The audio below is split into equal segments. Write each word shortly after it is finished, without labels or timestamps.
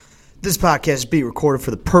This podcast is being recorded for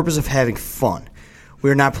the purpose of having fun. We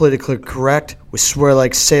are not politically correct. We swear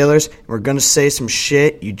like sailors, and we're going to say some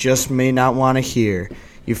shit you just may not want to hear.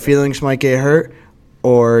 Your feelings might get hurt,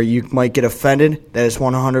 or you might get offended. That is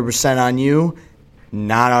 100% on you.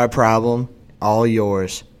 Not our problem. All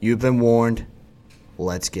yours. You've been warned.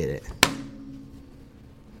 Let's get it.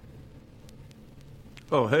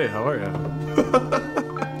 Oh, hey, how are you?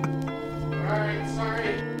 Alright,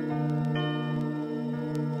 sorry.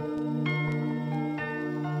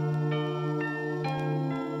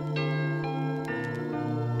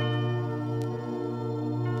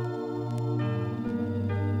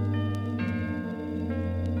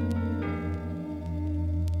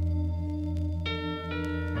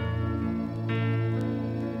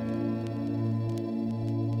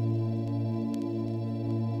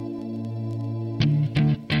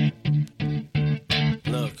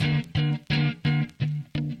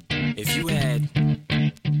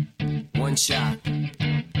 Shot,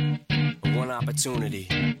 one opportunity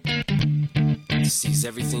to seize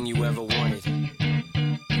everything you ever wanted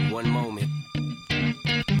in one moment.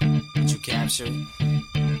 Did you capture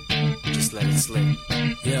it? Just let it slip.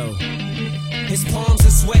 Yo. His palms are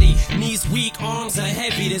sweaty, knees weak, arms are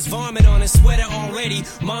heavy. There's vomit on his sweater already.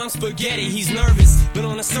 Mom's spaghetti, he's nervous, but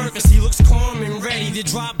on the surface he looks calm and ready to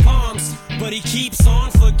drop bombs. But he keeps on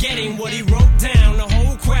forgetting what he wrote down. The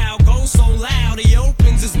whole crowd goes so loud, he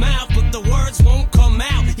opens his mouth, but the words won't come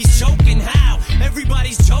out. He's choking how?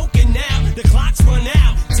 Everybody's joking now. The clock's run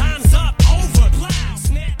out, time's up, over. Plow,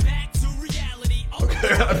 snap back to reality.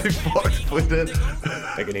 Okay, I fucked with it.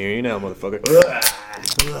 I can hear you now, motherfucker.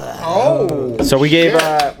 Oh. So we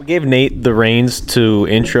gave Nate the reins to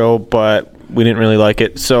intro, but we didn't really like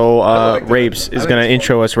it. So Rapes is gonna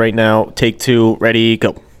intro us right now. Take two, ready,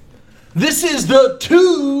 go. This is the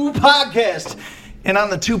 2 Podcast. And on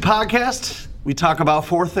the 2 Podcast, we talk about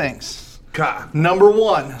 4 things. Number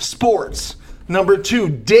 1, sports. Number 2,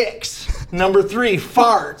 dicks. Number 3,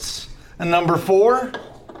 farts. And number 4,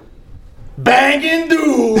 banging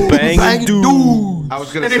dudes. Banging dudes. I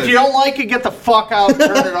was gonna And say, if you don't like it, get the fuck out and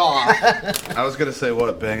turn it off. I was gonna say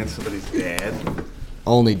what? Banging somebody's dad?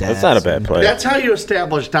 Only dads. That's not a bad play. That's how you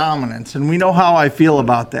establish dominance, and we know how I feel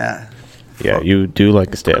about that. Yeah, you do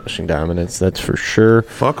like establishing dominance, that's for sure.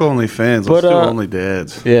 Fuck OnlyFans. But, Let's do Only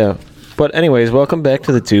Dads. Yeah. But anyways, welcome back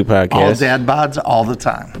to the 2 All Podcast. dad bods all the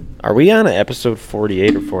time. Are we on episode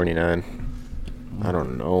 48 or 49? I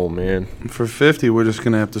don't know, man. For 50, we're just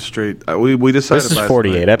gonna have to straight. We decided. This is last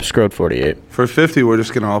 48, night. Episcrode 48. For 50, we're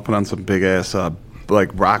just gonna open on some big ass,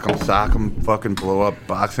 like rock'em sock'em, fucking blow up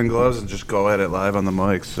boxing gloves, and just go at it live on the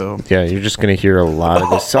mic. So Yeah, you're just going to hear a lot of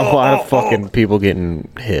this. A lot of fucking people getting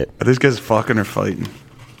hit. are these guys fucking or fighting?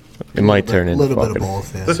 It might turn A into little bit fucking. of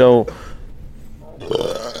both, yeah. So,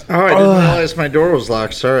 Oh, I didn't realize my door was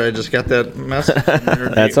locked. Sorry, I just got that message.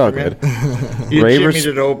 that's all good. You Raber's- jimmied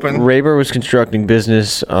it open. Raber was constructing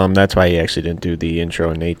business. That's why he actually didn't do the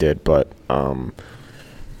intro, and Nate did. But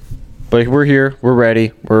we're here. We're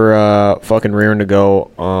ready. We're fucking rearing to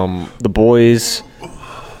go. The boys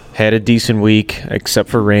had a decent week, except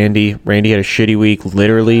for Randy. Randy had a shitty week,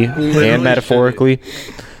 literally and metaphorically.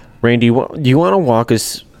 Randy, do you want to walk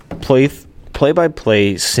us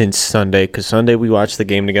play-by-play since Sunday? Because Sunday we watched the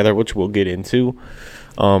game together, which we'll get into.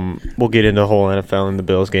 We'll get into the whole NFL and the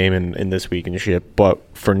Bills game and this week and shit. But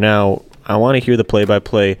for now, I want to hear the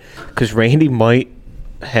play-by-play because Randy might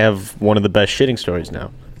have one of the best shitting stories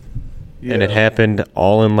now. Yeah. And it happened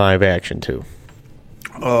all in live action, too.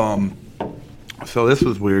 So this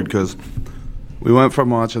was weird because we went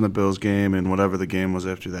from watching the Bills game and whatever the game was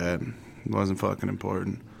after that. It wasn't fucking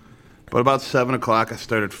important. But about 7 o'clock, I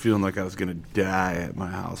started feeling like I was going to die at my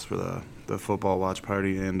house for the football watch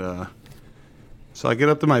party. And so I get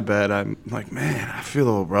up to my bed. I'm like, man, I feel a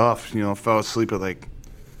little rough. You know, fell asleep at like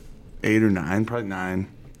 8 or 9, probably 9.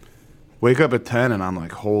 Wake up at 10, and I'm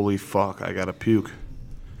like, holy fuck, I got to puke.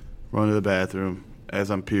 Run to the bathroom. As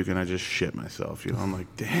I'm puking, I just shit myself. You know, I'm like,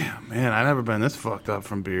 damn, man, I never been this fucked up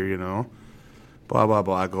from beer, you know. Blah, blah,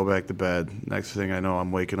 blah. I go back to bed. Next thing I know,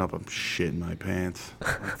 I'm waking up. I'm shitting my pants.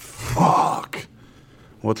 Like, fuck.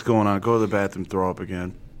 What's going on? Go to the bathroom, throw up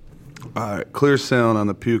again. All right, clear sailing on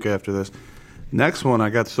the puke after this. Next one, I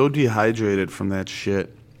got so dehydrated from that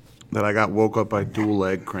shit that I got woke up by dual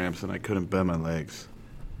leg cramps and I couldn't bend my legs.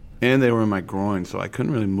 And they were in my groin, so I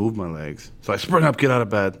couldn't really move my legs. So I sprint up, get out of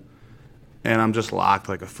bed, and I'm just locked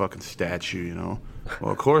like a fucking statue, you know?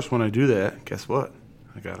 Well, of course, when I do that, guess what?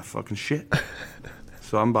 I got to fucking shit.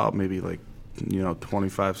 So I'm about maybe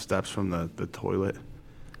 25 steps from the toilet.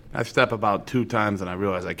 I step about 2 times and I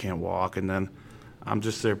realize I can't walk, and then I'm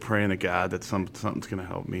just there praying to God that something's going to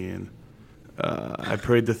help me. And I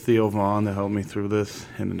prayed to Theo Vaughn to help me through this,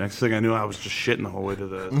 and the next thing I knew, I was just shitting the whole way to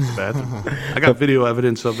the bathroom. I got video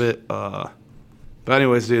evidence of it. But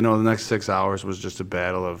anyways, the next 6 hours was just a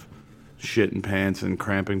battle of shitting pants and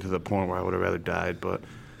cramping to the point where I would have rather died. But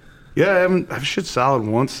yeah, I've shit solid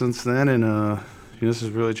once since then, and this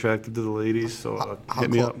is really attractive to the ladies, so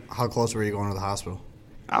hit me up. How close were you going to the hospital?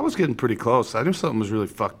 I was getting pretty close. I knew something was really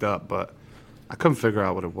fucked up, but I couldn't figure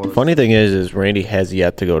out what it was. Funny thing is Randy has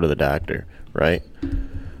yet to go to the doctor, right?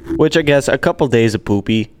 Which I guess a couple days of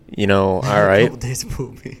poopy, all right. A couple days of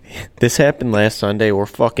poopy. This happened last Sunday. We're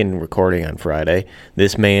fucking recording on Friday.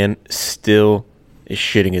 This man still is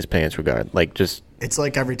shitting his pants just. It's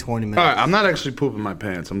like every 20 minutes. All right, I'm not actually pooping my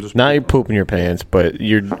pants. I'm just not you're pooping your pants, but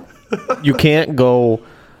you can't go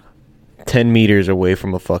 10 meters away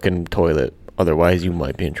from a fucking toilet. Otherwise, you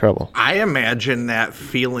might be in trouble. I imagine that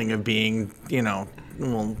feeling of being,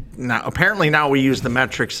 apparently now we use the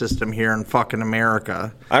metric system here in fucking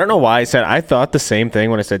America. I don't know why I thought the same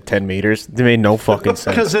thing when I said 10 meters. It made no fucking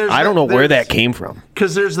sense. I don't know where that came from.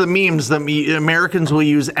 Because there's the memes that Americans will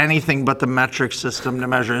use anything but the metric system to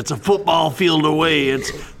measure. It's a football field away.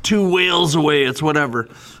 It's 2 whales away. It's whatever.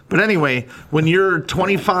 But anyway, when you're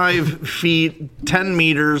 25 feet, 10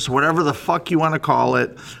 meters, whatever the fuck you want to call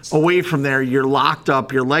it, away from there, you're locked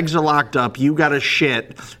up, your legs are locked up, you got to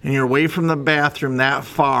shit, and you're away from the bathroom that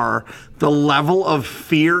far, the level of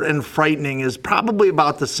fear and frightening is probably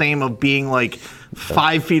about the same of being like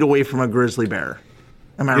 5 feet away from a grizzly bear.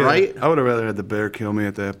 Am I right? I would have rather had the bear kill me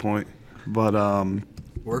at that point. But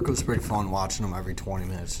work was pretty fun watching them every 20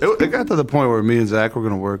 minutes. It got to the point where me and Zach were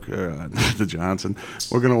going to work, the Johnson,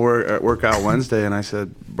 we're going to work out Wednesday, and I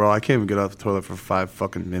said, bro, I can't even get off the toilet for 5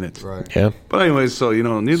 fucking minutes. Right. Yeah. But anyways, so,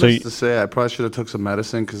 needless to say, I probably should have took some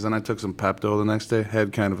medicine, because then I took some Pepto the next day,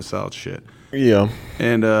 had kind of a solid shit. Yeah.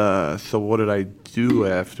 And so what did I do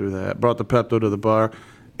after that? Brought the Pepto to the bar,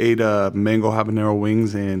 ate mango habanero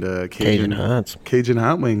wings and Cajun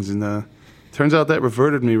hot wings, and turns out that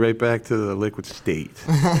reverted me right back to the liquid state.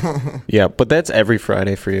 Yeah, but that's every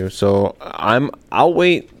Friday for you. So I'll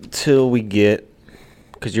wait till we get,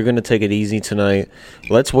 because you're going to take it easy tonight.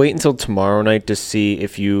 Let's wait until tomorrow night to see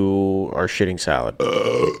if you are shitting solid.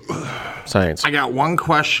 Science. I got one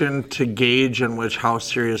question to gauge in which how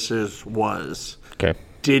serious this was. Okay.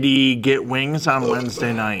 Did he get wings on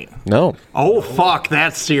Wednesday night? No. Oh, fuck,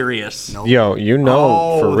 that's serious. Nope. Yo,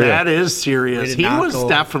 for real. That is serious. He was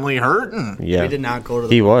definitely hurting. Yeah. We did not go to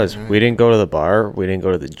the He bar, was. right? We didn't go to the bar. We didn't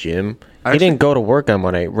go to the gym. He didn't go to work on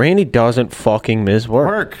Monday. Randy doesn't fucking miss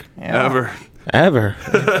work. Yeah. Ever.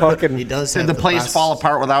 Fucking. He does. Did have the place best- fall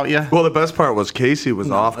apart without you? Well, the best part was Casey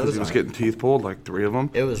was off because was he was all getting teeth pulled, like 3 of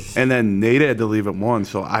them. It was- And then Nate had to leave at 1,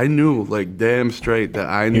 so I knew, like, damn straight that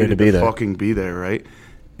I needed be to there. fucking be there, right?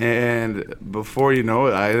 And before you know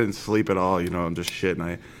it, I didn't sleep at all, I'm just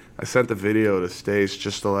shitting. I sent the video to Stace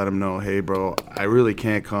just to let him know, hey, bro, I really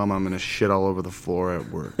can't come. I'm going to shit all over the floor at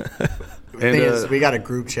work. The thing is, we got a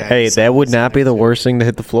group chat. Hey, so that would it's not be the next worst thing to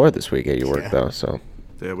hit the floor this week at your work, Yeah. though. So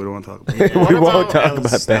Yeah, we don't want to talk about that. we won't talk That about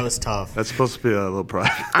was- that. That was tough. That's supposed to be a little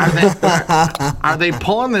private. Are they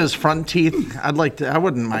pulling his front teeth? I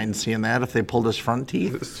wouldn't mind seeing that if they pulled his front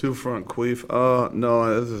teeth. It's 2 front queef.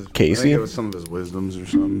 No, this is I Casey? think it was some of his wisdoms or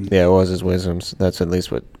something. Yeah, it was his wisdoms. That's at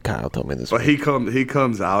least what Kyle told me this But week. he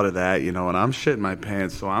comes out of that, and I'm shitting my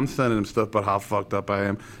pants, so I'm sending him stuff about how fucked up I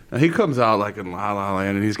am. And he comes out like in La La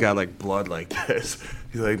Land, and he's got like blood like this.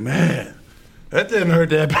 He's like, man, that didn't hurt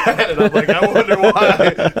that bad. And I'm like, I wonder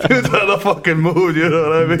why. Dude's on the fucking mood, you know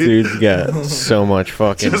what I mean? Dude's got so much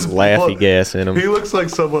fucking Just laughy blood. gas in him. He looks like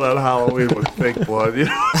someone on Halloween with fake blood,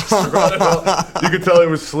 just running out. You could tell he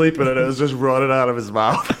was sleeping, and it was just running out of his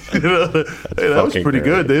mouth. Hey, that was fucking pretty great.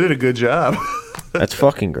 good. They did a good job. That's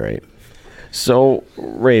fucking great. So,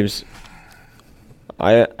 Raves,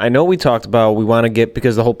 I know we talked about we want to get,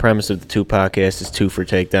 because the whole premise of the 2 podcasts is 2 for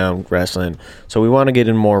Takedown Wrestling. So we want to get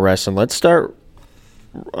in more wrestling. Let's start.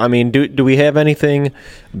 I mean, do we have anything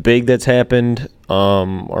big that's happened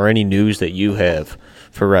or any news that you have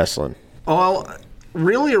for wrestling? Well,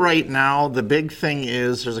 really right now, the big thing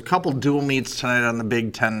is there's a couple dual meets tonight on the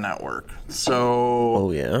Big Ten Network. So,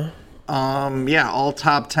 Oh, yeah? all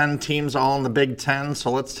top 10 teams all in the Big Ten.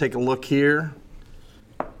 So let's take a look here.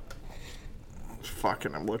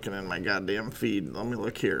 Fucking, I'm looking in my goddamn feed. Let me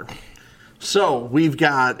look here. So we've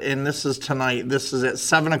got, and this is tonight, this is at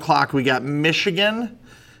 7 o'clock, we got Michigan,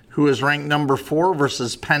 who is ranked number 4,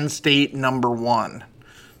 versus Penn State, number 1.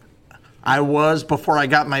 Before I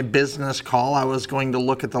got my business call, I was going to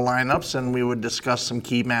look at the lineups, and we would discuss some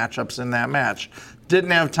key matchups in that match.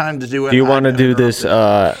 Didn't have time to do it. Do you want to do this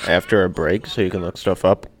after a break so you can look stuff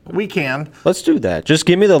up? We can. Let's do that. Just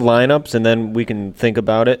give me the lineups, and then we can think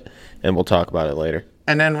about it, and we'll talk about it later.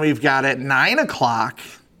 And then we've got at 9 o'clock,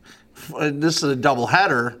 this is a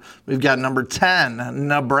doubleheader, we've got number 10,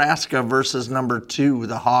 Nebraska versus number 2,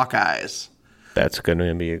 the Hawkeyes. That's going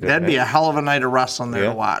to be a good That'd be a hell of a night of wrestling there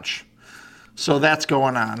to watch. So that's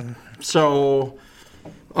going on. So,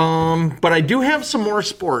 but I do have some more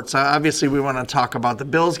sports. Obviously, we want to talk about the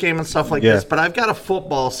Bills game and stuff like this, but I've got a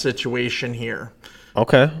football situation here.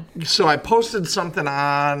 Okay. So I posted something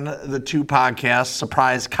on the 2 podcasts,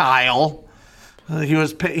 surprise Kyle. He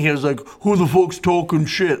was like, who the fuck's talking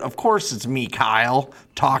shit? Of course it's me, Kyle,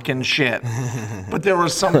 talking shit. But there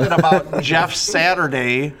was something about Jeff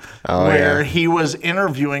Saturday where he was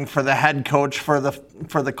interviewing for the head coach for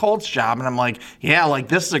the Colts job. And I'm like, yeah, like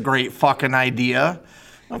this is a great fucking idea.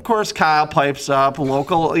 Of course, Kyle pipes up,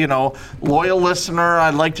 local, loyal listener.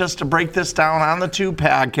 I'd like just to break this down on the 2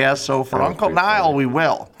 podcasts. So for Uncle Niall, we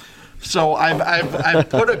will. So I've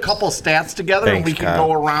put a couple stats together, and we can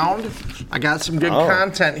go around. I got some good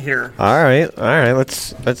content here. All right.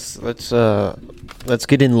 Let's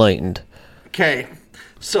get enlightened. Okay.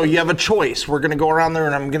 So you have a choice. We're going to go around there,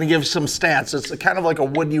 and I'm going to give some stats. It's kind of like a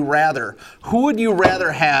would you rather. Who would you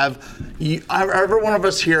rather have? Every one of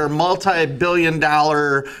us here,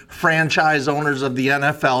 multi-billion-dollar franchise owners of the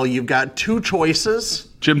NFL. You've got 2 choices.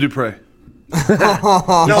 Jim Dupree. He's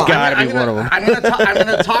got to be one of them. I'm going to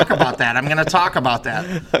talk about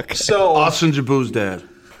that. Okay. So Austin Jabu's dad.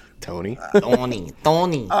 Tony.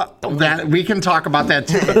 That we can talk about that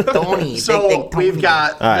too. Tony. So we've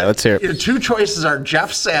got. All right, let's hear it. Your 2 choices are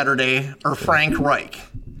Jeff Saturday or Frank Reich.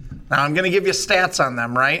 Now I'm going to give you stats on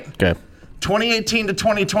them, right? Okay. 2018 to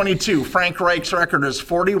 2022, Frank Reich's record is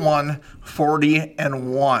 41, 40,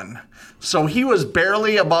 and 1. So he was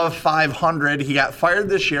barely above 500. He got fired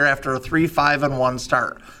this year after a 3-5-1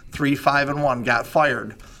 start. 3-5-1 got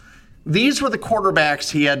fired. These were the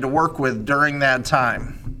quarterbacks he had to work with during that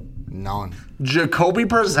time. None. Jacoby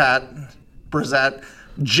Brissett,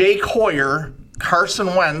 Jake Hoyer,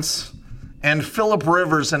 Carson Wentz, and Phillip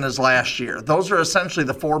Rivers in his last year. Those are essentially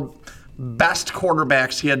the 4 best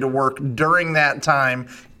quarterbacks he had to work during that time,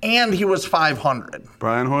 and he was 500.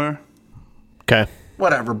 Brian Hoyer? Okay.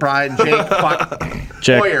 Whatever, Brian, Jake,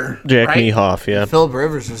 Hoyer. Jack right? Mehoff, yeah. Phillip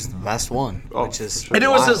Rivers was the best one, which is. And it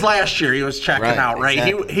was his last year. He was checking out, right?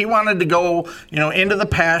 Exactly. He wanted to go, into the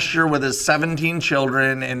pasture with his 17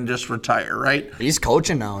 children and just retire, right? He's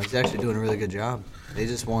coaching now. He's actually doing a really good job. They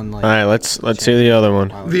just won All right, let's see the other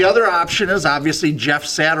one. The other option is obviously Jeff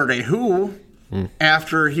Saturday, who,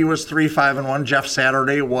 after he was 3-5-1, Jeff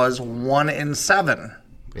Saturday was 1-7.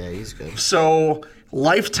 Yeah, he's good. So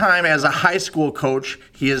lifetime as a high school coach,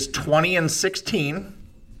 he is 20-16.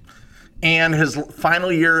 And his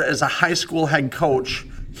final year as a high school head coach,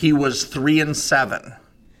 he was 3-7.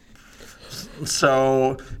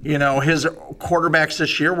 So, his quarterbacks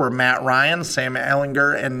this year were Matt Ryan, Sam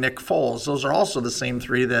Ehlinger, and Nick Foles. Those are also the same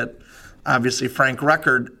 3 that obviously Frank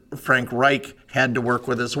Reich had to work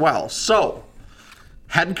with as well. So,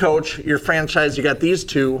 head coach, your franchise, you got these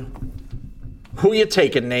 2. Who you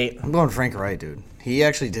taking, Nate? I'm going Frank Reich, dude. He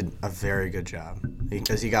actually did a very good job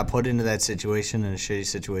because he got put into that situation, in a shitty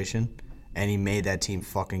situation, and he made that team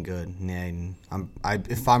fucking good. And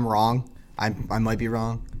if I'm wrong, I might be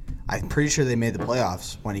wrong. I'm pretty sure they made the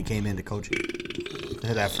playoffs when he came into coaching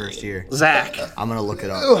that first year. Zach. I'm going to look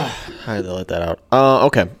it up. I had to let that out.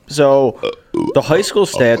 Okay, so the high school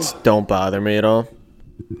stats don't bother me at all.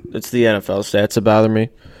 It's the NFL stats that bother me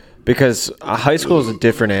because high school is a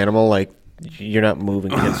different animal. Like, you're not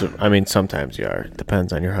moving kids. I mean, sometimes you are. It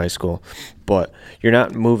depends on your high school. But you're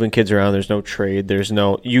not moving kids around. There's no trade.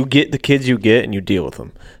 You get the kids you get and you deal with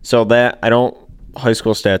them. So high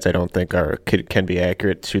school stats I don't think can be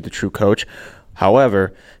accurate to the true coach.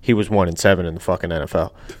 However, he was 1-7 in the fucking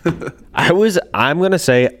NFL. I'm going to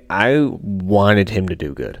say I wanted him to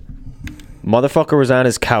do good. Motherfucker was on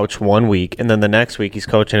his couch 1 week, and then the next week he's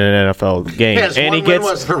coaching an NFL game, and he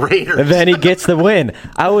gets the Raiders. And then he gets the win.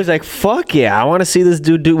 I was like, "Fuck yeah, I want to see this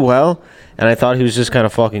dude do well." And I thought he was just kind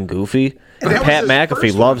of fucking goofy. Pat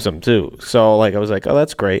McAfee loves him too, so I was like, "Oh,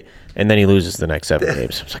 that's great." And then he loses the next 7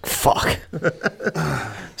 games. I was like, "Fuck."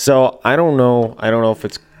 So I don't know. I don't know if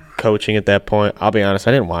it's coaching at that point. I'll be honest.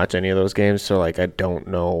 I didn't watch any of those games, so I don't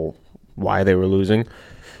know why they were losing.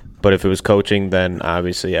 But if it was coaching, then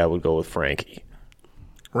obviously I would go with Frankie.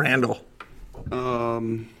 Randall.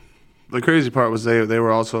 The crazy part was they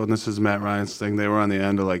were also, and this is Matt Ryan's thing, they were on the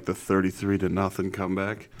end of the 33-0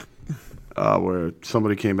 comeback where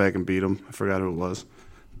somebody came back and beat them. I forgot who it was.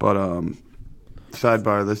 But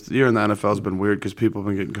sidebar. This year in the NFL has been weird because people have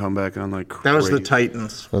been getting comeback on like crazy. That was the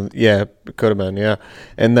Titans. Yeah, it could have been, yeah.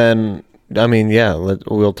 And then, I mean, yeah,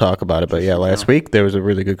 we'll talk about it. But, yeah, last week there was a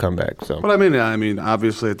really good comeback. So, But, I mean,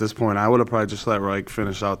 obviously at this point, I would have probably just let Reich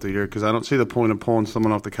finish out the year because I don't see the point of pulling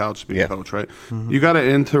someone off the couch to be a coach, right? You got an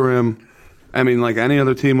interim. I mean, like any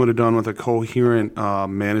other team would have done with a coherent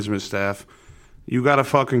management staff. You got to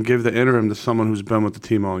fucking give the interim to someone who's been with the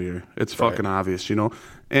team all year. It's fucking obvious, you know?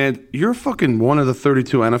 And you're fucking one of the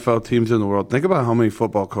 32 NFL teams in the world. Think about how many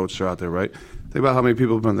football coaches are out there, right? Think about how many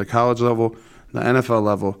people have been at the college level, the NFL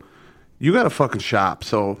level. You got to fucking shop.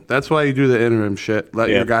 So that's why you do the interim shit. Let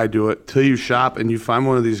your guy do it till you shop and you find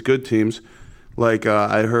one of these good teams. Like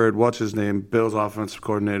I heard, what's his name? Bill's offensive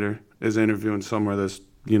coordinator is interviewing somewhere this,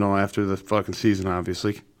 you know, after the fucking season,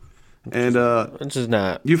 obviously. And which is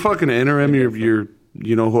not. You fucking interim you're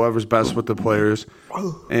you know, whoever's best with the players.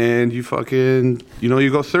 And you fucking, you know, you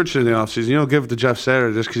go search in the offseason. You don't give it to Jeff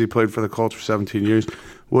Saturday just because he played for the Colts for 17 years.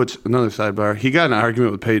 Which, another sidebar, he got in an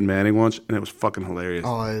argument with Peyton Manning once, and it was fucking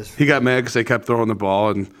hilarious. He got mad because they kept throwing the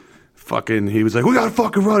ball, and fucking, he was like, we got to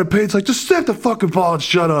fucking run it. Peyton's like, just snap the fucking ball and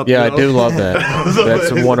shut up. Yeah, you know? I do love that.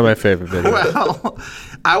 That's one of my favorite videos. Well,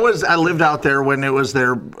 I lived out there when it was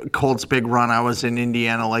their Colts big run. I was in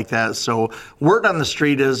Indiana like that. So word on the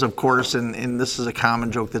street is, of course, and this is a common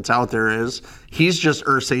joke that's out there, is he's just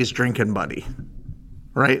Irsay's drinking buddy.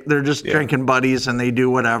 Right? They're just drinking buddies and they do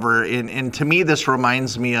whatever. And to me, this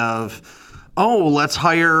reminds me of, let's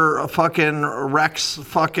hire a fucking Rex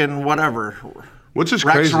fucking whatever. Which is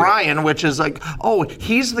Rex crazy. Ryan, which is like,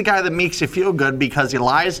 he's the guy that makes you feel good because he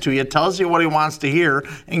lies to you, tells you what he wants to hear,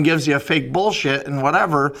 and gives you a fake bullshit and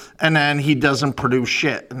whatever, and then he doesn't produce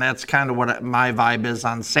shit. And that's kind of what my vibe is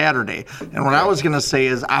on Saturday. And what I was going to say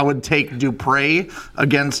is I would take Dupre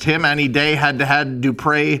against him any day, head-to-head.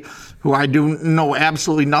 Dupre, who I do know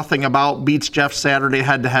absolutely nothing about, beats Jeff Saturday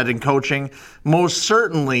head-to-head in coaching. Most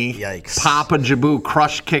certainly, Papa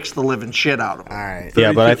Jabu kicks the living shit out of him. All right.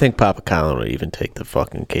 Yeah, but I think Papa Colin would even take the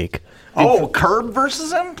fucking cake. Curb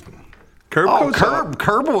versus him?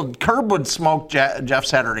 Curb would smoke Jeff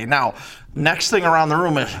Saturday. Now, next thing around the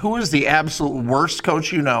room is who is the absolute worst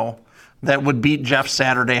coach you know that would beat Jeff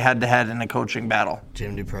Saturday head-to-head in a coaching battle?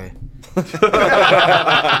 Jim Dupre.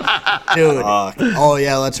 Dude.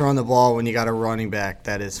 Let's run the ball when you got a running back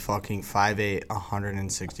that is fucking 5'8",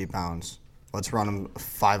 160 pounds. Let's run him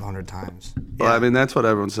 500 times. Yeah. Well, I mean, that's what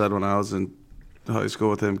everyone said when I was in high school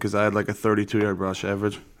with him because I had like a 32-yard rush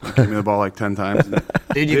average. He gave me the ball like 10 times.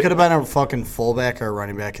 Dude, you could have been a fucking fullback or a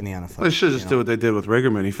running back in the NFL. They should just do what they did with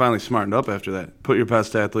Riggerman. He finally smartened up after that. Put your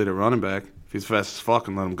best athlete at running back. If he's fast as fuck,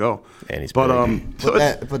 and let him go. And he's but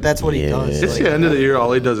that's what he does. It's the end of the year.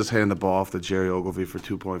 All he does is hand the ball off to Jerry Ogilvie for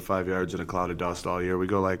 2.5 yards in a cloud of dust all year. We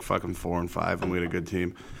go like fucking 4-5, and we had a good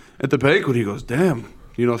team. At the banquet, he goes, damn.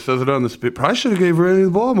 You know, says it on the speed. Probably should have gave Randy the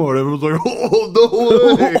ball more. Everyone's like,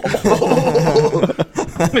 no way.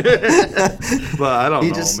 But I don't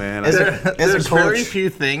know, man. There's very few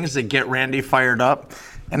things that get Randy fired up,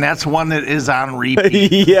 and that's one that is on repeat.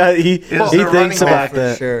 He thinks about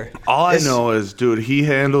that. Sure. All I know is, dude, he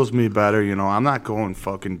handles me better. You know, I'm not going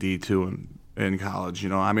fucking D2 in college. You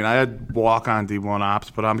know, I mean, I had walk-on D1 ops,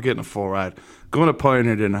 but I'm getting a full ride. Going to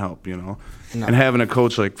Pioneer didn't help, you know. No. And having a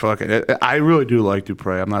coach like fucking, I really do like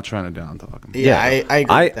Dupre. I'm not trying to down talk him. Yeah, I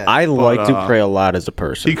agree with that. I like Dupre a lot as a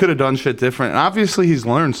person. He could have done shit different. And obviously, he's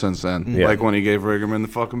learned since then. Yeah. Like when he gave Riggerman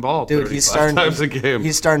the fucking ball. Dude, he's starting times a game.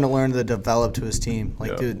 He's starting to learn to develop to his team.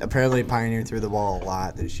 Like, dude, apparently Pioneer threw the ball a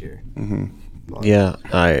lot this year. Mm-hmm. Yeah,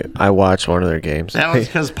 I watched one of their games. That was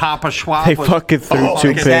because Papa Schwab was fucking threw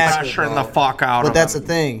 2 picks. Pressuring the fuck out of him. But that's the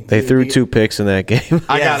thing. They threw 2 picks in that game.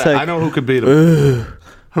 I know who could beat him.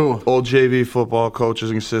 Who? Old JV football coach's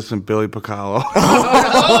assistant, Billy Picallo.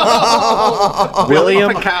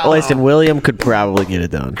 William could probably get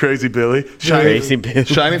it done. Crazy Billy. Crazy Billy.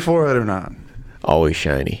 Shiny forehead or not? Always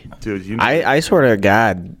shiny. Dude, I swear to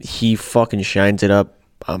God, he fucking shines it up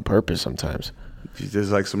on purpose sometimes. He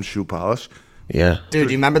does like some shoe polish. Yeah. Dude,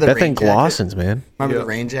 you remember the that rain thing Glossen's, man. Remember the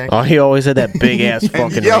rain jacket? Oh, he always had that big ass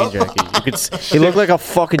fucking rain jacket. He looked like a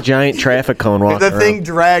fucking giant traffic cone walking around. The thing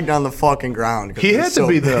dragged on the fucking ground. He had to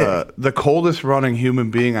be the coldest running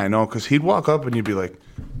human being I know because he'd walk up and you'd be like,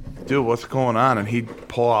 dude, what's going on? And he'd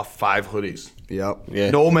pull off 5 hoodies. Yep. Yeah.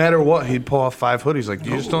 No matter what, he'd pull off 5 hoodies. Like,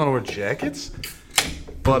 you just don't want to wear jackets?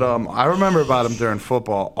 But I remember about him during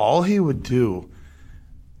football. All he would do,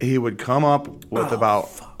 he would come up with about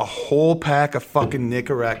a whole pack of fucking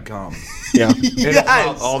Nicorette gum. Yeah.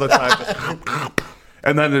 Yes. All the time.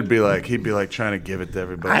 And then he'd be like trying to give it to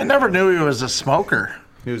everybody. I never knew he was a smoker.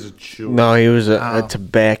 He was a chewer. No, he was a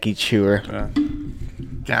tobacco chewer. Yeah.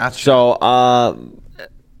 Gotcha. So,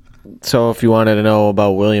 So if you wanted to know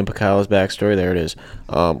about William Pacala's backstory, there it is.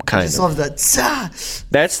 I Kind just of. love that.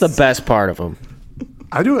 That's the best part of him.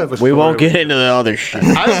 I do have a story. We won't get into the other shit.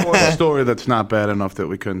 I have one story that's not bad enough that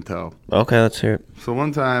we couldn't tell. Okay, let's hear it. So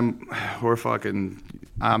one time, we're fucking,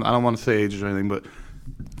 I don't want to say ages or anything, but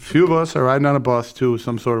a few of us are riding on a bus to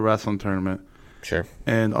some sort of wrestling tournament. Sure.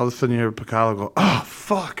 And all of a sudden you hear Pacala go, oh,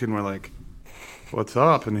 fuck. And we're like, what's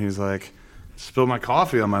up? And he's like, spilled my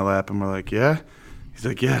coffee on my lap. And we're like, yeah? He's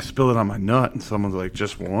like, yeah, spill it on my nut. And someone's like,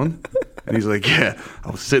 just one? And he's like, yeah,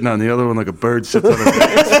 I was sitting on the other one like a bird sits on a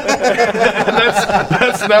vase.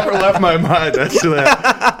 that's never left my mind. That's like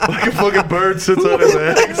a fucking bird sits on his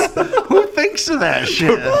eggs. Who thinks of that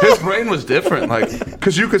shit? His brain was different, like,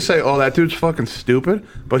 because you could say, oh, that dude's fucking stupid,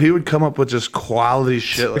 but he would come up with just quality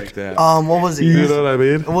shit like that. What was he? You know what I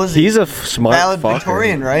mean? Was He's a smart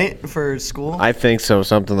valedictorian, fucker. right, for school? I think so,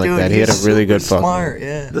 something like Dude, that. He had a he's really good super fucking. smart,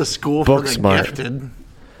 yeah. The school Book for the smart. gifted.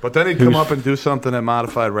 But then he'd come up and do something at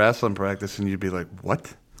modified wrestling practice, and you'd be like,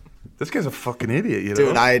 what? This guy's a fucking idiot, you know?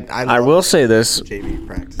 Dude, I I will say this, JV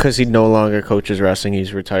practice. because he no longer coaches wrestling.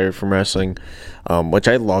 He's retired from wrestling, which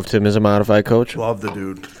I loved him as a modified coach. Love the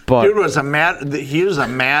dude. But Dude was a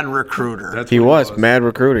mad recruiter. That's he what was mad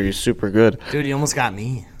recruiter. He's super good. Dude, you almost got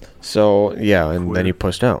me. So yeah, and then he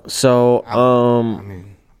pushed out. So I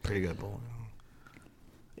mean, pretty good bowl.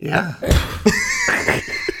 Yeah.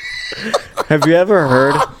 have you ever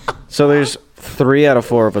heard? So there's 3 out of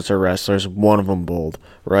 4 of us are wrestlers. One of them bowled,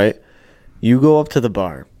 right? You go up to the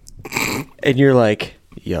bar, and you're like,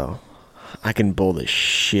 "Yo, I can bowl the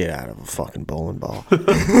shit out of a fucking bowling ball."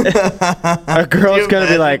 A girl's gonna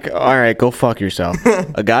be like, "All right, go fuck yourself."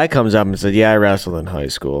 A guy comes up and says, "Yeah, I wrestled in high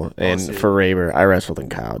school, and for Raber, I wrestled in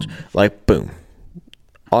college." Like, boom,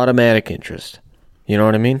 automatic interest. You know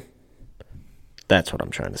what I mean? That's what I'm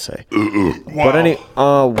trying to say.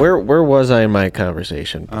 But where was I in my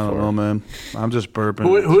conversation before? I don't know, man. I'm just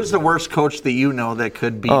burping. Who's the worst coach that you know that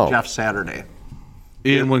could beat Jeff Saturday?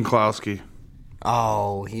 Ian Winkowski.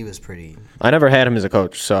 Oh, he was pretty. I never had him as a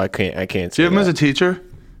coach, so I can't say Do you have him that. as a teacher?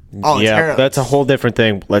 Oh, Yeah, terrible. that's a whole different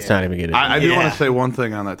thing. Let's not even get into I it. do want to say one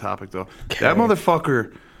thing on that topic, though. That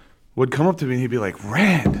motherfucker would come up to me and he'd be like,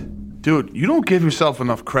 Rand, dude, you don't give yourself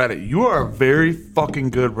enough credit. You are a very fucking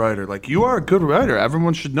good writer. Like, you are a good writer.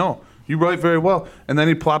 Everyone should know. You write very well. And then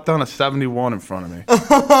he plopped down a 71 in front of me.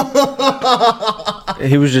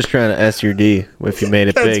 He was just trying to S your D. If you made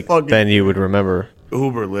it big, then you would remember.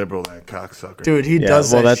 Uber liberal, that cocksucker. Dude, he Yeah,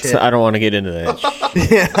 does well, that that's. shit. I don't want to get into that.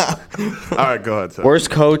 Yeah. All right, go ahead, sir. Worst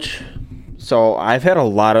coach. So I've had a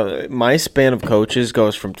lot of. My span of coaches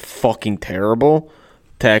goes from fucking terrible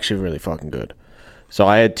to actually really fucking good. So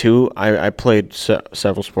I had 2. I played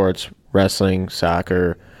several sports: wrestling,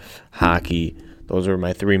 soccer, hockey. Those were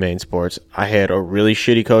my 3 main sports. I had a really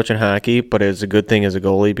shitty coach in hockey, but it was a good thing as a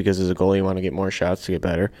goalie, because as a goalie you want to get more shots to get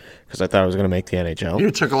better, because I thought I was going to make the NHL.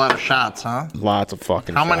 You took a lot of shots, huh? Lots of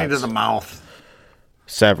fucking How many to shots. the mouth?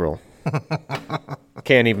 Several.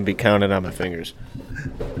 Can't even be counted on my fingers.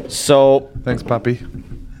 So, Thanks, Poppy.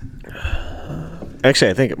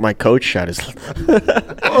 actually, I think my coach shot his shot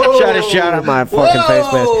at my fucking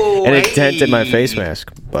face mask, and it dented my face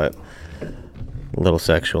mask. But a little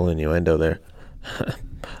sexual innuendo there.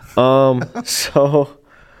 So,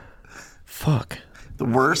 fuck. The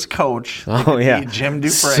worst coach. Oh yeah, Jim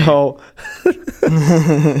Dupre. So,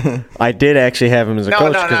 I did actually have him as a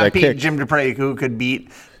coach because I not beat kicked Jim Dupre, who could beat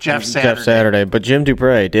Jeff Saturday. Jeff Saturday. But Jim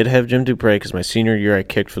Dupre, I did have Jim Dupre because my senior year I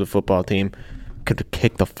kicked for the football team. Could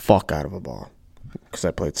kick the fuck out of a ball because I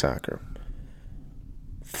played soccer.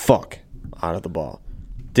 Fuck out of the ball.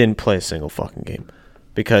 Didn't play a single fucking game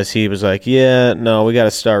because he was like, yeah, no, we got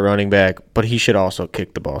to start running back, but he should also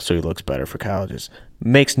kick the ball so he looks better for colleges.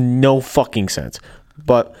 Makes no fucking sense.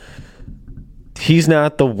 But he's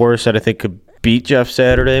not the worst that I think could beat Jeff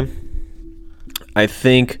Saturday. I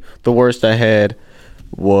think the worst I had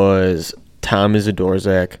was Tom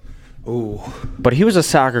Izadorzak. Ooh. But he was a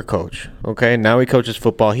soccer coach, okay? Now he coaches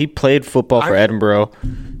football. He played football for Edinburgh.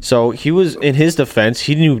 So he was, in his defense,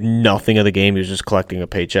 he knew nothing of the game. He was just collecting a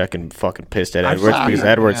paycheck and fucking pissed at Edwards because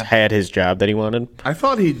Edwards had his job that he wanted. I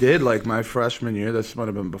thought he did, like, my freshman year. This might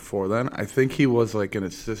have been before then. I think he was, like, an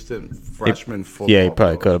assistant freshman football Yeah, he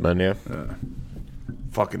probably coach. could have been, yeah.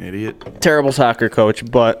 Fucking idiot. Terrible soccer coach,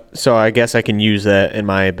 but so I guess I can use that in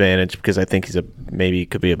my advantage because I think maybe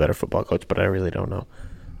could be a better football coach, but I really don't know.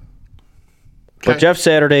 But Jeff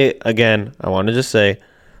Saturday, again, I want to just say,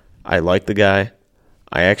 I like the guy.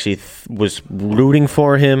 I actually was rooting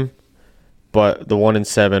for him, but the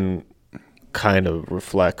 1-7 kind of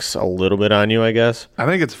reflects a little bit on you, I guess. I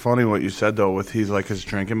think it's funny what you said, though, with he's like his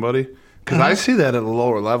drinking buddy. Because I see that at a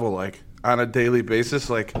lower level. Like, on a daily basis,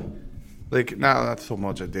 like not so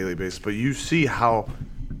much a daily basis, but you see how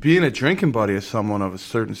being a drinking buddy of someone of a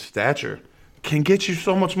certain stature can get you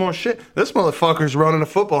so much more shit. This motherfucker's running a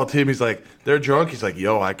football team. He's like, they're drunk. He's like,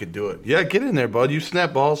 yo, I could do it. Yeah, get in there, bud. You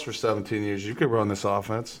snap balls for 17 years. You could run this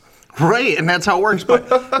offense. Right, and that's how it works.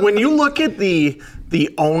 But when you look at the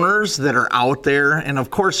owners that are out there, and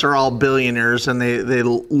of course they're all billionaires, and they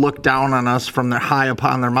look down on us from their high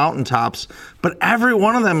upon their mountaintops, but every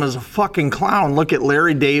one of them is a fucking clown. Look at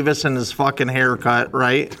Larry Davis and his fucking haircut,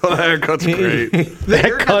 right? Oh, the haircut's great.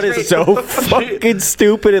 That cut is so fucking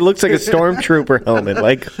stupid. It looks like a stormtrooper helmet.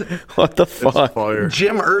 Like, what the fuck? Fire.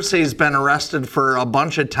 Jim Irsay's been arrested for a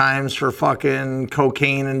bunch of times for fucking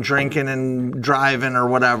cocaine and drinking and driving or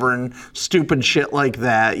whatever and stupid shit like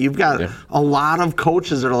that. You've got a lot of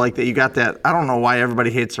coaches that are like that. You got that. I don't know why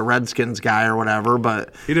everybody hates the Redskins guy or whatever,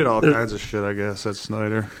 but He did all kinds of shit, I guess. That's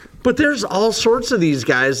Snyder. but there's all sorts of these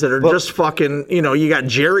guys that are just fucking, you got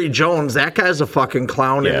Jerry Jones. That guy's a fucking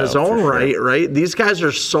clown in his own right, right? These guys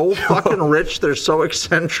are so fucking rich. They're so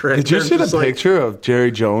eccentric. Did you see the picture of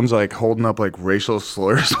Jerry Jones, like, holding up, like, racial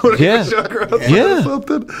slurs? When he was younger or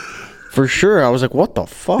something? For sure. I was like, what the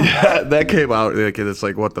fuck? Yeah, that came out. Like, it's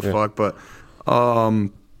like, what the fuck? But,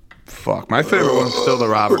 fuck. My favorite one's still the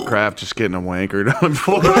Robert Kraft just getting a wanker down in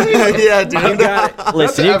Florida. Yeah, dude. You gotta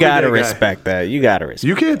everyday guy. respect that. You gotta respect.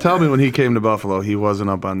 You can't tell me when he came to Buffalo he wasn't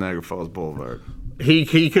up on Niagara Falls Boulevard.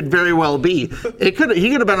 He could very well be. He could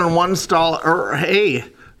have been in one stall. Or hey,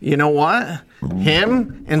 you know what?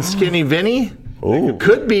 Him and Skinny Vinny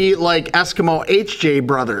could be like Eskimo HJ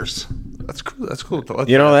brothers. That's cool. That's cool.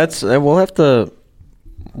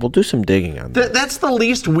 We'll do some digging on that. That's the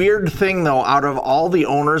least weird thing, though, out of all the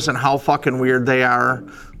owners and how fucking weird they are.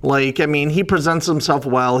 Like, I mean, he presents himself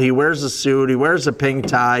well. He wears a suit. He wears a pink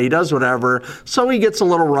tie. He does whatever. So he gets a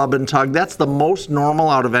little rub and tug. That's the most normal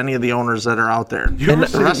out of any of the owners that are out there.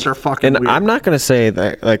 The rest are fucking weird. I'm not going to say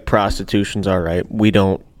that, like, prostitution's all right. We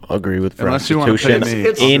don't agree with Unless you wanna pay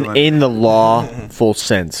prostitution me. in the lawful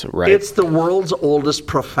sense, right? It's the world's oldest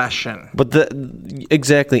profession. But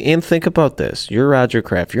exactly, and think about this. You're Roger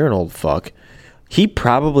Kraft. You're an old fuck. He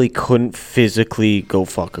probably couldn't physically go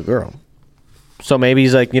fuck a girl. So maybe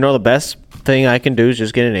he's like, the best thing I can do is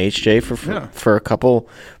just get an HJ for a couple.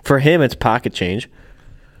 For him, it's pocket change.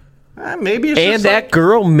 Maybe it's And just that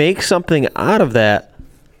girl makes something out of that.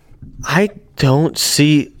 I don't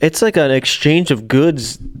see. It's like an exchange of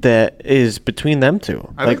goods that is between them two.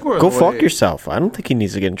 I Like, think we're go the fuck way- yourself. I don't think he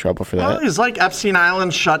needs to get in trouble for Well, that. it's like Epstein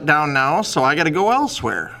Island shut down now, so I got to go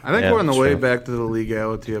elsewhere. I think Yeah, we're on the that's way true. back to the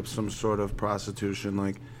legality of some sort of prostitution.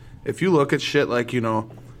 Like, if you look at shit like,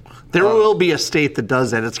 There will be a state that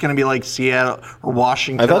does that. It's going to be like Seattle or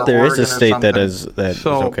Washington. I thought or there is Oregon a or state that something. is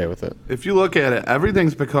So, okay with it. If you look at it,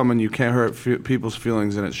 everything's becoming you can't hurt people's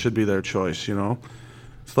feelings, and it should be their choice.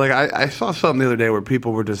 It's like I saw something the other day where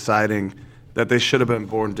people were deciding that they should have been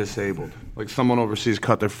born disabled. Like someone overseas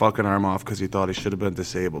cut their fucking arm off because he thought he should have been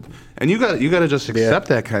disabled. And you got to just accept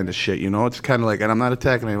that kind of shit. It's kind of like, and I'm not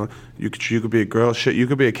attacking anyone. You could be a girl, shit. You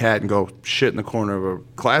could be a cat and go shit in the corner of a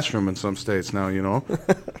classroom in some states now.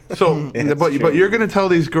 So, but you're gonna tell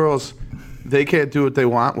these girls they can't do what they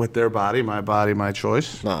want with their body, my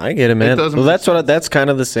choice. No, I get it, man. doesn't Well, make that's kind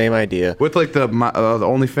of the same idea, With like the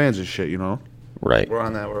OnlyFans and shit, right? We're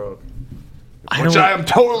on that road. I Which don't- I am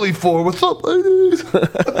totally for. What's up, ladies?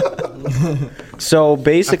 So I thought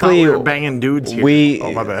basically, we were banging dudes here.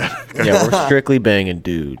 Oh, my bad. yeah, we're strictly banging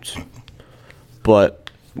dudes. But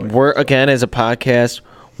we're, again, as a podcast,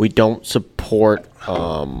 we don't support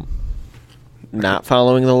not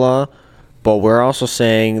following the law. But we're also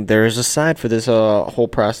saying there is a side for this whole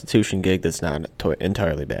prostitution gig that's not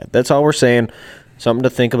entirely bad. That's all we're saying. Something to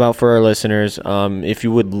think about for our listeners. If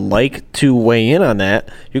you would like to weigh in on that,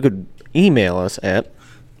 you could email us at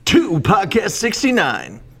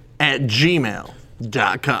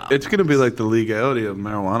 2podcast69@gmail.com. It's going to be like the legality of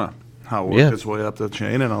marijuana. How it works its way up the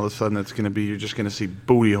chain, and all of a sudden it's going to be, you're just going to see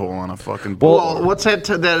booty hole on a fucking board. Well, what's that?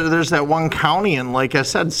 There's that one county in, like I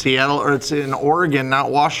said, Seattle, or it's in Oregon,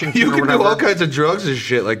 not Washington. You or can whatever. do all kinds of drugs and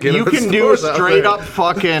shit. Like You can do straight up They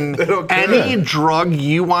fucking don't care. any drug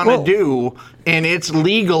you want to do, and it's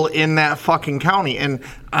legal in that fucking county. And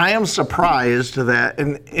I am surprised that,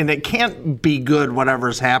 and it can't be good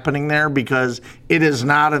whatever's happening there because it is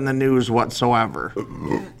not in the news whatsoever.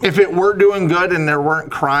 If it were doing good and there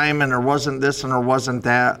weren't crime and there wasn't this and there wasn't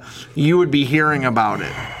that, you would be hearing about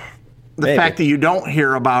it. The Maybe. fact that you don't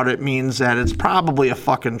hear about it means that it's probably a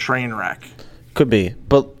fucking train wreck. Could be.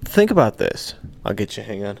 But think about this. I'll get you.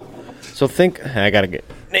 Hang on. So I got to get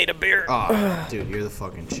Nate a beer. Oh, dude, you're the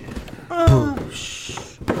fucking champ.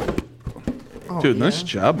 Dude, nice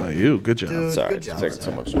job by you. Good job. Dude, Sorry, good job. it's taking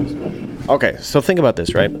so much space. Okay, so think about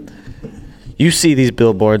this, right? You see these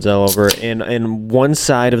billboards all over, and one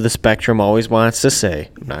side of the spectrum always wants to say,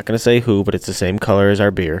 I'm not going to say who, but it's the same color as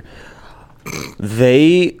our beer.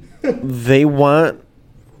 They want,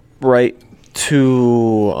 right,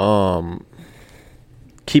 to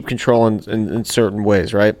keep control in certain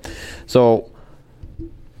ways, right? So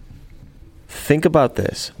think about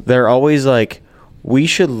this. They're always like, we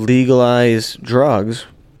should legalize drugs.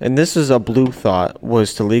 And this is a blue thought,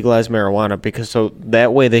 was to legalize marijuana because so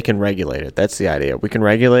that way they can regulate it. That's the idea. We can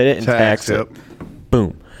regulate it and tax it.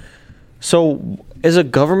 Boom. So as a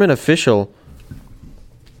government official,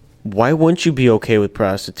 why wouldn't you be okay with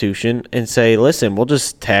prostitution and say, listen, we'll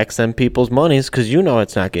just tax them people's monies because you know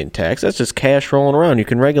it's not getting taxed. That's just cash rolling around. You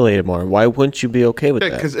can regulate it more. Why wouldn't you be okay with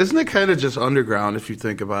that? Because isn't it kind of just underground if you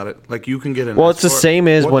think about it? Like you can get an Well, it's the same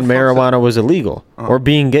as when marijuana was illegal or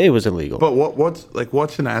being gay was illegal. But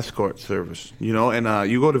what's an escort service? You know,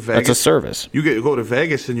 and you go to Vegas. That's a service. You go to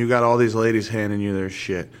Vegas and you got all these ladies handing you their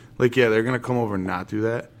shit. Like, yeah, they're gonna come over and not do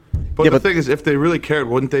that. But the thing is, if they really cared,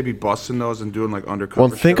 wouldn't they be busting those and doing like undercover? Well,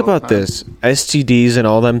 think about this: STDs and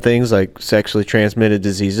all them things, like sexually transmitted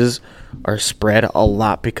diseases, are spread a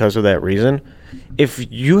lot because of that reason. If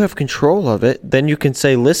you have control of it, then you can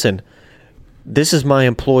say, "Listen, this is my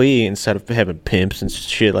employee." Instead of having pimps and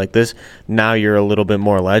shit like this, now you're a little bit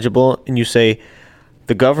more legible, and you say,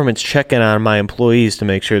 "The government's checking on my employees to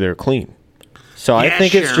make sure they're clean." So I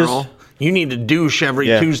think it's just. You need to douche every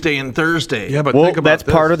Tuesday and Thursday. Yeah, but Well, think about that's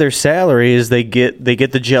this. part of their salary is they get the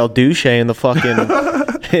gel douche and the fucking.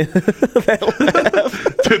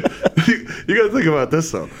 Dude, you gotta think about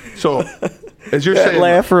this though. So, as you're That saying,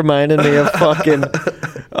 laugh reminded me of fucking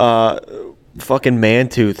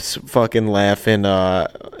Mantooth's fucking laugh in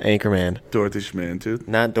Anchorman. Dorothy Schmantooth.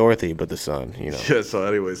 Not Dorothy, but the son. You know. Yeah. So,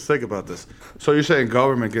 anyways, think about this. So you're saying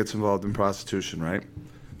government gets involved in prostitution, right?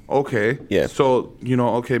 Okay. Yeah. So,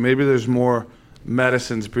 okay, maybe there's more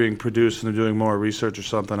medicines being produced and they're doing more research or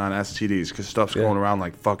something on STDs because stuff's going around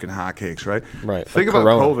like fucking hotcakes, right? Right. Think Like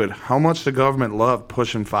about Corona. COVID, how much the government loved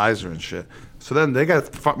pushing Pfizer and shit. So then they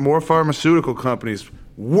got more pharmaceutical companies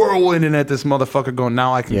whirlwinding at this motherfucker going,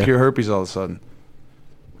 now I can cure herpes all of a sudden.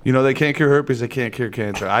 They can't cure herpes, they can't cure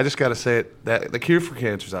cancer. I just got to say it, that the cure for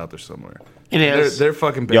cancer's out there somewhere. It is. They're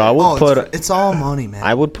fucking big. Yo, I would it's all money, man.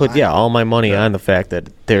 I would put all my money on the fact that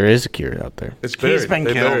there is a cure out there. It's buried. He's been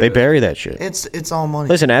They killed. buried They it. bury that shit. It's all money.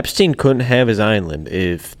 Listen, Epstein couldn't have his island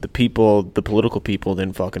if the political people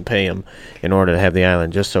didn't fucking pay him in order to have the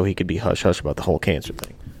island just so he could be hush-hush about the whole cancer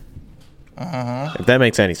thing. If that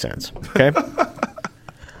makes any sense. Okay?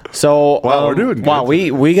 So, Wow, we're doing good. Wow,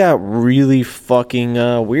 we got really fucking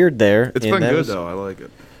weird there. It's and been that good, was- though. I like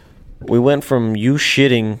it. We went from you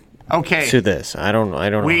shitting Okay. to this. I don't know.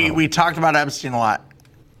 how. We talked about Epstein a lot.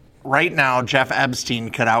 Right now, Jeff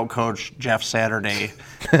Epstein could outcoach Jeff Saturday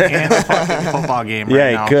in a fucking football game right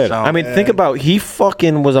Yeah, now. he could. So, I mean, think about he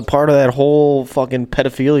fucking was a part of that whole fucking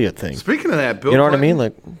pedophilia thing. Speaking of that, Bill You know what I Clinton mean?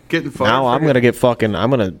 Like getting fired. now for I'm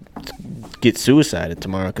gonna get suicided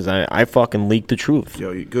tomorrow because I fucking leaked the truth.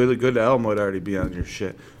 Yo, good Al might already be on your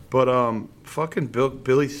shit. But fucking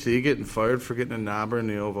Billy C getting fired for getting a knobber in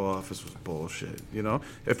the Oval Office was bullshit.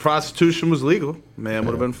 If prostitution was legal, man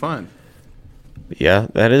would have been fine. Yeah,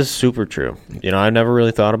 that is super true. I've never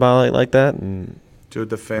really thought about it like that. And Dude,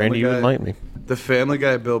 the Family Randy, you Guy, enlighten me. the Family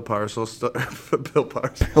Guy, Bill Parcells, Bill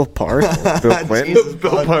Parcells, Bill Parcells, Bill Clinton. Jesus.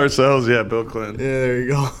 Bill Parcells, yeah, Bill Clinton, Yeah, there you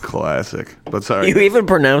go. classic. But sorry, You even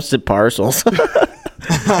pronounced it parcels.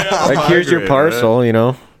 Like here's your Migraine, parcel,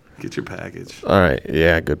 right? Get your package. All right,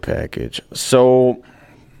 yeah, good package. So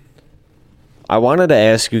I wanted to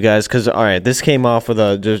ask you guys because all right, this came off of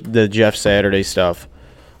the Jeff Saturday stuff,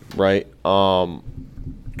 right?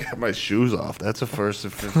 Got my shoes off. That's the first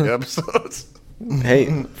of 50 episodes.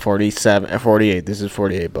 Hey, 47, 48. This is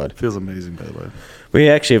 48, bud. Feels amazing, by the way. We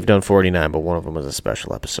actually have done 49, but one of them was a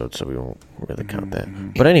special episode, so we won't really count that.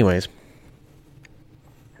 But anyways,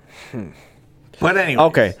 but anyway.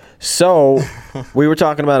 okay. So we were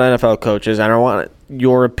talking about NFL coaches, and I want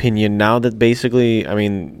your opinion now that basically, I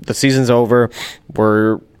mean, the season's over.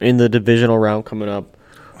 We're in the divisional round coming up.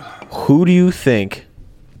 Who do you think?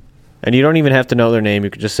 And you don't even have to know their name. You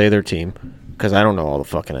could just say their team, because I don't know all the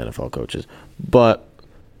fucking NFL coaches. But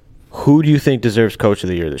who do you think deserves Coach of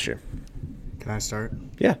the Year this year? Can I start?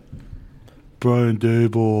 Yeah. Brian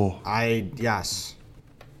Dable. Yes.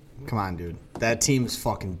 Come on, dude. That team is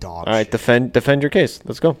fucking dog All right, shit. defend your case.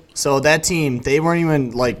 Let's go. So that team, they weren't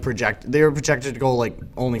even projected. They were projected to go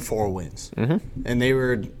only 4 wins. Mm-hmm. And they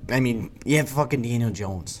were. I mean, you have fucking Daniel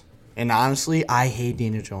Jones. And honestly, I hate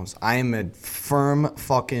Daniel Jones. I am a firm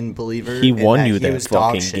fucking believer. He won you he that was dog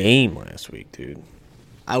fucking shit. game last week, dude.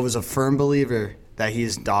 I was a firm believer that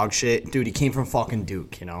he's dog shit. Dude, he came from fucking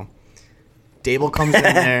Duke, you know? Dable comes in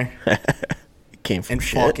there Came from and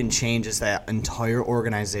shit. fucking changes that entire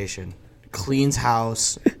organization. Cleans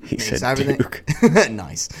house. He makes said everything. Duke.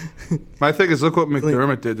 Nice. My thing is, look what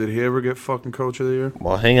McDermott did. Did he ever get fucking coach of the year?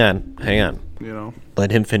 Well, hang on. You know,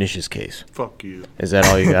 Let him finish his case. fuck you. Is that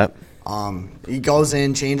all you got? He goes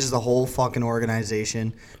in, changes the whole fucking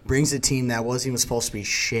organization, brings a team that wasn't even supposed to be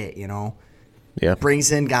shit, you know? Yeah.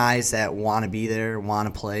 Brings in guys that want to be there,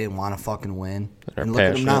 want to play, and want to fucking win. Are And look at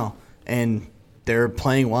them passionate. now. And they're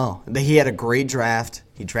playing well. He had a great draft.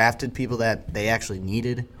 He drafted people that they actually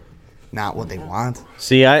needed, not what they want.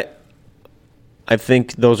 See, I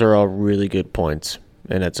think those are all really good points,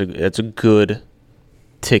 and that's a good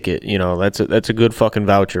ticket. You know, that's a good fucking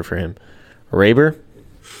voucher for him. Raber,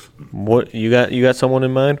 what you got? You got someone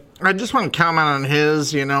in mind? I just want to comment on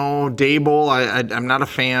his, Dable. I'm not a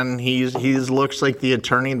fan. He's looks like the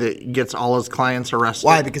attorney that gets all his clients arrested.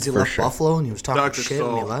 Why? Because he left sure. Buffalo and he was talking Dr. shit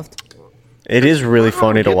when he Saul. left? It is really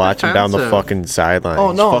funny to get watch him down the defensive. fucking sideline. Oh,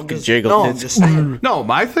 He's no. fucking jiggling. I'm just saying. No,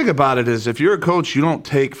 my thing about it is, if you're a coach, you don't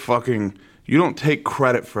take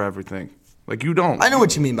credit for everything. Like, you don't. I know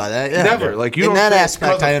what you mean by that. Yeah. Never. Like, you In don't that say it's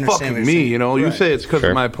aspect, 'cause I of understand what fucking you're me, saying. you know? You Right. say it's because Sure.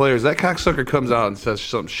 of my players. That cocksucker comes out and says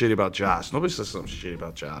something shitty about Josh. Nobody says something shitty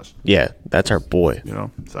about Josh. Yeah, that's our boy. You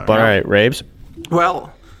know? Sorry. But all right, Rabes.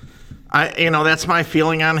 Well, that's my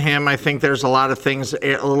feeling on him. I think there's a lot of things,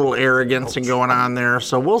 a little arrogance and going on there.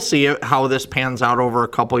 So we'll see how this pans out over a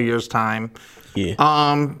couple years' time. Yeah.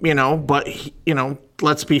 But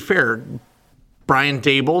let's be fair. Brian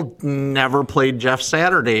Dable never played Jeff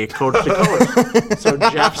Saturday coach to coach. So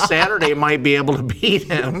Jeff Saturday might be able to beat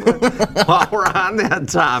him while we're on that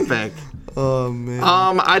topic. Oh, man.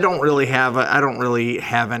 I don't really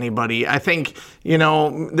have anybody. I think,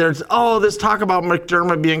 there's this talk about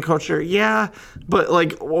McDermott being coach there. Yeah, but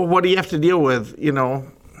what do you have to deal with?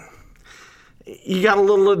 You got a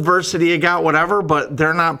little adversity, you got whatever, but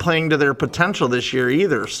they're not playing to their potential this year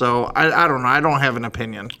either. So I don't know. I don't have an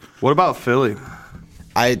opinion. What about Philly?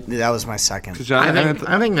 That was my second.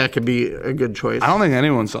 I think that could be a good choice. I don't think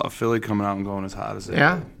anyone saw Philly coming out and going as hot as they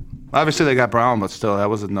Yeah. did. Obviously, they got Brown, but still, that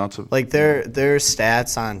was a nuts. Like their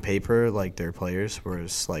stats on paper, like their players, were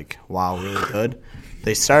just like, wow, really good.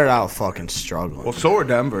 They started out fucking struggling. Well, so are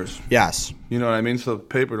Denver's. Yes. You know what I mean? So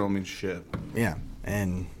paper don't mean shit. Yeah.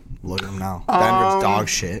 And look at them now. Denver's dog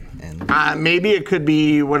shit. And Maybe it could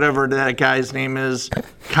be whatever that guy's name is,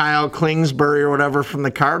 Kyle Kingsbury or whatever from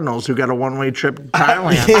the Cardinals, who got a one-way trip to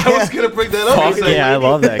Thailand. I was going to bring that up. Fuck yeah, I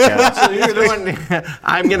love that guy. So you're doing,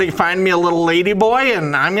 I'm going to find me a little lady boy,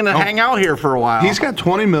 and I'm going to hang out here for a while. He's got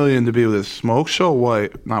 $20 million to be with his smoke show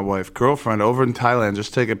girlfriend over in Thailand,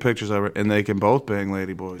 just taking pictures of her, and they can both bang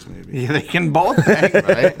ladyboys, maybe. Yeah, they can both hang,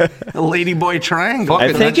 right? A lady boy triangle. Fuck I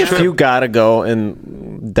it, think that's if true. you gotta go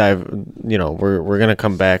and dive, we're gonna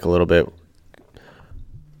come back a little bit.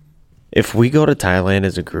 If we go to Thailand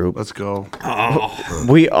as a group, Let's go.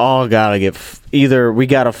 we all gotta get either we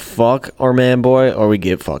gotta fuck our man boy or we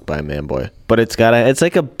get fucked by a man boy. But it's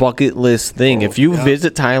like a bucket list thing. If you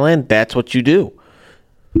visit Thailand, that's what you do.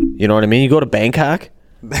 You know what I mean? You go to Bangkok.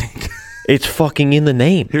 It's fucking in the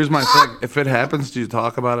name. Here's my thing. If it happens, do you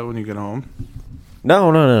talk about it when you get home?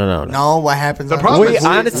 No. no, what happens? The on- problem We is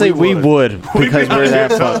honestly we would because we're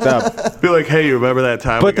that fucked up. Be like, hey, you remember that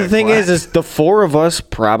time? But the thing is the four of us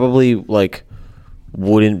probably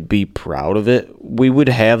wouldn't be proud of it. We would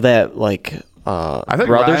have that I think brothership.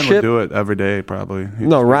 Ryan would do it every day, probably.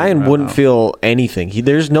 No, Ryan wouldn't feel anything.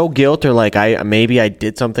 There's no guilt or maybe I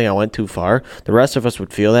did something, I went too far. The rest of us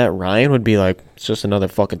would feel that. Ryan would be like, it's just another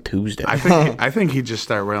fucking Tuesday. I think he'd just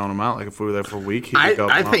start railing them out. Like if we were there for a week, he'd go.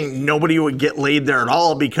 I think nobody would get laid there at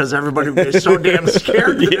all because everybody would be so damn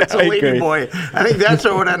scared that it's a I lady agree. boy. I think that's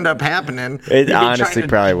what would end up happening. It You'd be honestly trying to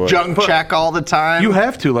probably would. Junk check all the time. you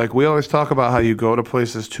have to. Like we always talk about how you go to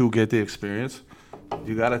places to get the experience.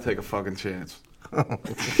 You got to take a fucking chance.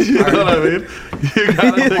 You know what I mean? You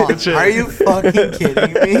got to take a chance. Are you fucking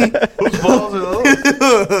kidding me? Whose balls are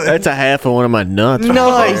those? That's a half of one of my nuts.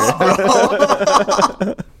 Nice,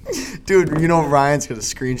 bro. Dude, Ryan's going to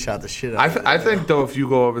screenshot the shit out of it. I think though, if you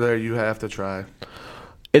go over there, you have to try.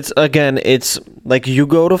 It's like you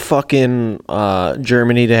go to fucking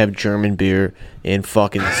Germany to have German beer and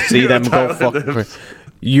fucking see them go fucking.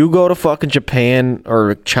 You go to fucking Japan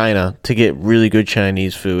or China to get really good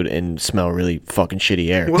Chinese food and smell really fucking shitty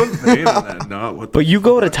air. What a vein on that nut. What the But you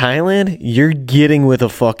go to Thailand, you're getting with a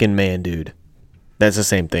fucking man dude. That's the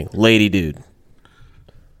same thing. Lady dude.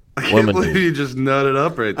 I can't Women believe do. you just nutted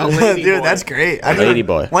up right there. lady Dude, boy. that's great. Lady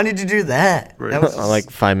boy. When did you do that? Right. That was Like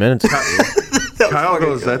 5 minutes ago. Kyle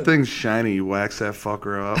goes, that thing's shiny. You wax that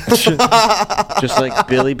fucker up. Just like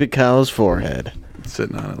Billy Bical's forehead.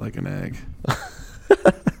 Sitting on it like an egg.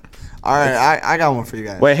 all right. I got one for you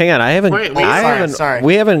guys. Wait, hang on. I haven't. Wait, I sorry, haven't. sorry.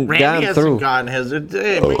 We haven't Randy gotten hasn't through. gotten his.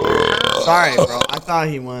 Sorry, bro. I thought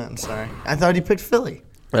he went. I'm sorry. I thought he picked Philly.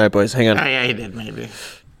 All right, boys, hang on. Yeah, he did maybe.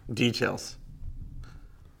 Details.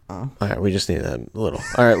 All right, we just need that a little.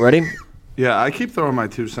 All right, ready? Yeah, I keep throwing my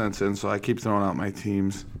 2 cents in, so I keep throwing out my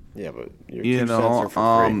teams. Yeah, but You know,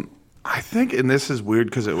 I think, and this is weird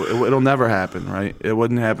because it'll never happen, right? It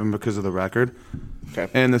wouldn't happen because of the record. Okay.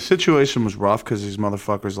 And the situation was rough because these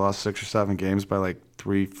motherfuckers lost 6 or 7 games by like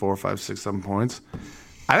 3, 4, 5, 6, 7 points.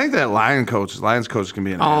 I think that Lions coach can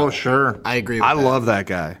be an Oh, animal. sure. I agree with I that. love that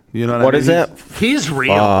guy. You know What I is mean? that? He's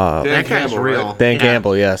real. Fuck. That Dan guy's Campbell, real. right? Dan Yeah.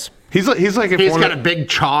 Campbell, yes. He's like if He's one got a of, big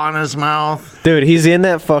chaw in his mouth. Dude, he's in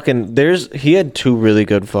that fucking. He had 2 really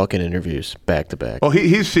good fucking interviews back to back. well,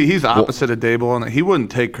 he's opposite of Dable, and he wouldn't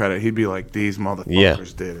take credit. He'd be like, "These motherfuckers Yeah.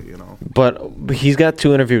 did it," you know. But he's got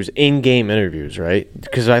 2 interviews, in-game interviews, right?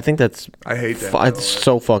 Because I think that's. I hate that, by the It's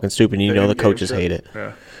so fucking stupid. You know the in-game coaches shit. hate it.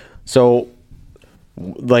 Yeah. So,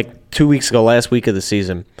 like 2 weeks ago, last week of the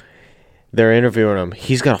season, they're interviewing him.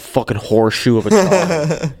 He's got a fucking horseshoe of a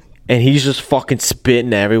tongue. And he's just fucking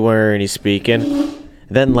spitting everywhere and he's speaking.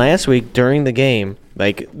 Then last week during the game,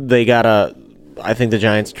 like I think the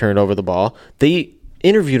Giants turned over the ball. They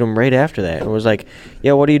interviewed him right after that and was like,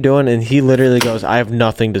 "Yeah, what are you doing?" And he literally goes, "I have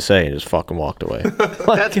nothing to say," and just fucking walked away.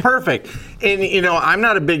 That's perfect. And, I'm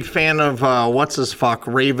not a big fan of,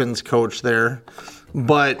 Ravens coach there.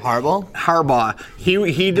 But Harbaugh,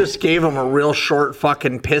 he just gave him a real short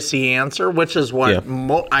fucking pissy answer, which is what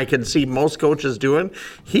I could see most coaches doing.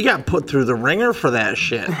 He got put through the ringer for that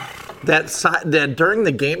shit. That during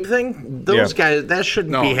the game thing, those guys, that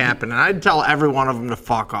shouldn't be happening. I'd tell every one of them to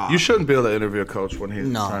fuck off. You shouldn't be able to interview a coach when he's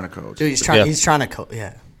trying to coach. Dude, he's trying to coach.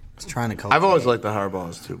 Yeah. He's trying to coach. I've always liked the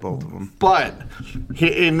Harbaughs too, both of them. But,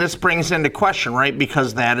 and this brings into question, right?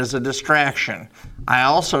 Because that is a distraction. I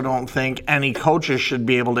also don't think any coaches should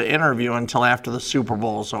be able to interview until after the Super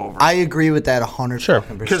Bowl is over. I agree with that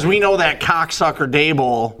 100%. Because we know that cocksucker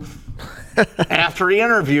Dable, after he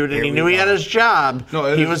interviewed and he knew he had his job,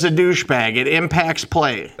 he was a douchebag. It impacts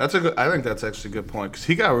play. I think that's actually a good point because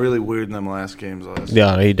he got really weird in them last games.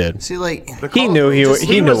 Yeah, he did. See, like, He knew He knew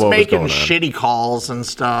was what was making going on. shitty calls and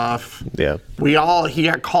stuff. Yeah. He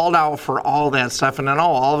got called out for all that stuff, and then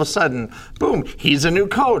all of a sudden, boom, he's a new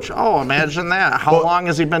coach. Oh, imagine that. How long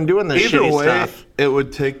has he been doing this Either shitty way, stuff? it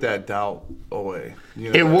would take that doubt away.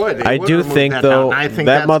 You know? It would. I do remove think that though doubt, and I think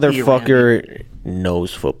that that's key, Randy. motherfucker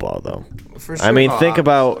knows football though. for I mean, sure. think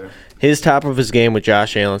about obviously. his top of his game with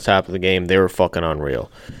Josh Allen's top of the game. They were fucking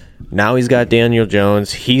unreal. Now he's got Daniel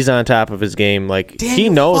Jones. He's on top of his game. Like he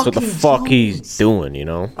Daniel knows what the fucking fuck Jones. he's doing. You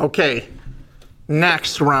know. Okay.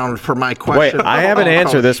 Next round for my Wait, question. I haven't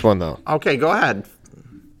answered this one though. Okay, go ahead.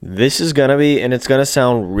 This is gonna be, and it's gonna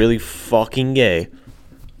sound really fucking gay,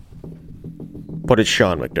 but it's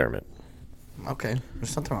Sean McDermott. Okay,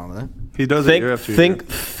 there's nothing wrong with that. He does it year after year.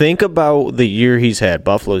 Think about the year he's had,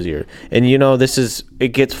 Buffalo's year, and it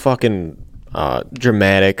gets fucking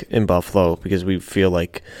dramatic in Buffalo because we feel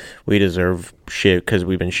like we deserve shit because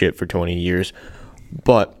we've been shit for 20 years.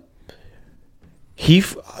 But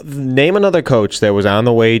name another coach that was on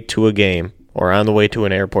the way to a game or on the way to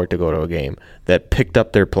an airport to go to a game that picked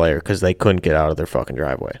up their player because they couldn't get out of their fucking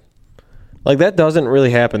driveway. Like that doesn't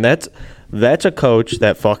really happen. That's a coach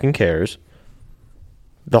that fucking cares.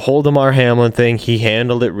 The whole DeMar Hamlin thing, he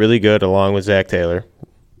handled it really good along with Zach Taylor.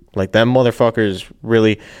 Like, them motherfuckers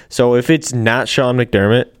really... So, if it's not Sean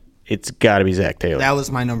McDermott, it's got to be Zach Taylor. That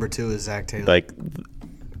was my number 2 is Zach Taylor. Like,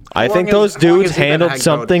 I long think has- those how long dudes has he been handled head coach?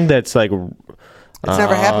 something that's like... it's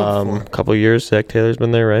never happened before. A couple years, Zach Taylor's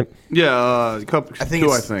been there, right? Yeah, a couple, I think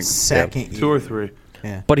two, it's I think. second year. 2 or 3.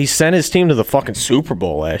 But he sent his team to the fucking Super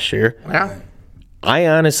Bowl last year. Yeah. I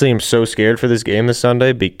honestly am so scared for this game this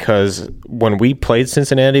Sunday because when we played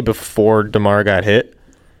Cincinnati before DeMar got hit,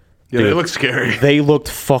 Yeah, they dude, look scary. they looked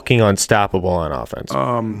fucking unstoppable on offense.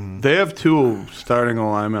 They have 2 starting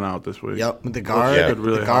alignment out this week. Yep, with the guard, could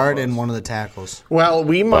really the guard, help us. and one of the tackles. Well,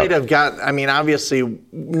 we might have got. I mean, obviously,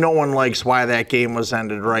 no one likes why that game was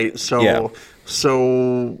ended, right? So, Yeah.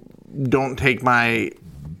 so don't take my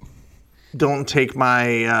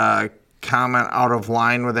comment out of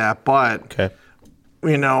line with that. But Okay.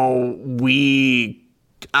 we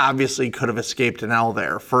obviously could have escaped an L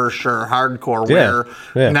there for sure, hardcore. Yeah, Where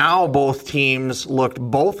yeah. now both of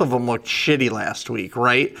them looked shitty last week,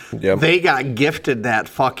 right? Yep. They got gifted that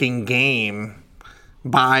fucking game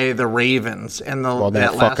by the Ravens and that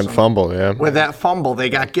last fucking one. fumble, yeah. With that fumble, they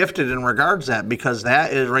got gifted in regards to that, because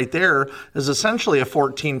that is right there is essentially a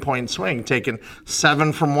 14-point swing, taking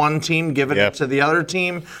 7 from one team, giving it to the other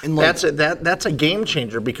team. And that's a game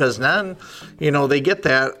changer, because then they get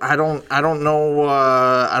that. I don't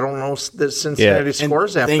know that Cincinnati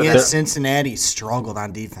scores after thing that. is, Cincinnati struggled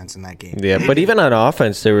on defense in that game. Yeah, but even on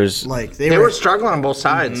offense, there was They were struggling on both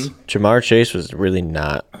sides. Jamar Chase was really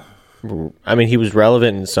not. I mean, he was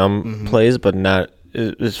relevant in some plays, but not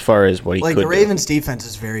as far as what he could. The Ravens' defense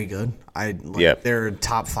is very good. They're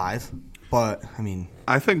top 5, but I mean,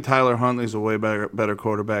 I think Tyler Huntley's a way better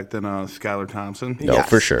quarterback than Skylar Thompson. No,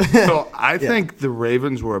 for sure. So I think the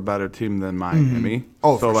Ravens were a better team than Miami.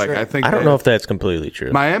 Oh, so for sure. I don't know if that's completely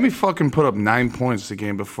true. Miami fucking put up 9 points the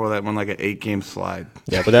game before that, won like an 8-game slide.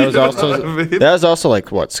 Yeah, but that was also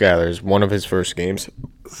like what Skylar's one of his first games.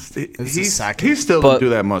 He still didn't do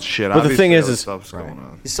that much shit. But the thing is stuff's going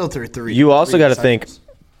on. he still threw 3. You also got to think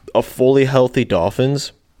a fully healthy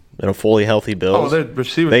Dolphins and a fully healthy Bills. their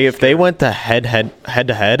receivers. If they went to head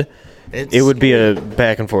to head, it would be a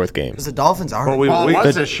back and forth game. Because the Dolphins are. Well, Well, it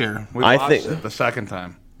was this year. We I lost think- it the second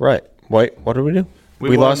time. Right. Wait, what did we do?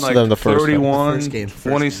 We won, lost to them the first time. 31, The first game.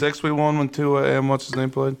 26 we won when Tua and what's his name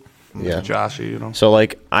played? Yeah. Joshy, So,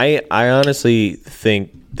 I honestly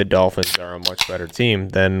think the Dolphins are a much better team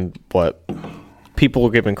than what people were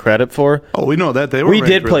given credit for. Oh, we know that. They were We ranked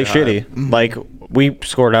did play really high. shitty. We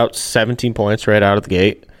scored out 17 points right out of the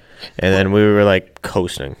gate, and then we were,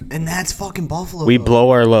 coasting. And that's fucking Buffalo. We though. blow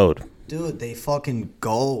our load. Dude, they fucking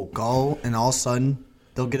go, and all of a sudden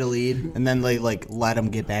they'll get a lead, and then they let them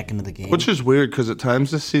get back into the game. Which is weird because at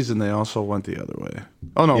times this season they also went the other way.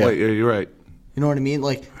 Oh, no, Yeah. wait, you're right. You know what I mean?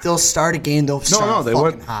 They'll start a game, they'll start They fucking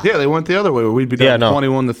went. hot. Yeah, they went the other way. Where we'd be down Yeah, no.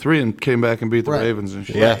 21-3 and came back and beat the Right. Ravens and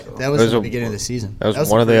shit. Yeah. That was It at the a- beginning of the season. That was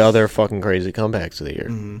one of the first- other fucking crazy comebacks of the year.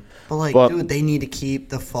 But dude, they need to keep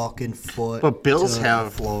the fucking foot. But Bills to have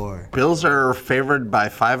the floor. Bills are favored by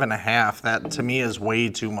 5.5. That to me is way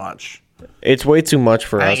too much. It's way too much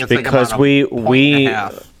for I us think it's because about a point and a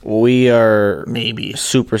half. we are Maybe.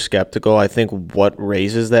 super skeptical. I think what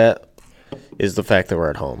raises that is the fact that we're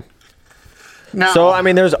at home. Now, So I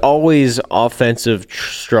mean, there's always offensive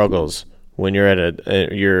struggles when you're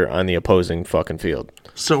you're on the opposing fucking field.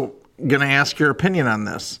 So, gonna ask your opinion on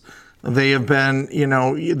this. They have been,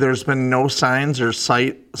 there's been no signs or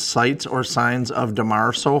sights or signs of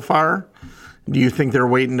DeMar so far. Do you think they're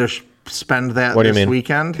waiting to spend that What do you this mean?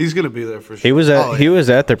 weekend? He's going to be there for sure. He was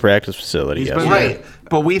at their practice facility. He's Yes. been- Right,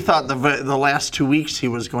 but we thought the last 2 weeks he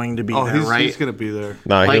was going to be there, right? He's going to be there.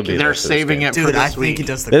 No, he'll Like be there they're for this saving game. it for Dude, I this think week. he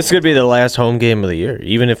does the. This could be the last home game of the year,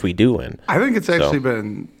 even if we do win. I think it's actually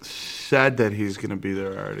been said that he's going to be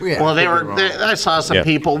there already. Yeah. Well, Could be wrong. I saw some Yeah.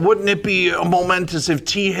 people. Wouldn't it be momentous if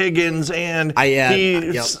T. Higgins and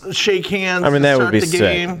he shake hands? I mean, and that would start be the sick.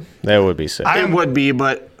 game? That would be sick. It would be,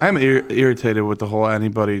 but I'm irritated with the whole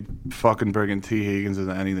anybody fucking bringing T. Higgins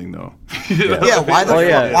into anything, though. Yeah, why the Oh, fuck,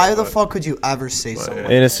 yeah. why the fuck could you ever say something?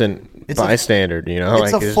 Innocent It's a- bystander,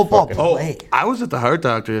 It's a football play. I was at the heart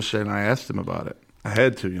doctor yesterday and I asked him about it. I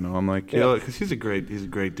had to, I'm like, because he's a great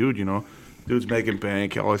dude, Dude's making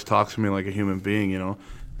bank. He always talks to me like a human being, And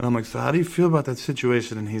I'm like, so how do you feel about that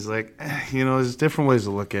situation? And he's like, there's different ways to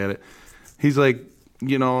look at it. He's like,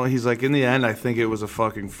 in the end, I think it was a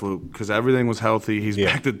fucking fluke because everything was healthy. He's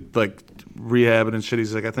back to rehabbing and shit.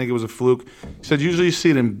 He's like, I think it was a fluke. He said, usually you see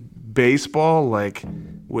it in baseball,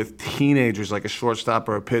 with teenagers, like a shortstop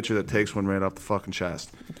or a pitcher that takes one right off the fucking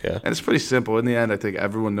chest. Yeah. And it's pretty simple. In the end, I think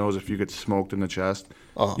everyone knows if you get smoked in the chest,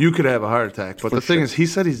 you could have a heart attack. But the thing is, he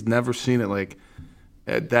said he's never seen it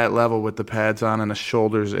at that level with the pads on and the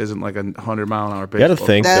shoulders isn't like a 100-mile-an-hour baseball. You got to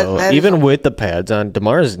think That- though, that is even a- with the pads on,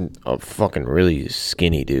 DeMar's a fucking really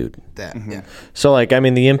skinny dude. Yeah. So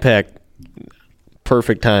the impact,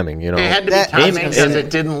 perfect timing. it had to be That- timing and- because it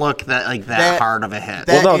didn't look that that- hard of a hit.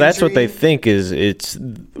 that- Well, no, that's what injury- they think is it's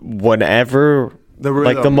whenever The the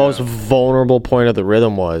rhythm, most yeah. vulnerable point of the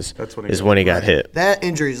rhythm That's when he got hit. That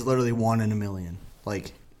injury is literally 1 in a million.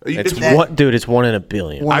 It's that- one, dude. It's 1 in a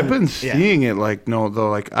billion. One- I've been Yeah. seeing it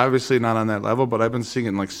obviously not on that level, but I've been seeing it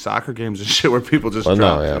in soccer games and shit where people just Well,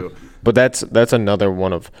 drop no, yeah. too. But that's another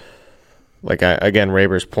one of again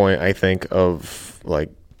Raber's point. I think of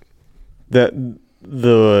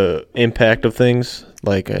the impact of things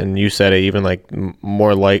and you said it even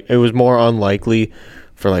it was more unlikely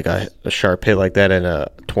for a sharp hit like that in a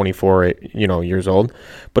 24 years old,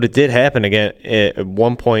 but it did happen again at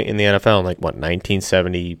one point in the NFL in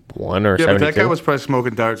 1971 or Yeah, 72. but that guy was probably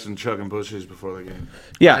smoking darts and chugging bushes before the game.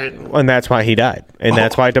 Yeah, and that's why he died, and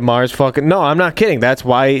that's why DeMar's fucking. No, I'm not kidding. That's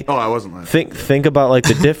why. Oh, I wasn't laughing. Think about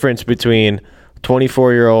the difference between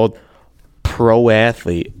 24-year-old pro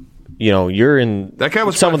athlete. You know, you're in That guy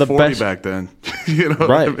was some of the 40 best back then. You know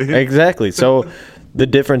right, what I mean? exactly. So the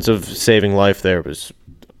difference of saving life there was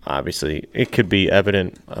obviously it could be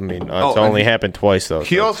evident. I mean, it's only happened twice though.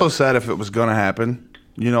 He also said if it was going to happen,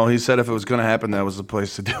 you know, he said if it was going to happen, that was the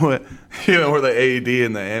place to do it. You know, where the AED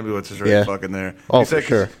and the ambulance is right fucking there. Oh, he said, for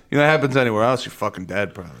sure. You know, that happens anywhere else, you're fucking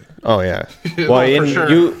dead probably. Oh yeah. Well, Well, for and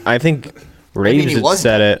sure. I think Raves he had was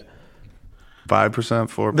said it. 5%,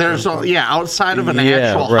 4%. There's outside of an Yeah,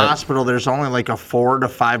 actual right. hospital, there's only like a 4 to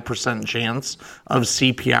 5% chance of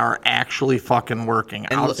CPR actually fucking working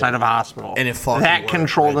outside of a hospital. And it fucking that worked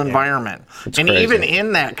controlled right there. environment. And crazy. even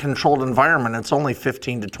in that controlled environment, it's only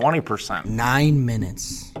 15 to 20%. 9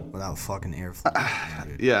 minutes without fucking airflow.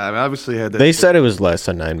 Yeah, I mean, obviously he had that. They said it was less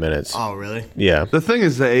than 9 minutes. Oh, really? Yeah. The thing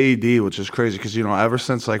is the AED, which is crazy because, you know, ever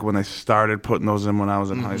since like when they started putting those in when I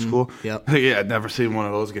was in high school, Yep. yeah, I'd never seen one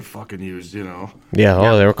of those get fucking used, you know. Yeah.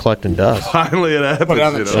 Oh, they were collecting dust. Finally it happened, Put it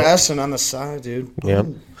on the you know. chest and on the side, dude. Yep.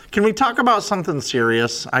 Can we talk about something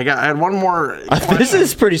serious? I had one more. This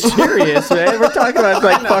is pretty serious, man. We're talking about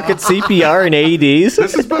like fucking CPR and AEDs.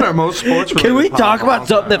 This has been our most sports. Can we talk about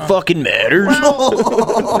something that fucking matters? No,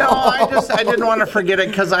 I didn't want to forget it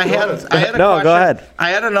because I had a question. No, go ahead. I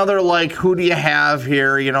had another like, who do you have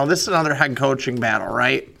here? You know, this is another head coaching battle,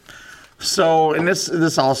 right? So, and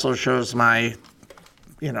this also shows my,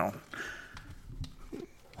 you know,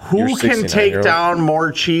 You're who can 69, take you're down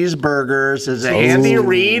more cheeseburgers? Is it Andy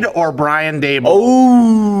Reid or Brian Dable?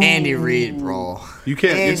 Oh. Andy Reid, bro. You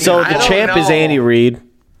can't. Andy- So I the don't champ is know. Andy Reid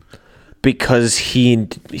because he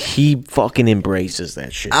fucking embraces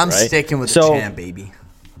that shit. I'm right? sticking with so, the champ, baby.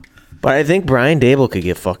 But I think Brian Dable could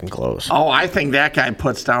get fucking close. Oh, I think that guy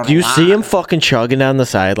puts down. Do you a lot. see him fucking chugging down the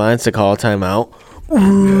sidelines to call a timeout?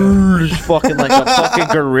 Just fucking like a fucking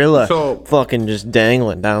gorilla, So- fucking just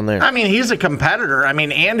dangling down there. I mean, he's a competitor. I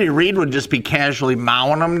mean, Andy Reid would just be casually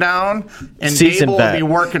mowing him down, and Seasoned Dable vet. would be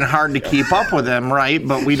working hard to keep up with him, right?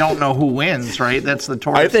 But we don't know who wins, right? That's the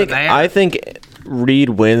tortoise and the hare. I think Reed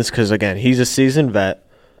wins because again he's a seasoned vet.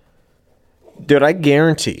 Dude, I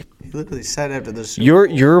guarantee He literally said after this.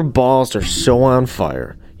 your balls are so on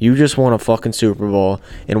fire. You just won a fucking Super Bowl,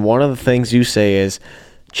 and one of the things you say is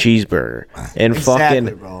cheeseburger, and Exactly,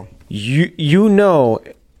 fucking bro. you know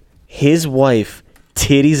his wife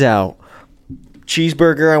titties out.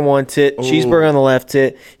 Cheeseburger on one tit, cheeseburger on the left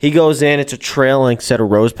tit. He goes in, it's a trailing set of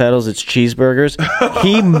rose petals. It's cheeseburgers.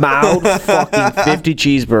 He mouthed fucking 50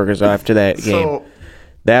 cheeseburgers after that game. So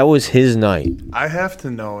That was his night. I have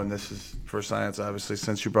to know, and this is for science, obviously,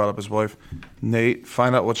 since you brought up his wife, Nate.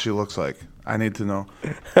 Find out what she looks like. I need to know.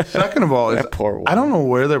 Second of all, That poor woman. I don't know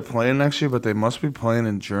where they're playing next year, but they must be playing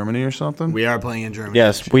in Germany or something. We are playing in Germany.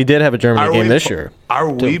 Yes, we did have a Germany game this year. Are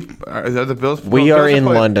we? Are the Bills? We Bills are in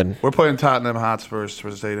playing- London. We're playing Tottenham Hotspurs for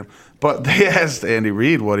the stadium. But they asked Andy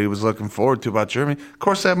Reid what he was looking forward to about Germany. Of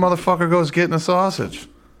course, that motherfucker goes getting a sausage.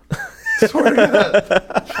 Swear to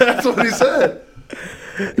God. That's what he said.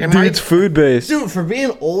 Dude's food based. Dude, for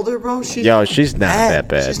being older, bro, she's She's not that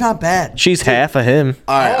bad. She's not bad. She's half of him.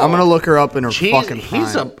 All right, I'm gonna look her up in her fucking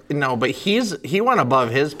he's prime. but he went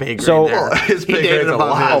above his pay grade So- there. His he pay dated grade's a above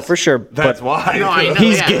lot. his. Oh, for sure. That's But why. No, I know.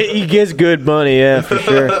 he gets good money, yeah, for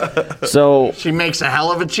sure. So She makes a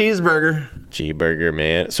hell of a cheeseburger. cheeseburger,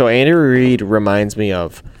 man. So Andy Reid reminds me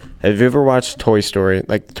of. Have you ever watched Toy Story,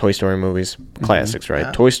 like the Toy Story movies, classics, right?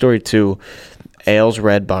 Yeah. Toy Story 2, Al's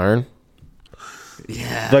Red Barn.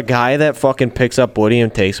 Yeah. The guy that fucking picks up Woody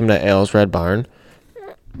and takes him to Al's Red Barn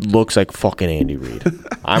looks like fucking Andy Reid.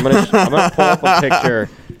 I'm gonna pull up a picture.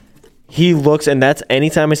 He looks, and that's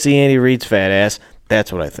anytime I see Andy Reid's fat ass, that's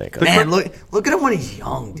what I think of. Man, look at him when he's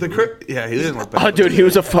young. Dude, Yeah, he didn't look bad. Oh, dude, he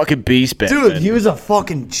was a fucking beast back then. he was a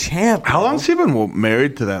fucking champ. How long's he been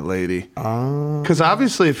married to that lady? Because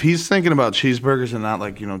obviously, if he's thinking about cheeseburgers and not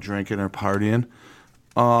like drinking or partying,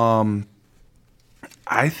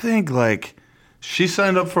 I think like she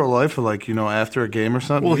signed up for a life of after a game or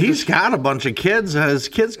something. Well, he's got a bunch of kids. His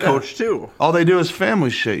kids coach too. all they do is family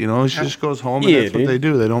shit. He just goes home and Yeah, that's what dude. they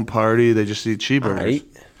do. They don't party. They just eat cheeseburgers. Right.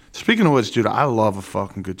 Speaking of which, dude, I love a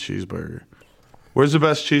fucking good cheeseburger. Where's the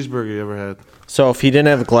best cheeseburger you ever had? So if he didn't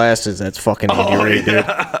have glasses, that's fucking Andy Reid, dude.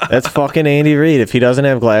 That's fucking Andy Reid. If he doesn't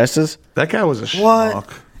have glasses, That guy was a What?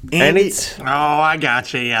 schmuck. and Andy, it's Oh, I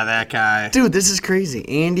got you. Yeah, that guy. dude, this is crazy.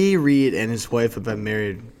 Andy Reid and his wife have been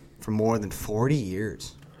married for more than 40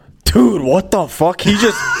 years. dude, what the fuck? He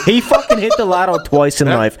fucking hit the lotto twice in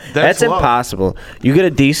life. that's That's love. impossible. You get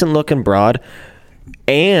a decent looking broad,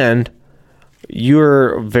 and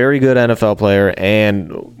You're a very good NFL player and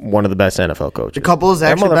one of the best NFL coaches. The couple has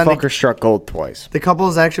that actually motherfucker struck gold twice. The couple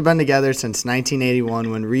has actually been together since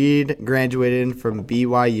 1981 when Reed graduated from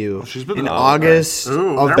BYU. She's been in August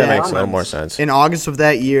of That makes a little more sense. In August of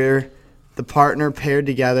that year, the partner paired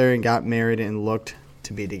together and got married and looked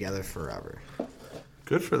to be together forever.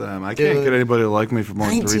 Good for them. I can't get anybody to like me for more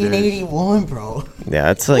than 3 days. 1981, bro.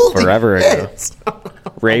 Yeah, it's like forever ago.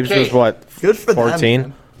 Raves was what? Good for 14?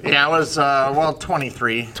 them. Yeah, I was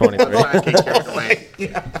 23. 23. I take that away.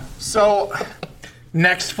 So,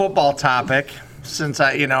 next football topic. Since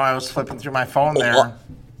I was flipping through my phone there.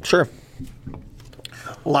 Sure.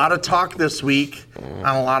 A lot of talk this week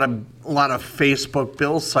on a lot of Facebook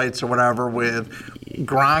Bills sites or whatever with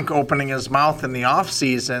Gronk opening his mouth in the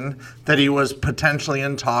offseason that he was potentially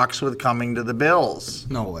in talks with coming to the Bills.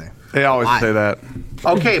 No way. They always say that.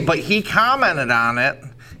 Okay, but he commented on it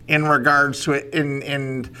in regards to it,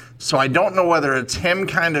 and so I don't know whether it's him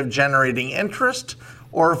kind of generating interest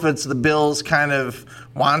or if it's the Bills kind of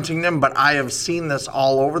wanting them, but I have seen this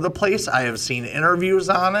all over the place. I have seen interviews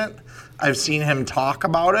on it. I've seen him talk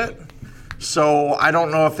about it. So I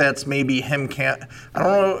don't know if that's maybe him I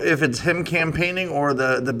don't know if it's him campaigning or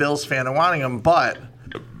the Bills fan wanting him, but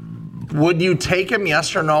would you take him,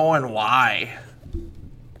 yes or no, and why?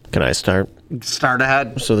 Can I start? Start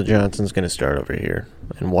ahead. So the Johnson's going to start over here.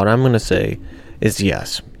 And what I'm going to say is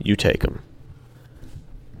yes, you take him.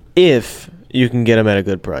 If you can get him at a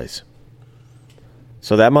good price.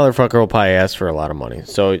 So that motherfucker will probably ask for a lot of money.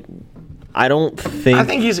 So I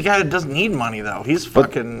think he's a guy that doesn't need money, though. He's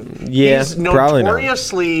fucking... Yeah, he's probably not.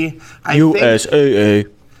 notoriously...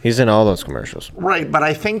 USAA. He's in all those commercials. Right, but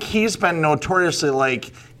I think he's been notoriously,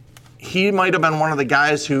 like... He might have been one of the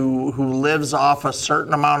guys who lives off a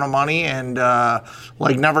certain amount of money and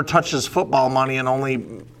never touches football money and only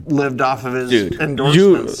lived off of his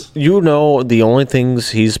endorsements. You know the only things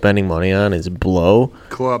he's spending money on is blow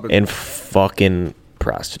and fucking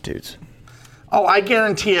prostitutes. Oh, I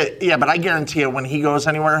guarantee it. Yeah, but I guarantee it when he goes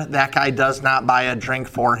anywhere, that guy does not buy a drink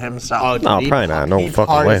for himself. No, probably not. No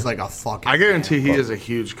fucking way. Like a fucking I guarantee he is a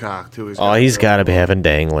huge cock, too. He's got to be having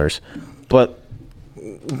danglers. But...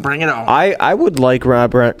 Bring it on. I would like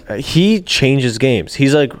Rob. He changes games.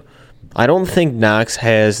 He's like, I don't think Knox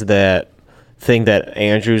has that thing that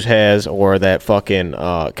Andrews has or that fucking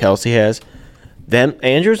Kelsey has. Then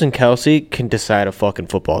Andrews and Kelsey can decide a fucking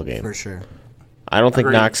football game. For sure. I don't think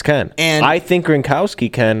Knox can. And I think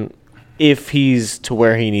Gronkowski can if he's to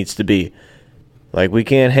where he needs to be. Like, we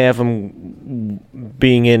can't have him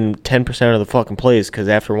being in 10% of the fucking plays because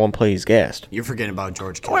after one play he's gassed. You're forgetting about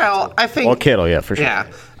George Kittle. Well, I think... Well, Kittle, yeah, for sure.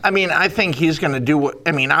 Yeah. I mean, I think he's going to do what...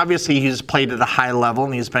 I mean, obviously he's played at a high level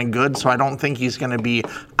and he's been good, so I don't think he's going to be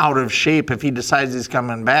out of shape if he decides he's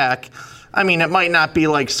coming back. I mean, it might not be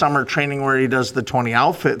like summer training where he does the 20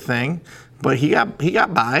 outfit thing, but he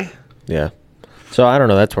got by. Yeah. So, I don't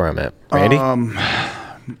know. That's where I'm at. Randy?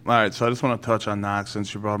 All right, so I just want to touch on Knox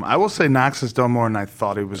since you brought him. I will say Knox has done more than I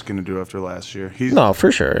thought he was going to do after last year. No, for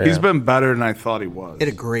sure. Yeah. He's been better than I thought he was. He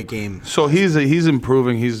had a great game. So he's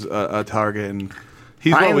improving. He's a target, and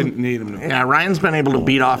he's what we need him to be. Yeah, Ryan's been able to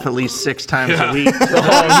beat off at least 6 times a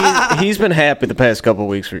week. He's been happy the past couple of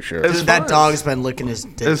weeks for sure. Dude, that dog's been licking his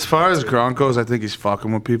dick. As far as Gronk goes, I think he's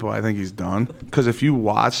fucking with people. I think he's done. Because if you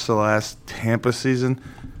watch the last Tampa season,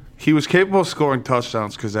 he was capable of scoring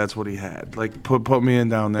touchdowns because that's what he had. Like, put me in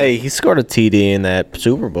down there. Hey, he scored a TD in that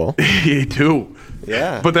Super Bowl. He do.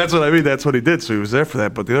 Yeah. But that's what I mean. That's what he did. So he was there for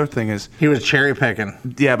that. But the other thing is, he was cherry picking.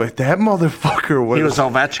 Yeah, but that motherfucker was. He was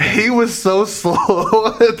Ovechkin. He was so slow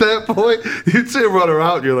at that point. You'd see him run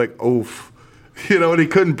around, and you're like, oof. You know, and he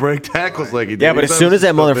couldn't break tackles like he did. Yeah, but as soon as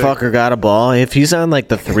that motherfucker got a ball, if he's on like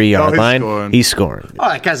the 3-yard line, he's scoring. Oh,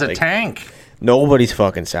 that guy's a tank. Nobody's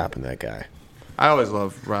fucking stopping that guy. I always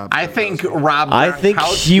love Rob. I think Rob. I think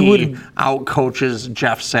he would outcoaches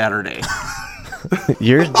Jeff Saturday.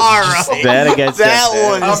 You're that against that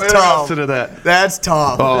one is tough. To that. That's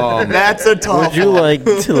tough. That's a tough. Would you like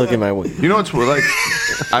to look at my week? You know what's like?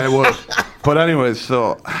 I would. But anyways,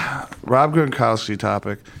 so Rob Gronkowski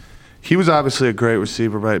topic. He was obviously a great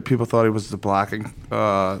receiver, right? People thought he was the blocking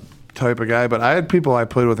type of guy, but I had people I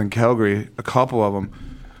played with in Calgary, a couple of them,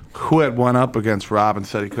 who had went up against Rob and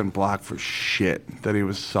said he couldn't block for shit, that he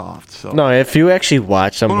was soft. So no, if you actually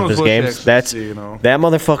watch some of his games, that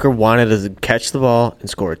motherfucker wanted to catch the ball and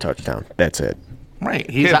score a touchdown. That's it. Right.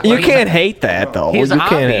 You can't hate that, though. He's you a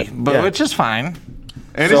hobby, can't, which is fine.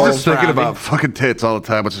 And he's just thinking about fucking tits all the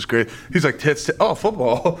time, which is great. He's like, tits, oh,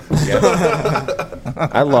 football.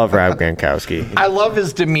 I love Rob Gronkowski. I love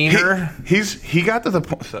his demeanor. He got to the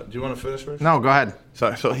point. So, do you want to finish first? No, go ahead.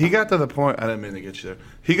 Sorry. So he got to the point. I didn't mean to get you there.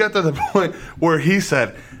 He got to the point where he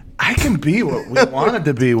said, I can be what we wanted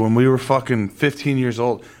to be when we were fucking 15 years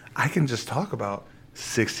old. I can just talk about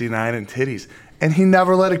 69 and titties. And he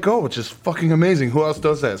never let it go, which is fucking amazing. Who else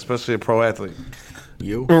does that, especially a pro athlete?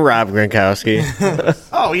 You? Rob Gronkowski.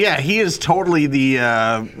 Oh, yeah. He is totally the,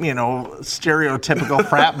 stereotypical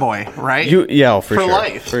frat boy, right? For sure.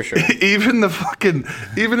 Life. For sure. Even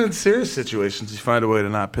in serious situations, you find a way to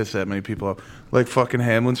not piss that many people off. Like fucking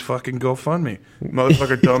Hamlin's fucking GoFundMe.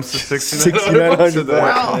 Motherfucker dumps the 6,900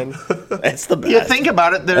 Well, that's the best. you think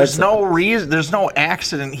about it, there's no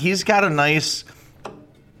accident. He's got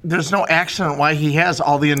there's no accident why he has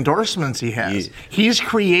all the endorsements he has. He's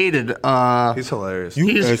created. He's hilarious.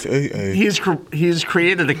 He's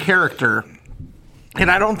created a character, and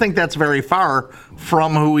I don't think that's very far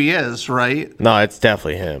from who he is. Right? No, it's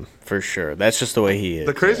definitely him for sure. That's just the way he is.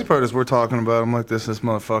 The crazy part is we're talking about him like this. This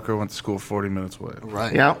motherfucker went to school 40 minutes away.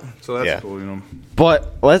 Right. Yeah. So that's cool, you know.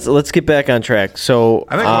 But let's get back on track. So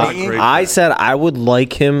I said I would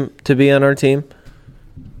like him to be on our team.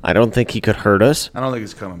 I don't think he could hurt us. I don't think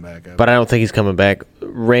he's coming back. But I don't think he's coming back.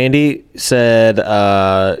 Randy said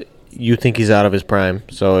you think he's out of his prime,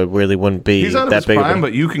 so it really wouldn't be he's out of that his big prime, of a...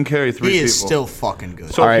 but you can carry 3 people. He is still fucking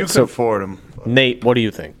good. So All if right, you can afford him. Nate, what do you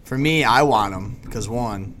think? For me, I want him because,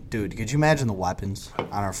 one, dude, could you imagine the weapons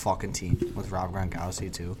on our fucking team with Rob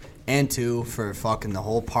Gronkowski, too? And, two, for fucking the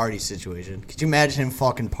whole party situation. Could you imagine him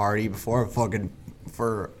fucking party before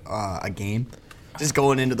a game? Just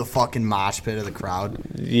going into the fucking mosh pit of the crowd.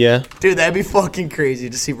 Yeah. Dude, that'd be fucking crazy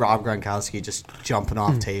to see Rob Gronkowski just jumping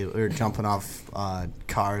off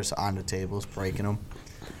cars onto tables, breaking them.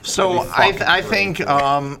 So I think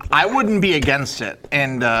I wouldn't be against it,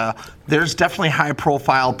 and there's definitely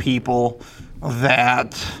high-profile people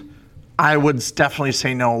that I would definitely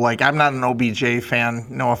say no. Like, I'm not an OBJ fan,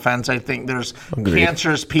 no offense. I think there's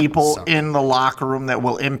cancerous people in the locker room that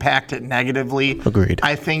will impact it negatively. Agreed.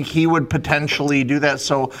 I think he would potentially do that.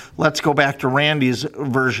 So let's go back to Randy's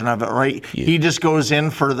version of it, right? Yeah. He just goes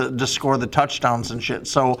in to score the touchdowns and shit.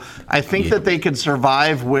 So I think that they could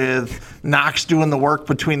survive with Knox doing the work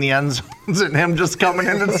between the end zones and him just coming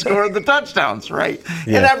in and scoring the touchdowns, right?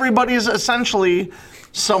 Yeah. And everybody's essentially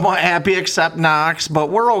somewhat happy except Knox, but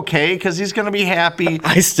we're okay because he's going to be happy.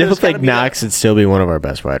 I still think Knox would still be one of our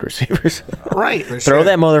best wide receivers. Right. Throw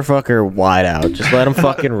that motherfucker wide out. Just let him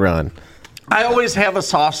fucking run. I always have a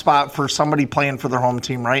soft spot for somebody playing for their home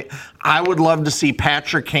team, right? I would love to see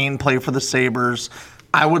Patrick Kane play for the Sabres.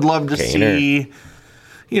 I would love to see...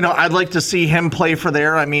 I'd like to see him play for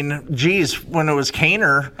there. I mean, geez, when it was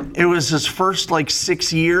Kaner, it was his first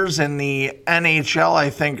 6 years in the NHL, I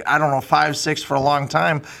think, 5, 6 for a long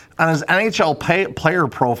time. On his NHL player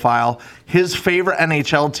profile, his favorite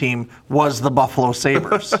NHL team was the Buffalo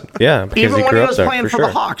Sabres. Yeah, because even when he was there, playing for the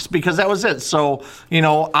Hawks, because that was it. So,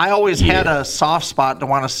 I always had a soft spot to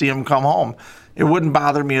want to see him come home. It wouldn't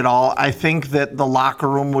bother me at all. I think that the locker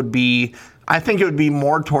room would be... I think it would be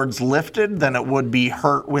more towards lifted than it would be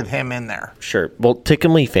hurt with him in there. Sure. Well,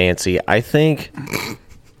 tickle me fancy. I think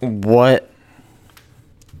what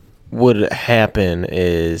would happen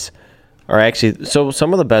is, so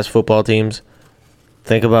some of the best football teams,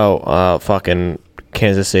 think about fucking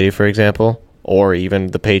Kansas City, for example, or even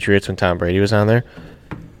the Patriots when Tom Brady was on there.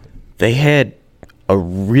 They had a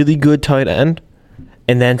really good tight end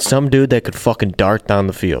and then some dude that could fucking dart down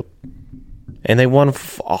the field. And they won a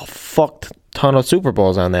fucked ton of Super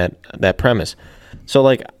Bowls on that premise.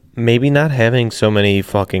 So, maybe not having so many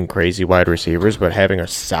fucking crazy wide receivers, but having a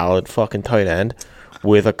solid fucking tight end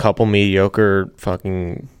with a couple mediocre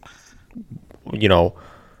fucking,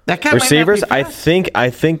 that guy receivers. I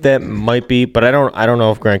think that might be, but I don't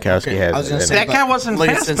know if Gronkowski has. I was gonna say, that guy wasn't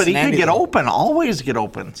fast, but he could get open. Always get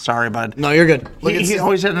open. Sorry, bud. No, you're good. He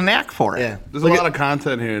always had a knack for it. Yeah. There's a lot of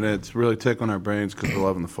content here, and it's really tickling our brains because we're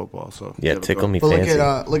loving the football. So yeah, tickle me but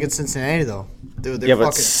fancy. Look at Cincinnati though, dude. Yeah,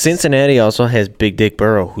 but Cincinnati also has Big Dick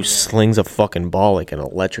Burrow, who slings a fucking ball like an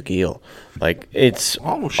electric eel. It's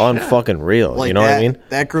unfucking real. You know what I mean?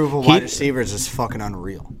 That group of wide receivers is fucking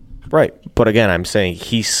unreal. Right, but again, I'm saying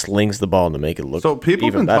he slings the ball to make it look. So people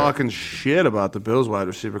have been better. talking shit about the Bills wide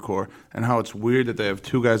receiver core and how it's weird that they have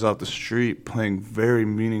 2 guys off the street playing very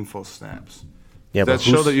meaningful snaps. Yeah, that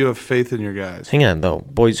show that you have faith in your guys. Hang on, though,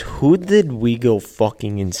 boys. Who did we go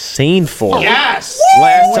fucking insane for? Yes,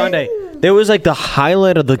 last Sunday. It was like the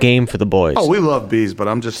highlight of the game for the boys. Oh, we love Bees, but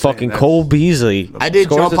I'm just fucking saying Cole Beasley. I did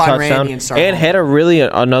scores jump a on touchdown Randy and start and home. had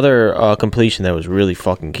another completion that was really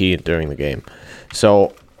fucking key during the game.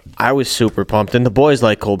 So I was super pumped, and the boys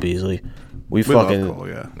like Cole Beasley. We fucking love Cole,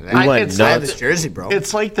 yeah. we went it's I have nuts. this jersey, bro.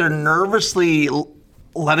 It's like they're nervously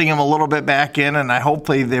letting him a little bit back in, and I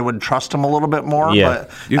hopefully they would trust him a little bit more. Yeah.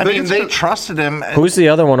 But You I think mean, it's they the- trusted him. Who's the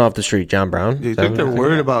other one off the street? John Brown? Do you think they're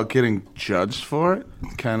worried about getting judged for it?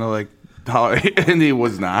 Kind of like how Andy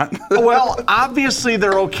was not. Well, obviously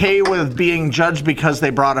they're okay with being judged because they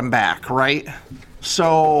brought him back, right?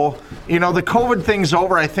 So, the COVID thing's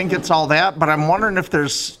over. I think it's all that, but I'm wondering if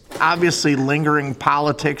there's obviously lingering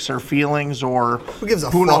politics or feelings or Who gives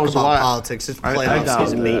a who fuck knows about what. politics? It's I playoff doubt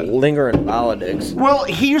season, that. baby. Lingering politics. Well,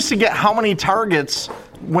 he used to get how many targets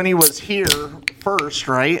when he was here first,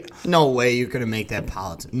 right? No way you're gonna make that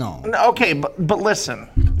politics. No. Okay, but listen,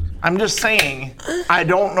 I'm just saying, I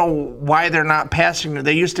don't know why they're not passing.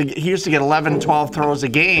 He used to get 11, 12 throws a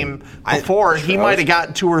game before. He might have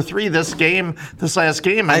got 2 or 3 this last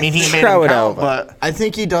game. I mean, he made throw them it count, over. but I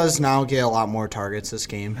think he does now get a lot more targets this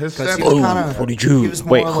game. His 'Cause he stats- was kinda- 42. he was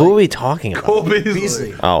more Wait, who are like we talking about? Cole Beasley.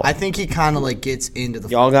 Beasley. Oh. I think he kind of like gets into the.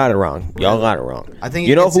 Y'all got it wrong. Y'all got it wrong. I think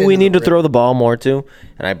you it know gets who we into need the to throw rip. the ball more to,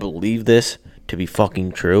 and I believe this to be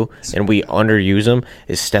fucking true, and we underuse him,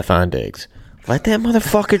 is Stephon Diggs. Let that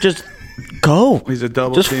motherfucker just go. He's a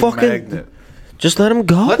double just team fucking, magnet. Just let him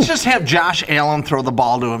go. let's just have Josh Allen throw the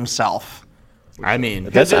ball to himself. I mean,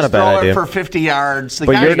 That's He'll not a just bad throw idea. it for 50 yards. The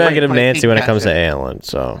But guy's you're great, negative but he Nancy when it can't comes catch to it. Allen,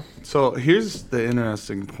 so So here's the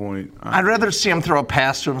interesting point. I'd rather see him throw a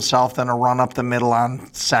pass to himself than a run up the middle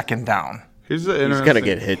on second down. Here's the he's interesting gonna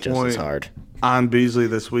get hit just as point hard. on Beasley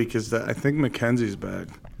this week is that I think McKenzie's back.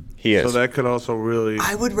 He is. So that could also really.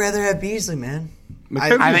 I would rather have Beasley, man.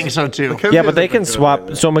 I think so too. McKenzie Yeah, but they hasn't can been good swap.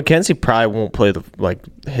 lately. So McKenzie probably won't play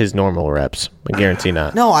his normal reps. I guarantee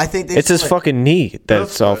not. No, I think they It's his split. fucking knee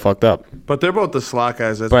that's all fucked up. But they're both the slot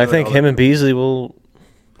guys. That's But I really think all him they- and Beasley will.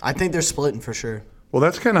 I think they're splitting for sure. Well,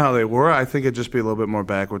 that's kind of how they were. I think it'd just be a little bit more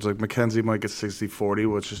backwards. Like McKenzie might get 60-40,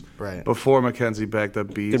 which is Right. before McKenzie backed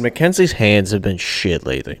up Beasley. Dude, McKenzie's hands have been shit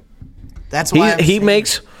lately. That's why I'm He saying-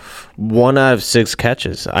 makes 1 out of 6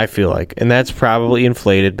 catches, I feel like. And that's probably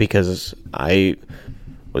inflated because I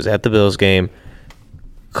was at the Bills game.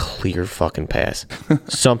 Clear fucking pass.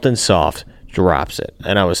 Something soft. Drops it.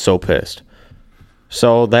 And I was so pissed.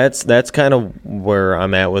 So that's kind of where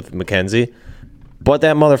I'm at with McKenzie. But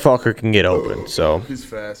that motherfucker can get open. So He's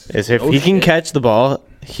fast. as if he can catch the ball,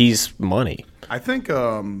 he's money. I think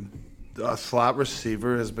a slot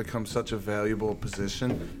receiver has become such a valuable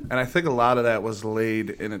position, and I think a lot of that was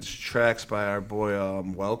laid in its tracks by our boy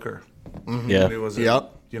Welker. Yeah. When he was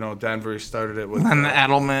Yep. in, Denver. He started it with And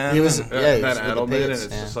Edelman. He was and he then was with the Edelman, and Patriots,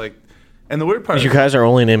 it's yeah. just like, and the weird part You is guys are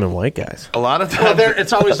only naming white guys. a lot of Well, times.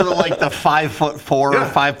 it's always like the 5'4", Yeah.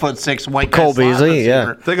 5'6" white guy Cole slot Beasley, yeah.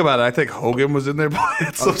 receiver. Think about it. I think Hogan was in there.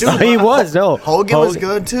 He was, no. Hogan was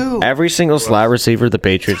good too. Every single slot receiver the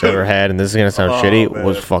Patriots ever had, and this is gonna sound shitty, man.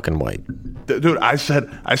 was fucking white. Dude, I seen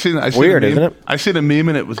Weird, a meme, isn't it? I seen a meme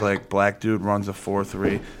and it was like black dude runs a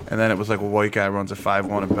 4-3, and then it was like a white guy runs a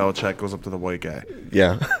 5-1, and Belichick goes up to the white guy.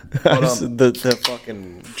 Yeah, the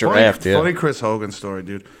fucking giraffe, funny, yeah. funny Chris Hogan story,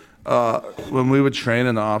 dude. When we would train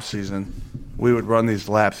in the off season, we would run these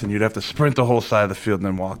laps, and you'd have to sprint the whole side of the field and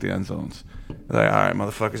then walk the end zones. Like, all right,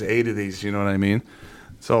 motherfuckers, 8 of these, you know what I mean?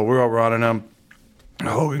 So we're all running them.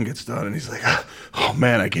 Hogan gets done, and he's like, "Oh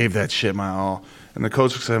man, I gave that shit my all." And the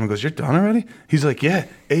coach looks at him and goes, "You're done already?" He's like, "Yeah,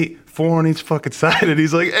 8, 4 on each fucking side." And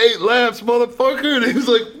he's like, 8 laps, motherfucker. And he's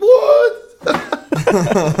like, "What?"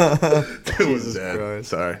 It was dead.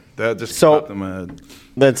 Sorry, that just popped in my head.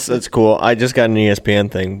 That's cool. I just got an ESPN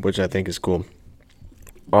thing, which I think is cool.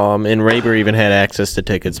 And Raber even had access to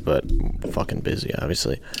tickets, but fucking busy,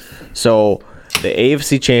 obviously. So the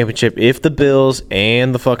AFC Championship, if the Bills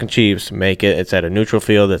and the fucking Chiefs make it, it's at a neutral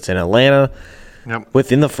field. It's in Atlanta. Yep.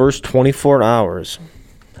 Within the first 24 hours.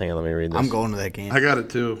 Hang on, let me read this. I'm going to that game. I got it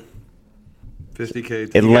too.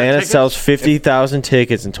 50K. Atlanta tickets? sells 50,000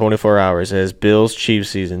 tickets in 24 hours as Bills Chiefs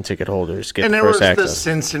season ticket holders get And the there was first the access.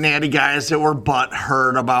 Cincinnati guys that were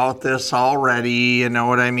butthurt about this already. You know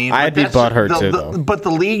what I mean? I'd But be that's- butthurt too, though. But the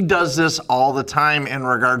league does this all the time in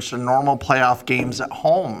regards to normal playoff games at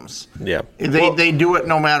homes. Yeah. They do it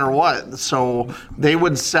no matter what. So they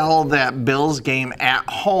would sell that Bills game at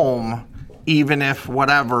home, even if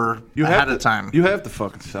whatever ahead of time. You have to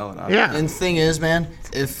fucking sell it out. Yeah. And the thing is, man,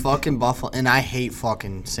 if fucking Buffalo, and I hate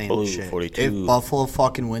fucking saying Blue this shit. 42. If Buffalo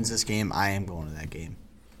fucking wins this game, I am going to that game.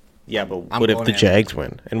 Yeah, but I'm what if going the to Jags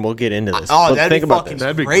win? And we'll get into this. Oh, But that'd think be about fucking this.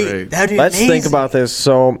 That'd be great. great. That'd be Let's amazing. think about this.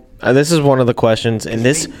 So this is one of the questions, and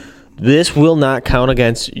this This will not count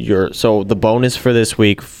against your. So the bonus for this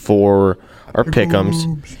week for our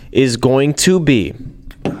pick'ems is going to be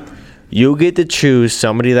you get to choose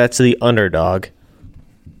somebody that's the underdog,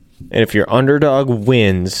 and if your underdog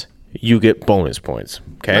wins, you get bonus points.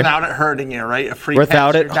 Okay, Without it hurting you, right? A free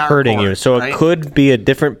without pass it or dark hurting you. horse, So right? it could be a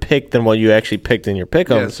different pick than what you actually picked in your Yeah,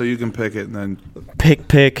 pick'ems. so you can pick it and then. Pick,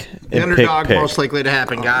 The and underdog pick. most likely to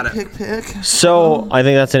happen. Got it. So I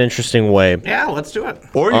think that's an interesting way. Yeah, let's do it.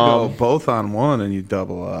 Or you go both on one and you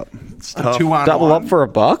double up. It's tough. 2-on-1. Double up for a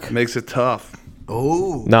buck? Makes it tough.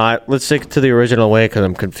 Oh. No, let's stick to the original way because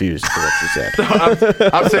I'm confused to what you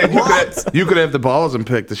said. I'm saying you could have the balls and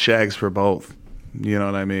pick the shags for both. You know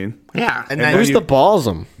what I mean? Yeah. And And then Who's the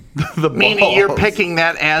balls'em? The meaning you're balls. picking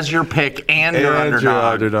that as your pick and your And your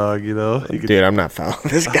underdog. underdog, you know? You could, Dude, I'm not following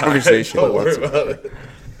this conversation. don't worry about it.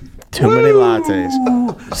 Too many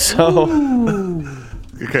lattes. So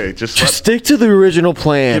Okay, just stick to the original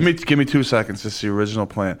plan. give me 2 seconds. This is the original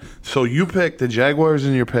plan. So you pick the Jaguars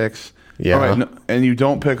in your picks. Yeah. All right, no, and you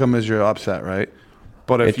don't pick them as your upset, right?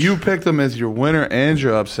 But if It's- you pick them as your winner and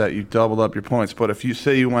your upset, you doubled up your points. But if you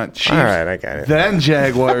say you went Chiefs, All right, I got it. then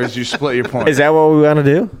Jaguars, you split your points. Is that what we want to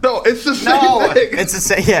do? No, it's the same No, thing. It's the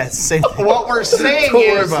same. Yeah, it's the same. Thing. What we're saying Don't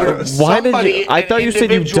worry is, about it. Why did somebody- you? I an thought you said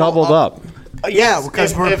you individual doubled up. Yeah,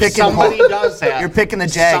 because we're if picking. somebody does that, You're picking the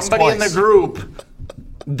Jags Somebody in twice. the group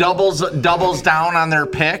doubles down on their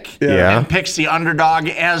pick Yeah. and picks the underdog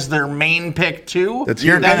as their main pick too. That's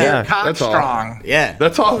You're you. then Yeah, you're cock that's all. strong. Yeah.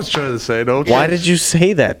 That's all I was trying to say. No, Why did you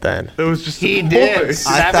say that then? It was just He a did point. I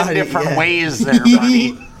 7 thought he- different yeah. ways there,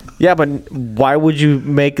 buddy. Yeah, but why would you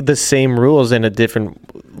make the same rules in a different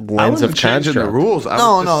I lens wasn't of changing construct? the rules. I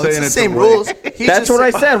No, was no, just it's saying the same way- rules. He's That's just what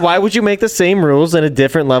I saying- said. Why would you make the same rules in a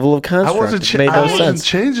different level of I construct? wasn't. It made no I wasn't sense.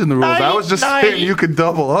 changing the rules. I was just saying you could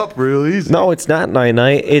double up real easy. No, it's not night.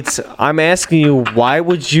 It's I'm asking you, why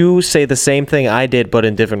would you say the same thing I did but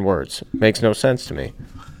in different words? Makes no sense to me.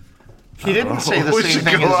 He didn't say the we same should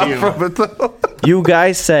thing go as on you. from it though. You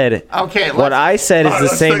guys said Okay, what I said is the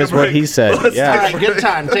let's same take a as what break. he said. All Yeah. right, good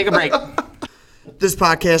time. Take a break. This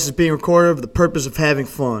podcast is being recorded for the purpose of having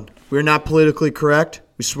fun. We are not politically correct.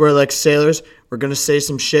 We swear like sailors. We're going to say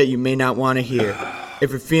some shit you may not want to hear.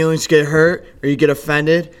 If your feelings get hurt or you get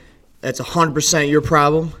offended, that's 100% your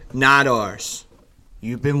problem, not ours.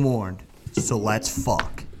 You've been warned, so let's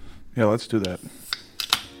fuck. Yeah, let's do that.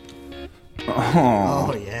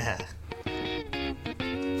 Oh, yeah.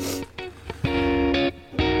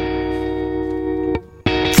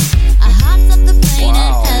 I hopped up the plane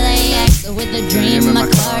in LAX with a dream in my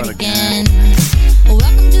cardigan.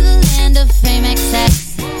 Welcome to the land of fame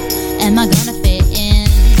excess. Am I gonna fit in?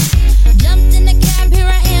 Jumped in the cab, here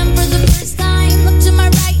I am for the first time. Look to my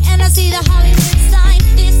right and I see the Hollywood sign.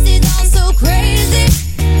 This is all so crazy.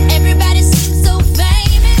 Everybody seems so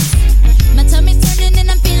famous. My tummy's turning and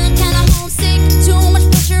I'm feeling kinda homesick. Too much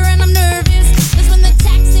pressure and I'm nervous. That's when the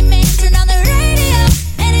taxi man turned on the radio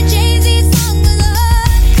and a Jay-Z song was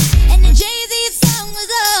on. And the Jay-Z song was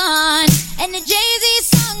on. And the Jay-Z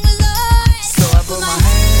song was on. So I put my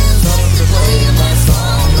hands up to play my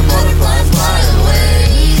song. The butterflies fly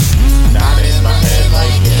away. Nodding my head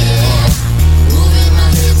like yeah. Moving my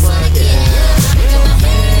hips like yeah. I put my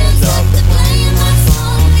hands up to play my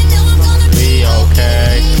song. You know I'm gonna be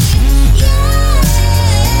okay. Yeah.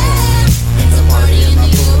 It's a party in the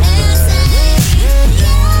USA.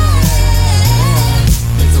 Yeah.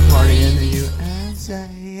 It's a party in the USA.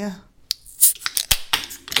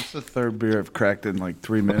 It's the third beer I've cracked in like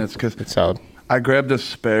 3 minutes because It's out. I grabbed a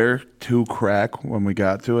spare 2 crack when we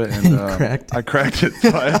got to it, and Cracked. I cracked it. So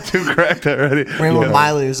I had 2 cracked already. Right when Yeah.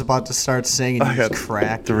 Miley was about to start singing, I he got just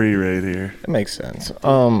cracked. 3 right here. That makes sense.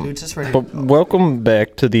 Dude, just ready to But welcome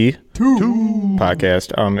back to the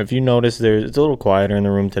podcast. If you notice, it's a little quieter in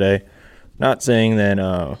the room today. Not saying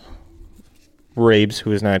that Rabes,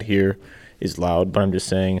 who is not here, is loud, but I'm just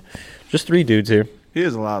saying, just 3 dudes here. He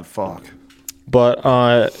is a loud fuck.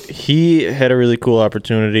 But he had a really cool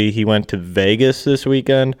opportunity. He went to Vegas this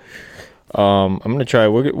weekend. I'm gonna try.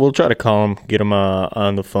 We'll try to call him, get him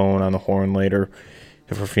on the phone, on the horn later,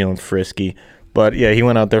 if we're feeling frisky. But yeah, he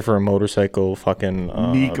went out there for a motorcycle fucking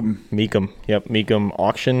Meekum. Yep, Meekum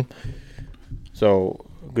auction. So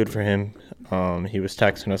good for him. He was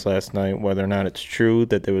texting us last night whether or not it's true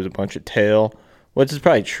that there was a bunch of tail, which is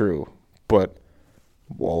probably true, but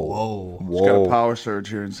whoa. He's got a power surge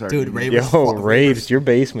here inside. Dude, me. Ray Yo, was Raves, your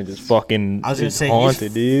basement is fucking I was gonna is say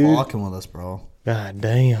haunted, he's dude. fucking with us, bro. God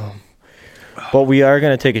damn. But we are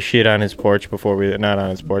gonna take a shit on his porch before we not on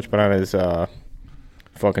his porch, but on his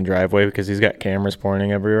fucking driveway because he's got cameras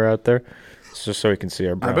pointing everywhere out there. It's just so he can see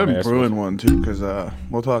our brown I've been asses. brewing one too because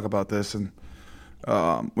we'll talk about this, and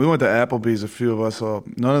We went to Applebee's, a few of us. So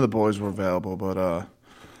none of the boys were available, but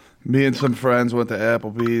me and some friends went to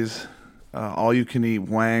Applebee's. All you can eat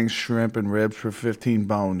wang, shrimp, and ribs for 15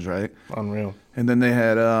 bones, right? Unreal. And then they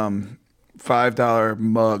had $5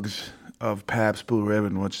 mugs of Pabst Blue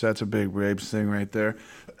Ribbon, which that's a big Rabes thing right there.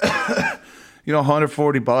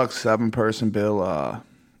 $140, 7-person bill.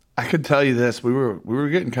 I could tell you this: we were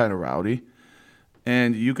getting kind of rowdy,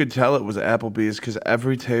 and you could tell it was Applebee's because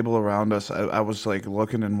every table around us, I was like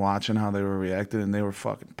looking and watching how they were reacting, and they were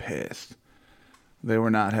fucking pissed. They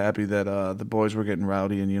were not happy that the boys were getting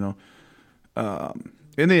rowdy, and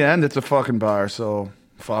in the end, it's a fucking bar, so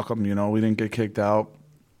fuck them. We didn't get kicked out.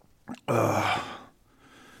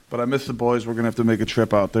 But I miss the boys. We're gonna have to make a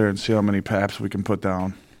trip out there and see how many paps we can put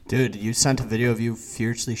down. Dude, you sent a video of you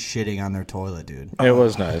fiercely shitting on their toilet, dude. It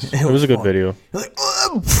was nice. It was a good fun. video. You're like,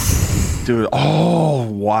 Dude, oh,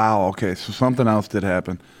 wow. Okay, so something else did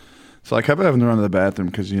happen. So I kept having to run to the bathroom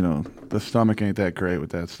because, the stomach ain't that great with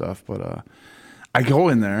that stuff. But I go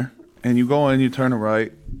in there, and you go in, you turn it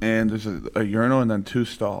right, and there's a urinal and then 2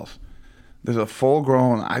 stalls. There's a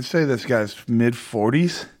full-grown, I'd say this guy's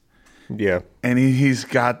mid-40s. Yeah. And he's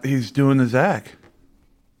doing the Zach.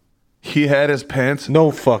 He had his pants. No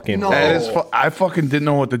fucking. No. I fucking didn't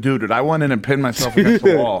know what to do, dude. I went in and pinned myself against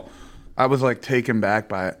the wall. I was like taken back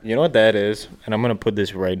by it. You know what that is? And I'm going to put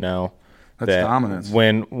this right now. That's dominance.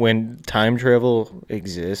 When time travel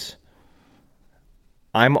exists,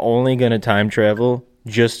 I'm only going to time travel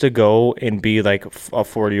just to go and be like a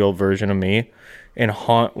 40-year-old version of me and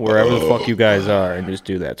haunt wherever the fuck you guys are and just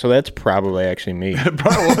do that. So that's probably actually me. It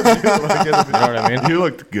probably was you. You know what I mean? You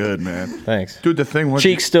looked good, man. Thanks. Dude, the thing was...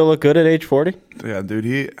 Cheeks still look good at age 40? Yeah,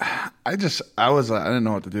 dude, I didn't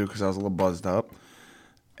know what to do because I was a little buzzed up.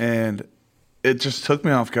 And it just took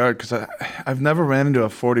me off guard because I've never ran into a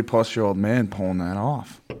 40-plus-year-old man pulling that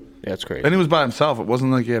off. Yeah, that's crazy. And he was by himself. It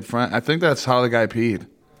wasn't like he had friends. I think that's how the guy peed.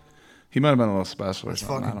 He might have been a little special or that's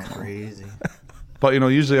something. fucking crazy. But,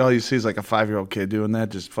 usually all you see is like a 5-year-old kid doing that,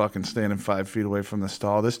 just fucking standing 5 feet away from the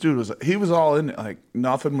stall. This dude was all in it. Like,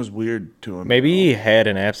 nothing was weird to him. Maybe he had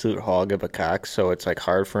an absolute hog of a cock, so it's like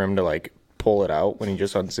hard for him to like pull it out when he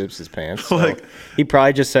just unzips his pants. So Like- he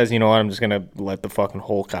probably just says, you know what, I'm just going to let the fucking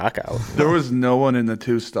whole cock out. There was no one in the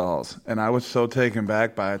 2 stalls, and I was so taken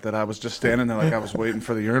back by it that I was just standing there like I was waiting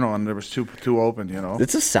for the urinal, and there was two open,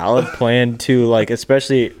 It's a solid plan too, like,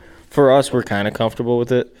 especially for us, we're kind of comfortable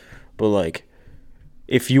with it, but like,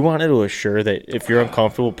 if you wanted to assure that if you're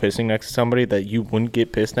uncomfortable pissing next to somebody that you wouldn't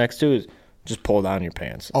get pissed next to, is just pull down your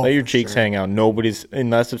pants. Oh, Let your for cheeks sure. hang out.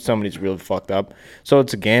 Unless if somebody's really fucked up. So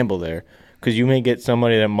it's a gamble there. Because you may get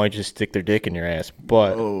somebody that might just stick their dick in your ass.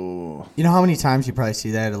 But Oh, You know how many times you probably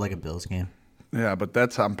see that at like a Bills game? yeah, but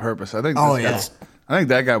that's on purpose. I think. Oh, this yeah. guy's- I think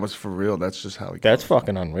that guy was for real. That's just how he. that's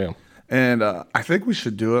fucking unreal. And I think we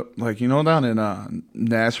should do it. Like, down in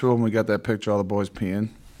Nashville when we got that picture of all the boys peeing.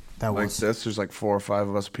 That Like was this, there's like 4 or 5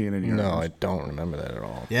 of us peeing in urinals. No, I don't remember that at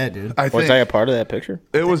all. yeah, dude. I Was think I a part of that picture?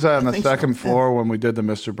 it was on the think so, second yeah. floor when we did the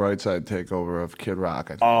Mr. Brightside takeover of Kid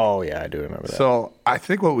Rock. I think. Oh, yeah, I do remember that. So I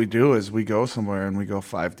think what we do is we go somewhere and we go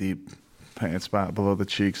 5 deep, pants below the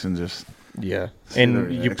cheeks, and just Yeah. See their And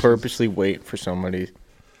you reactions. purposely wait for somebody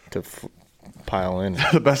to pile in.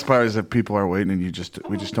 the best part is that people are waiting and we just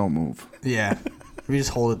don't move. Yeah, we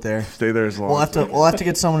just hold it there. Stay there as long. We'll have to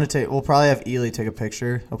get someone to take. We'll probably have Ely take a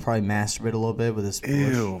picture. He'll probably masturbate a little bit with his bush.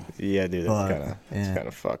 Ew. Yeah, dude, But, that's yeah. kind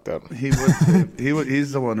of fucked up. He's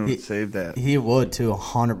the one who would save that. He would too,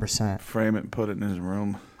 100%. Frame it and put it in his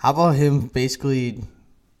room. How about him basically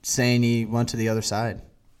saying he went to the other side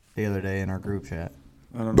the other day in our group chat?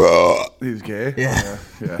 I don't know. He's gay? Yeah.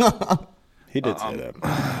 Yeah. He did say that.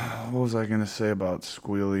 What was I going to say about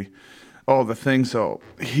Squealy? Oh, the thing. So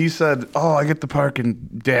he said, I get to park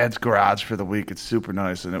in Dad's garage for the week. It's super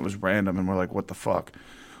nice. And it was random. And we're like, what the fuck?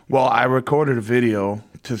 Well, I recorded a video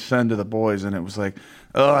to send to the boys. And it was like,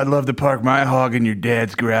 I'd love to park my hog in your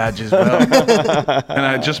dad's garage as well. And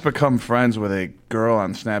I just become friends with a girl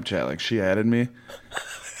on Snapchat. Like, she added me.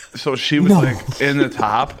 So she was like in the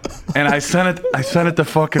top, and I sent it to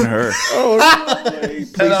fucking her.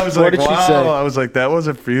 And I was What like, did she wow. say? I was like, that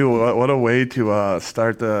wasn't for you. What a way to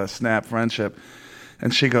start the Snap friendship.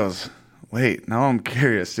 And she goes, wait, now I'm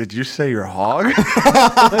curious. Did you say your hog?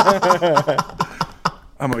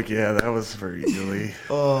 I'm like, yeah, that was for Ely.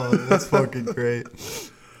 Oh, that's fucking great.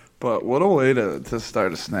 But what a way to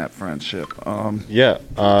start a Snap friendship. Yeah,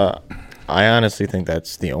 I honestly think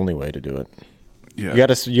that's the only way to do it. Yeah.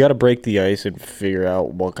 You gotta break the ice and figure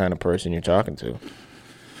out what kind of person you're talking to.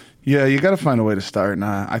 Yeah, you got to find a way to start. And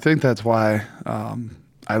I think that's why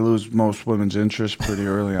I lose most women's interest pretty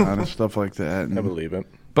early on and stuff like that. And I believe it.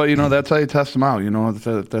 But, that's how you test them out. If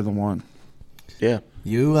they're the one. Yeah.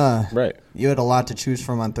 You Right. You had a lot to choose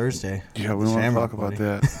from on Thursday. Yeah, we don't want to talk about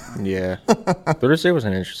that. Yeah. Thursday was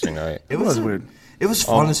an interesting night. It was weird. It was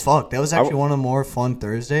fun as fuck. That was actually one of the more fun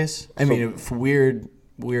Thursdays. I mean,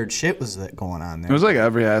 weird shit was that going on there. It was like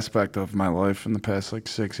every aspect of my life in the past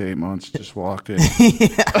 6-8 months just walked in.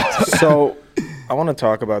 So I want to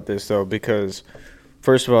talk about this though, because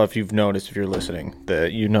first of all, if you've noticed, if you're listening,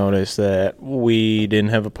 that you noticed that we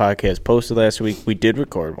didn't have a podcast posted last week. We did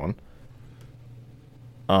record one.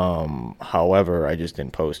 However, I just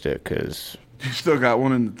didn't post it because You still got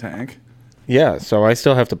one in the tank? yeah, so I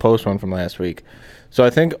still have to post one from last week. So I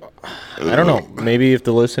think, I don't know, maybe if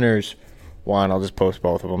the listeners want, I'll just post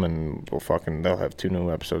both of them and they'll have 2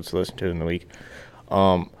 new episodes to listen to in the week.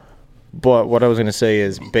 But what I was going to say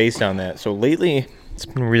is based on that. So lately, it's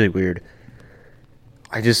been really weird.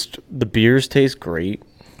 The beers taste great,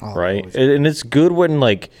 right? And it's good when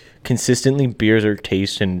consistently beers are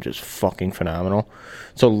tasting just fucking phenomenal.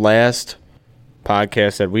 So last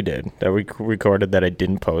podcast that we did, that we recorded that I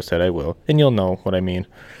didn't post, that I will, and you'll know what I mean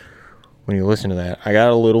when you listen to that. I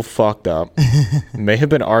got a little fucked up. May have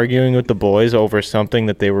been arguing with the boys over something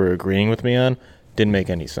that they were agreeing with me on. Didn't make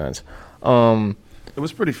any sense. It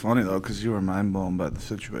was pretty funny, though, because you were mind-blown by the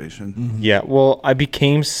situation. Mm-hmm. Yeah, well, I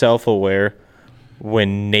became self-aware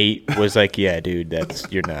when Nate was like, yeah, dude,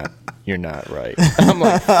 you're not right. I'm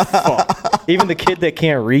like, fuck. Even the kid that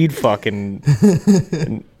can't read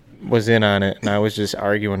fucking was in on it, and I was just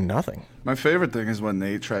arguing nothing. My favorite thing is when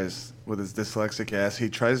Nate tries, with his dyslexic ass, he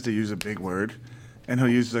tries to use a big word, and he'll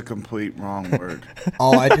use the complete wrong word.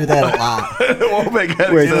 Oh, I do that a lot. It won't make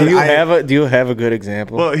any Wait, sense. do you have a good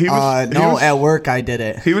example? Well, At work I did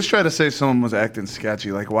it. He was trying to say someone was acting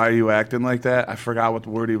sketchy. Like, why are you acting like that? I forgot what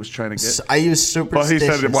word he was trying to get. I use superstitious.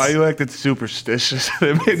 Well, he said, why are you acting superstitious?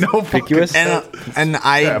 It made no fucking sense. And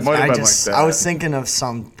Yeah, it might have been like that. I was thinking of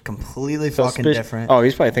some completely fucking different. Oh,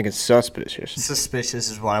 he's probably thinking suspicious. Suspicious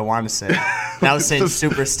is what I want to say. And I was saying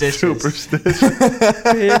superstitious. Superstitious.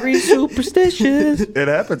 Very superstitious. It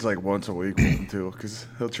happens once a week with him, too, because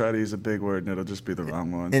he'll try to use a big word, and it'll just be the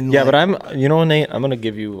wrong one. And Yeah, but Nate, I'm going to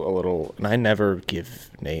give you a little, and I never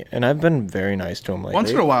give Nate, and I've been very nice to him lately.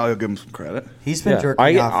 Once in a while, he'll give him some credit. he's been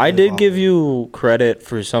jerking off. I did give you credit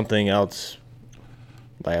for something else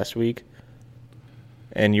last week,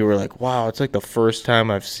 and you were like, wow, it's like the first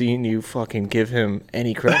time I've seen you fucking give him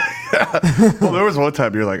any credit. Well, there was one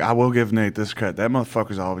time you're like, I will give Nate this credit. That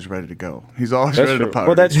motherfucker's always ready to go. He's always That's ready true. to party.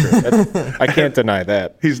 Well, that's true. I can't deny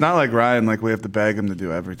that. He's not like Ryan, we have to beg him to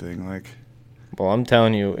do everything. Well, I'm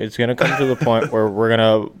telling you, it's going to come to the point where we're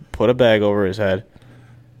going to put a bag over his head,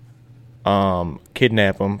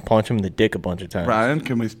 kidnap him, punch him in the dick a bunch of times. Ryan,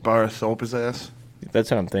 can we borrow soap his ass?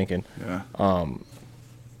 That's what I'm thinking. Yeah.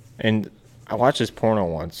 And I watched this porno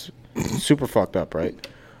once, super fucked up, right?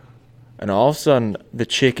 And all of a sudden, the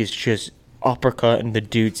chick is just uppercutting the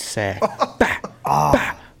dude's sack. Bah,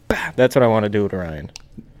 bah, bah. That's what I want to do with Ryan.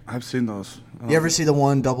 I've seen those. You ever see the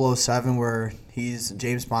one 007 where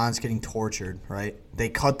James Bond's getting tortured, right? They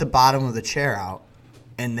cut the bottom of the chair out,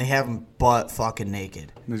 and they have him butt fucking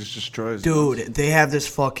naked. They just destroy his Dude, they have this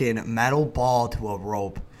fucking metal ball to a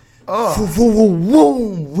rope. Oh.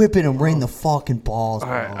 Whipping him right in the fucking balls, All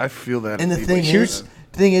bro. right, I feel that. And the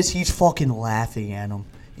thing is, he's fucking laughing at him.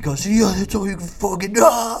 He goes, yeah, that's all you can fucking do.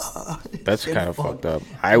 That's kind of fucked up.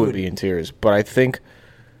 I would be in tears. But I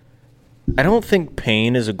don't think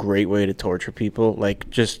pain is a great way to torture people.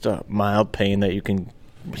 Just mild pain that you can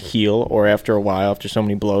heal, or after a while, after so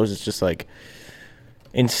many blows, it's just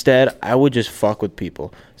instead, I would just fuck with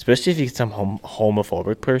people. Especially if you get some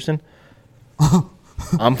homophobic person.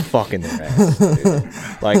 I'm fucking their ass,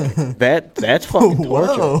 dude. That's fucking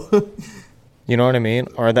torture. Whoa. You know what I mean?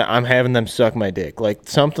 Or that I'm having them suck my dick.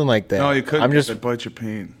 Something like that. No, you couldn't. I'm just. They'd bite your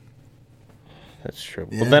pain. That's true.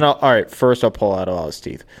 Yeah. Well, then all right, first I'll pull out all his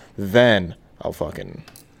teeth. Then I'll fucking.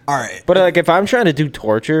 All right. But if I'm trying to do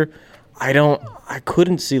torture, I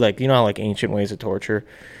couldn't see how ancient ways of torture.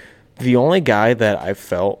 The only guy that I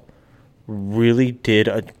felt really did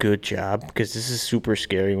a good job, because this is super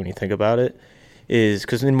scary when you think about it, is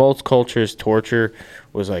because in most cultures torture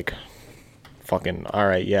was fucking all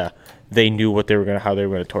right, yeah, they knew how they were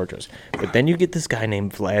gonna torture us. But then you get this guy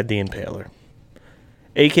named Vlad the Impaler,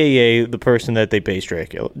 aka the person that they based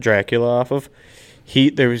Dracula off of.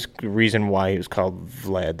 There was a reason why he was called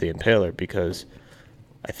Vlad the Impaler, because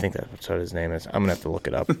I think that's what his name is. I'm gonna have to look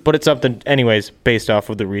it up, but it's something anyways based off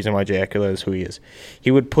of the reason why Dracula is who he is.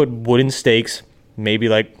 He would put wooden stakes, maybe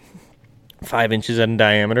 5 inches in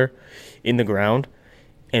diameter, in the ground,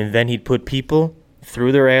 and then he'd put people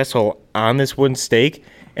through their asshole on this wooden stake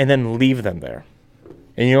and then leave them there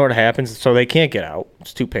And you know what happens? So they can't get out.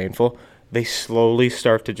 It's too painful. They slowly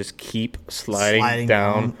start to just keep sliding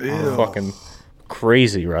down. Fucking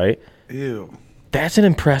crazy, right? Ew. That's an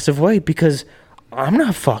impressive way because I'm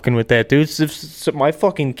not fucking with that, dude. If my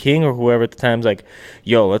fucking king or whoever at the time's like,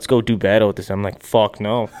 yo, let's go do battle with this. I'm like, fuck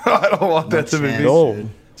no. I don't want that to be me. No.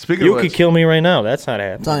 Speaking You of could which, kill me right now. That's not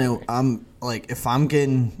happening. I'm telling you, I'm like, if I'm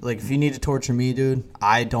getting like, if you need to torture me, dude,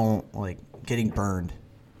 I don't like getting burned,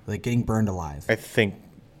 like getting burned alive. I think,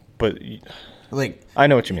 but Like, I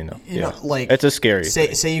know what you mean, though. you know, like it's a scary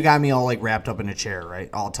thing. Say you got me all like wrapped up in a chair, right,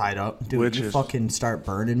 all tied up, dude. Witches. You fucking start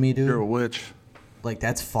burning me, dude. you're a witch. Like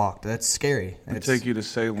that's fucked. That's scary. I take you to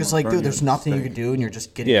Salem. Because like, dude, there's nothing you can do, and you're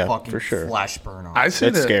just getting Yeah, fucking for sure. flesh burn off. I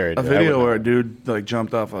seen That's scary, a dude. I video would where not. a dude like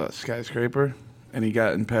jumped off a skyscraper and he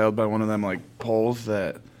got impaled by one of them like poles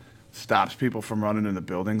that stops people from running into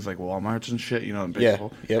buildings like Walmarts and shit. You know, in Yeah,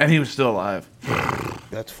 baseball. yep. And he was still alive.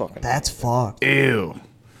 That's fucking. That's fucked. Ew.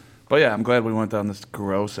 But yeah, I'm glad we went down this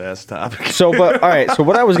gross ass topic. So, but all right. So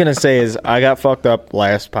what I was gonna say is I got fucked up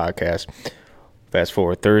last podcast. Fast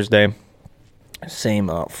forward Thursday, same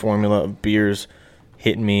formula of beers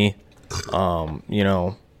hitting me, you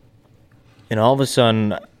know, and all of a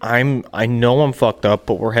sudden I know I'm fucked up,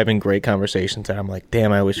 but we're having great conversations, and I'm like,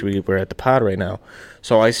 damn, I wish we were at the pod right now.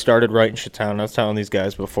 So I started writing shit down. I was telling these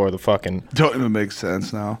guys before the fucking. Don't even make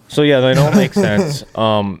sense now. So yeah, they don't make sense.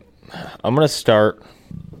 I'm gonna start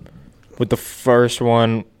with the first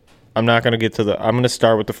one. I'm not gonna get to the. I'm gonna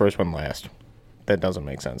start with the first one last. That doesn't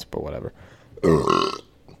make sense, but whatever.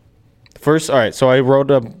 First, all right. So I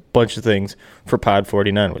wrote a bunch of things for Pod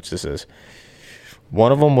 49, which this is.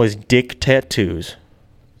 One of them was Dick Tattoos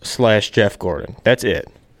 / Jeff Gordon. That's it.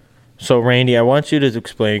 So Randy, I want you to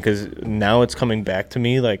explain because now it's coming back to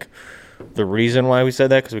me. Like the reason why we said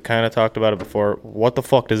that because we kind of talked about it before. What the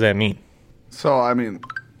fuck does that mean? So I mean,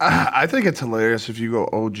 I think it's hilarious if you go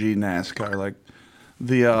OG NASCAR, like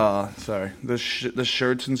the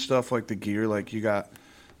shirts and stuff, like the gear, like you got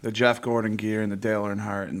the Jeff Gordon gear and the Dale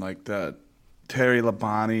Earnhardt and like the Terry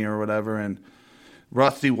Labonte or whatever and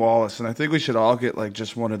Rusty Wallace, and I think we should all get like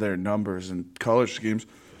just one of their numbers and color schemes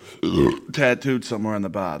tattooed somewhere on the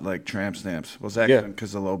bod, like tramp stamps. Was that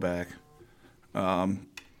because of low back?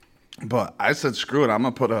 But I said, screw it. I'm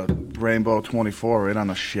going to put a Rainbow 24 right on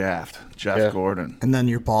the shaft. Jeff Gordon. And then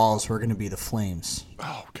your balls were gonna be the flames.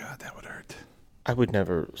 Oh, God, that would hurt. I would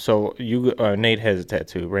never. So you, Nate has a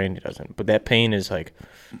tattoo. Randy doesn't. But that pain is like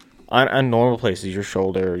on normal places. Your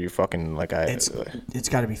shoulder, your fucking like I. It's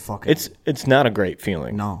got to be fucking. It's not a great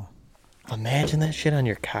feeling. No. Imagine that shit on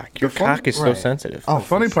your cock. Your The fun- cock is so right. sensitive. Oh, The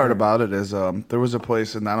funny for part sure. about it is there was a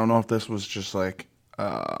place, and I don't know if this was just like,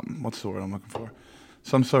 what's the word I'm looking for?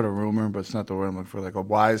 Some sort of rumor, but it's not the word I'm looking for, like a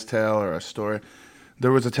wise tale or a story.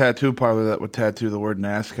 There was a tattoo parlor that would tattoo the word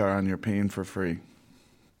NASCAR on your peen for free.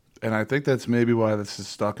 And I think that's maybe why this is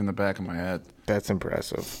stuck in the back of my head. That's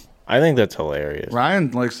impressive. I think that's hilarious. Ryan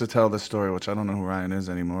likes to tell this story, which I don't know who Ryan is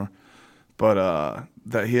anymore. But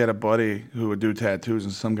that he had a buddy who would do tattoos,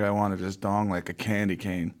 and some guy wanted his dong like a candy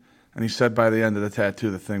cane. And he said by the end of the tattoo,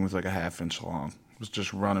 the thing was like a half-inch long. It was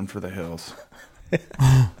just running for the hills.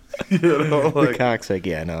 You know, The like, cock's like,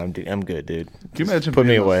 yeah, no, I'm good, dude. can you Just imagine put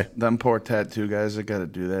me being away. them poor tattoo guys that got to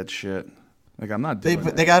do that shit? Like, I'm not doing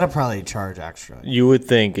that. They got to probably charge extra. You would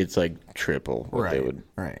think it's like triple what they Right. would.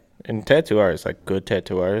 Right. And tattoo artists, like good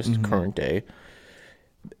tattoo artists, current day,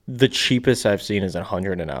 the cheapest I've seen is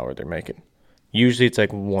 $100 an hour they're making. Usually it's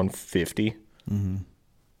like $150.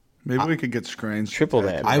 Maybe we could get screens. Triple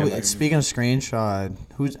that. I man. would, speaking of Strange,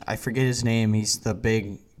 who's I forget his name. He's the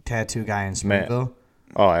big tattoo guy in Matt. Springville.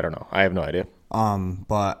 Oh, I don't know. I have no idea.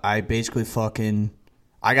 But I basically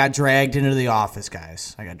I got dragged into the office,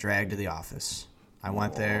 guys. I got dragged to the office. I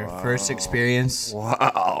went there, first experience.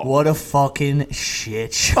 Wow. What a fucking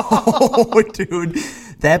shit show, dude.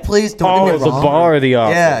 That place, don't get me the wrong. bar or the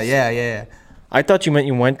office? Yeah. I thought you meant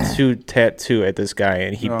you went to tattoo at this guy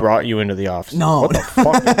and he brought you into the office. No. What the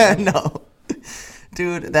fuck? No.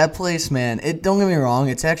 Dude, that place, man, don't get me wrong,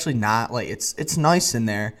 it's actually not, like, it's nice in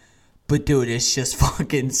there, but, dude, it's just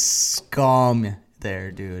fucking scum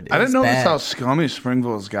there, dude. I didn't It's notice bad. how scummy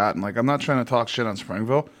Springville has gotten. Like, I'm not trying to talk shit on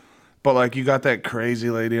Springville, but, like, you got that crazy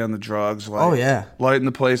lady on the drugs, like, Oh, yeah. lighting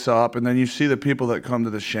the place up, and then you see the people that come to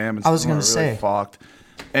the sham and I was some are gonna really say. fucked.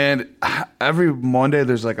 And every Monday,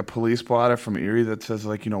 there's, like, a police blotter from Erie that says,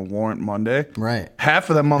 like, Warrant Monday. Right. Half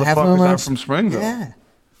of them Half of motherfuckers them are from Springville. Yeah.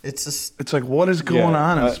 It's just, It's like, what is going Yeah,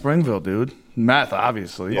 on in Springville, dude? Meth,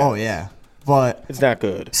 obviously. oh, yeah. But, It's not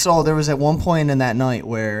good. so there was at one point in that night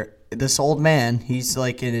where this old man, he's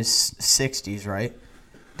like in his 60s, right?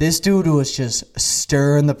 This dude was just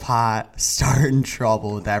stirring the pot, starting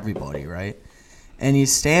trouble with everybody, right? And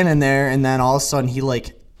he's standing there, and then all of a sudden he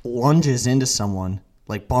like lunges into someone,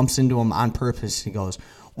 like bumps into him on purpose. He goes,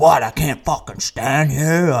 "What? I can't fucking stand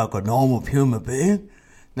here like a normal human being."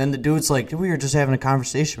 Then the dude's like, "We were just having a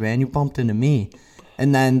conversation, man. You bumped into me."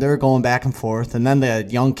 And then they're going back and forth. And then the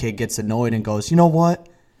young kid gets annoyed and goes, "You know what?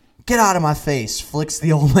 Get out of my face." Flicks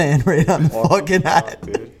the old man right on the fucking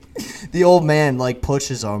head. The old man like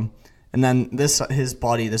pushes him. And then his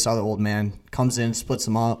buddy, this other old man, comes in, splits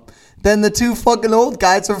them up. Then the two fucking old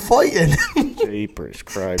guys are fighting. Jeepers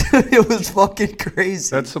Christ. It was fucking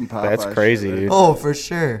crazy. That's some Popeye That's crazy, shit. dude. Oh, for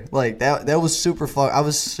sure. Like, that was super fun. I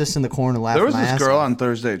was just in the corner laughing There was my this ass girl off. on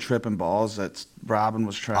Thursday tripping balls that Robin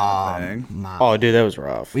was trying to bang. Nah. Oh, dude, that was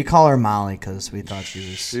rough. We call her Molly because we thought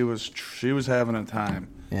she was... She was having a time.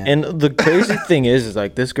 Yeah. And the crazy thing is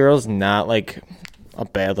like this girl's not like a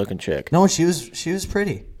bad looking chick. No, she was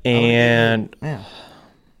pretty. And Yeah.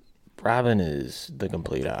 Robin is the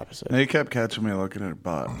complete opposite. And he kept catching me looking at her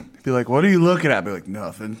butt. He'd be like, "What are you looking at?" I'd be like,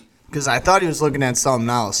 "Nothing." Because I thought he was looking at something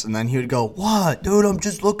else, and then he would go, "What, dude? I'm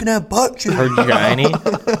just looking at butt cheeks." Her giny.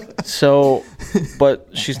 So, but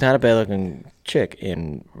she's not a bad looking chick,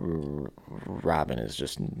 and Robin is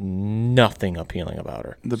just nothing appealing about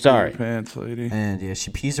her. The Sorry. big pants lady. And yeah, she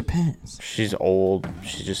pees her pants. She's old.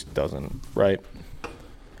 She just doesn't, right?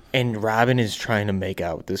 And Robin is trying to make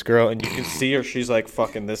out with this girl, and you can see her. She's like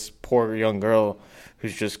fucking this poor young girl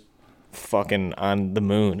who's just fucking on the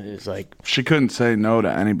moon. Is like, She couldn't say no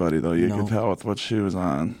to anybody though. You No. could tell with what she was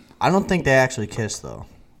on. I don't think they actually kissed though.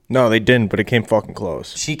 no, they didn't, but it came fucking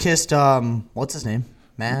close. She kissed what's his name?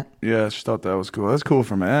 Matt. Yeah, she thought that was cool. That's cool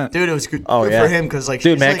for Matt. Dude, it was good, Oh good yeah, for him because like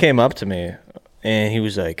dude, she's Matt like, came up to me, and he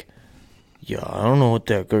was like, "Yo, I don't know what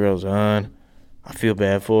that girl's on. I feel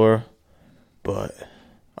bad for her, but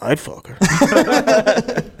I'd fuck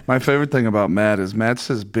her." My favorite thing about Matt is Matt's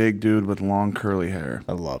this big dude with long curly hair.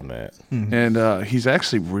 I love Matt. And he's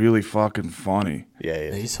actually really fucking funny. Yeah,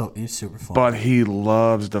 Yeah, yeah. he's super fun. But he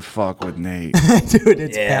loves to fuck with Nate. Dude,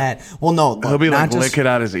 it's Yeah. bad. Well, no, look, He'll be not like just, licking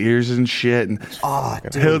out his ears and shit. And Oh,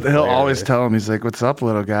 dude. he'll always tell him, he's like, "What's up,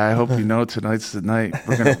 little guy? I hope you know tonight's the night.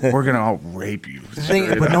 We're gonna all rape you."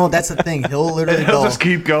 But no, that's the thing. He'll literally He'll go. just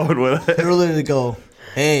keep going with it. He'll literally go,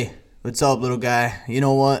 "Hey, what's up, little guy? You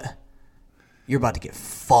know what? You're about to get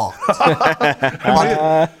fucked.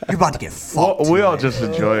 You're about to get fucked." Well, we all tonight." just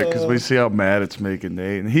enjoy it because we see how mad it's making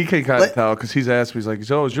Nate, and he can kind of Let- tell because he's asked me, he's like,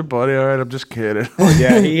 "So is your buddy all right?" I'm just kidding.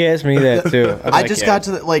 Yeah, he asked me that too. I'm I like, just yeah. got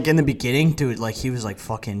to the, like in the beginning, dude. Like he was like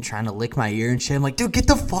fucking trying to lick my ear and shit. I'm like, dude, get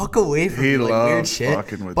the fuck away from He me, like weird loves shit.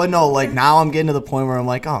 fucking with But you. no, like now I'm getting to the point where I'm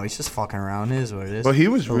like, oh, he's just fucking around. It is what it is. But he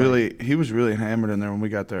was But, like, really hammered in there when we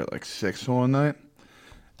got there at like 6 one night,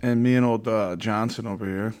 and me and old Johnson over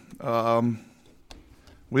here,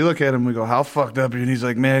 we look at him, we go, "How fucked up are you?" And he's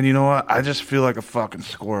like, "Man, you know what? I just feel like a fucking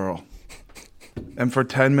squirrel." And for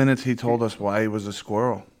 10 minutes, he told us why he was a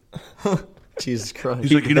squirrel. Jesus Christ.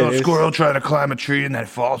 He's like, "You know, a squirrel trying to climb a tree and then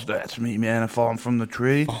falls. That's me, man. I'm falling from the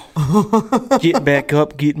tree." Get back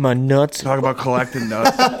up, get my nuts. Talk about collecting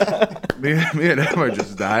nuts. me and him are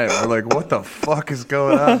just dying. We're like, "What the fuck is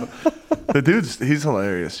going on?" The he's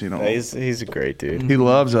hilarious, you know. He's a great dude. He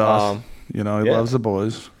loves us. You know, he yeah. loves the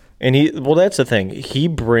boys. And that's the thing. He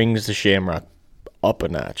brings the Shamrock up a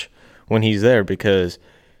notch when he's there because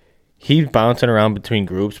he's bouncing around between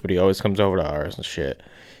groups, but he always comes over to ours and shit.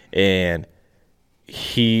 And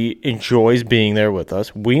he enjoys being there with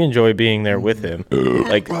us. We enjoy being there with him,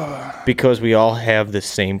 like because we all have the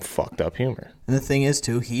same fucked up humor. And the thing is,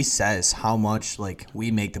 too, he says how much like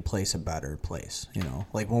we make the place a better place. You know,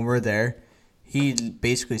 like when we're there, he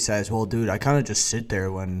basically says, "Well, dude, I kind of just sit there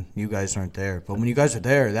when you guys aren't there, but when you guys are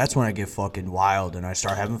there, that's when I get fucking wild and I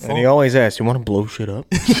start having fun." And he always asks, "You want to blow shit up?"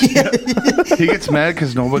 He gets mad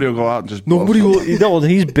because nobody will go out and just blow Nobody something. will. No,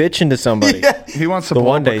 he's bitching to somebody. He wants to The blow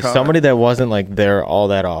one up a day, car. somebody that wasn't like there all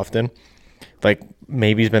that often, like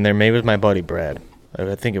maybe he's been there. Maybe it was my buddy Brad.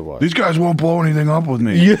 I think it was. These guys won't blow anything up with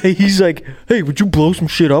me. Yeah, he's like, "Hey, would you blow some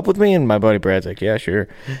shit up with me?" And my buddy Brad's like, "Yeah, sure."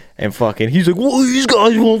 And fucking, he's like, "Well, these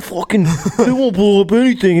guys won't fucking, they won't blow up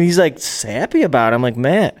anything." And he's like sappy about it. I'm like,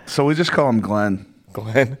 "Matt, So we just call him Glenn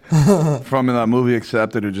Glenn." from that movie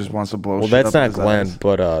Accepted, who just wants to blow Well, shit that's up not his Glenn, ass.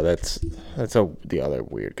 but that's the other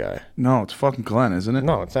weird guy. No, it's fucking Glenn, isn't it?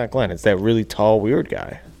 No, it's not Glenn. It's that really tall weird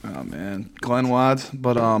guy. Oh man, Glenn Watts.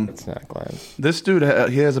 But It's not Glenn. this dude,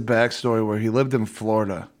 he has a backstory where he lived in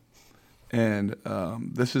Florida. And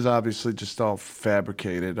this is obviously just all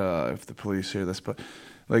fabricated if the police hear this, but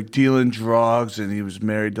like dealing drugs, and he was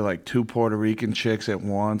married to like 2 Puerto Rican chicks at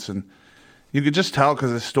once, and you could just tell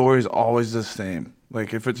because the story is always the same.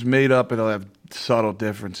 Like if it's made up, it'll have subtle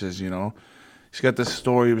differences, you know. He's got this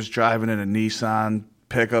story. He was driving in a Nissan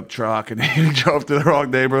pickup truck, and he drove to the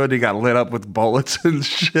wrong neighborhood. He got lit up with bullets and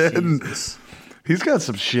shit. And he's got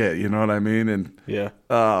some shit, you know what I mean? And Yeah.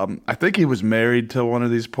 I think he was married to one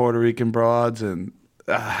of these Puerto Rican broads, and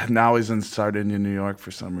now he's in Sardinia, New York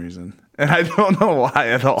for some reason. And I don't know why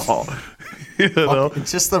at all. You know?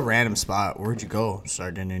 It's just the random spot. Where'd you go?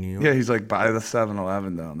 Sardinia, New York. Yeah, he's like by the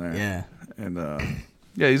 7-Eleven down there. Yeah. And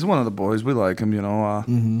yeah, he's one of the boys. We like him, you know.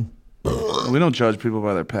 We don't judge people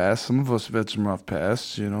by their past. Some of us have had some rough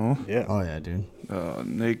pasts, you know. Yeah. Oh yeah, dude.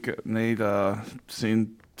 Nate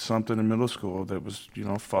seen something in middle school that was, you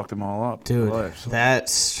know, fucked him all up. Dude, for life, so.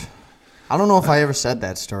 that's. I don't know if I ever said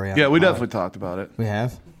that story. Yeah, we definitely talked about it. We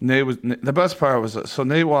have. The best part was so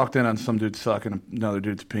Nate walked in on some dude sucking another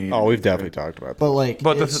dude's peen. Oh, we've definitely talked about that. But like,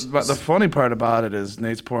 But the funny part about it is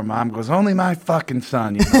Nate's poor mom goes, only my fucking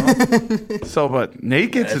son, you know. But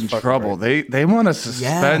Nate gets in trouble. They want to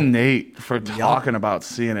suspend Nate for talking about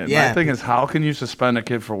seeing it. Yeah. My thing is, how can you suspend a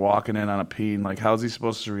kid for walking in on a peen? Like, how's he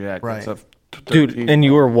supposed to react? Right. That's a Dude, 13, and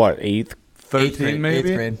you were what, 8th? 13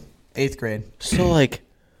 maybe? Eighth grade. So, like,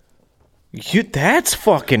 that's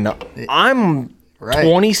fucking. I'm Right.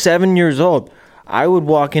 27 years old. I would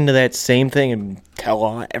walk into that same thing and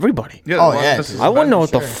tell everybody. Yeah, Oh, they want yeah, to dude. I wouldn't know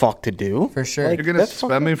what sure. the fuck to do. For sure. Like, You're gonna that's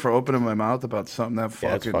suspend me for opening my mouth about something that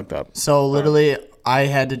Yeah, it's fucking fucked up. So literally, I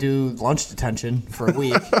had to do lunch detention for a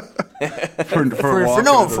week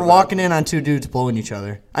for walking in on two dudes blowing each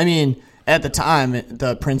other. I mean, at the time,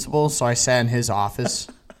 the principal, so I sat in his office.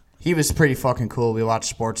 He was pretty fucking cool. We watched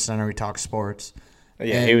Sports Center. We talked sports.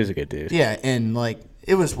 Yeah, he was a good dude. Yeah, and like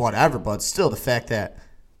it was whatever, but still, the fact that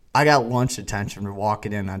I got lunch detention for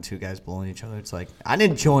walking in on two guys blowing each other, it's like I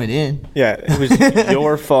didn't join in. Yeah, it was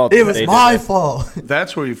your fault. It that was they did my that. fault.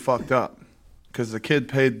 That's where you fucked up. Because the kid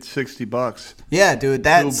paid $60 Yeah, dude, to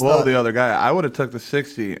that's blow the other guy. I would have took the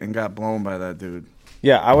 60 and got blown by that dude.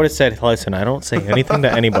 Yeah, I would have said, listen, I don't say anything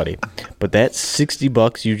to anybody, but that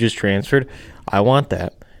 $60 you just transferred, I want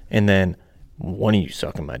that. And then one of you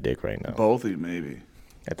sucking my dick right now Both of you, maybe.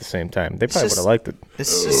 at the same time. They probably would just- have liked it.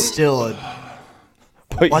 This is still a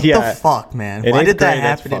But what yeah, the fuck, man? in Why eighth did that grade,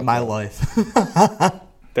 that's happen in fucked my up. life?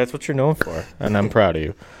 That's what you're known for, and I'm proud of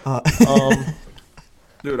you.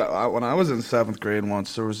 Dude, when I was in 7th grade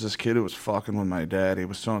once, there was this kid who was fucking with my dad. He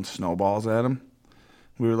was throwing snowballs at him.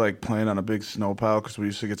 We were like playing on a big snow pile because we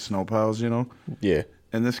used to get snow piles, you know? Yeah.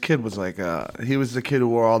 And this kid was like, he was the kid who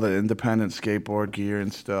wore all the independent skateboard gear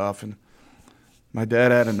and stuff. And my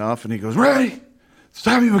dad had enough, and he goes, Ray, it's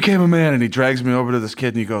time you became a man. And he drags me over to this kid,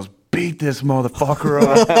 and he goes, beat this motherfucker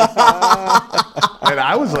up. And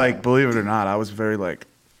I was like, believe it or not, I was very like,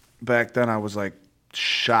 back then I was like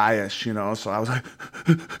shyish, you know? So I was like,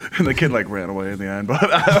 and the kid like ran away in the end. But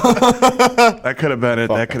that could have been it.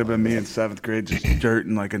 That could have been me in 7th grade just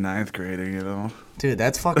dirting like a 9th grader, you know? Dude,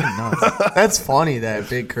 that's fucking nuts. That's funny that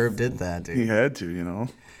Big Curb did that, dude. He had to, you know?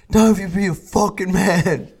 Now if you be a fucking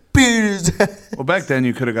man, beat his ass. Well, back then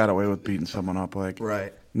you could have got away with beating someone up. Like,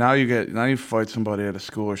 Right. Now you fight somebody at a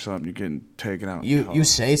school or something, you're getting taken out. You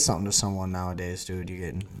say something to someone nowadays, dude, you're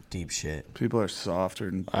getting deep shit. People are softer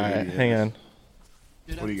and All right, hang on.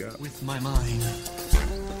 What do you got? With my mind,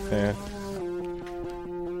 Yeah.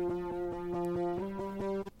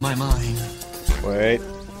 my mind. Wait.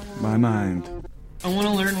 My mind. I want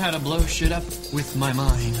to learn how to blow shit up with my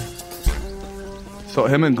mind. So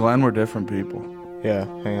him and Glenn were different people. Yeah,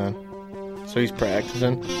 hang on. So he's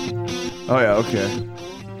practicing. Oh yeah, okay.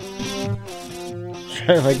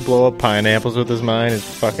 Trying to like blow up pineapples with his mind, his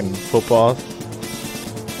fucking footballs.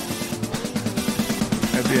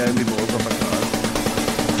 At the end he blows up a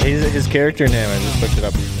car. His character name, I just looked it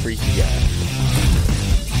up, is Freaky Guy.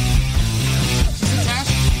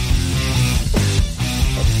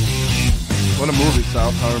 What a movie,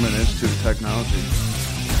 South Harmon Institute of Technology.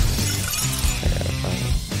 I gotta find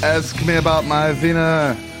it. Ask me about my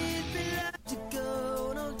Vina.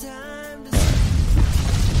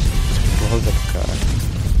 Blows up a car.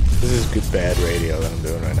 This is good bad radio that I'm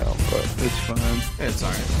doing right now, but It's fine. It's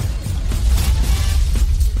alright.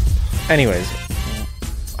 anyways.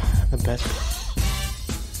 The best.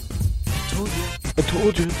 I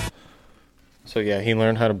told you. So yeah, he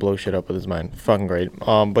learned how to blow shit up with his mind. Fucking great.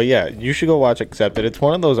 But yeah, you should go watch Accepted. It's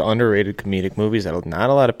one of those underrated comedic movies that not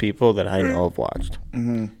a lot of people that I know have watched.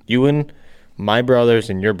 Mm-hmm. You and my brothers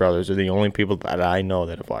and your brothers are the only people that I know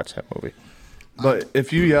that have watched that movie. But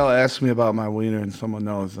if you yell, ask me about my wiener, and someone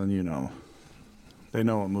knows, then you know. They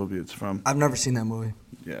know what movie it's from. I've never seen that movie.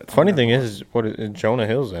 Yeah. it's Funny not- thing is, Jonah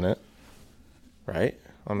Hill's in it, right?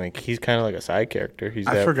 I mean, he's kind of like a side character. He's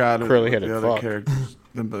I that forgot what curly-headed the other fuck. characters,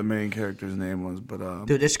 the main character's name was, but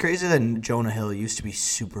Dude, it's crazy that Jonah Hill used to be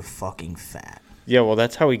super fucking fat. Yeah, well,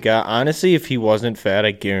 that's how he got. Honestly, if he wasn't fat,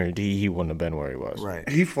 I guarantee he wouldn't have been where he was. Right.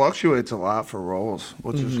 He fluctuates a lot for roles,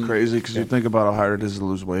 which is crazy because you think about how hard it is to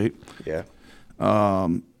lose weight. Yeah.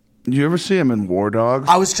 You ever see him in War Dogs?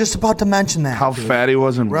 I was just about to mention that. How dude. fat he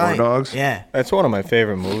was in Right. War Dogs? Yeah. That's one of my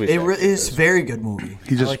favorite movies. It is a very good movie.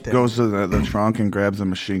 He I just like that. goes to the trunk and grabs a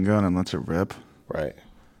machine gun and lets it rip. Right.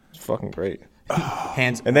 It's fucking great.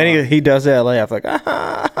 Hands. And then he does that laugh like,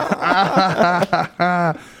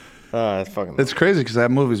 it's fucking. It's crazy because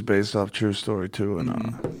that movie's based off true story too.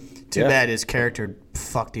 And Too Yeah. bad his character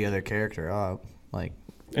fucked the other character up. Like,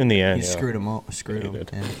 in the end, he yeah. screwed him up. Screwed him.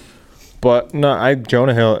 did. Yeah. But no,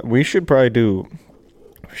 Jonah Hill. We should probably do.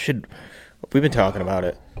 We've been talking about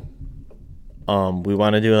it. We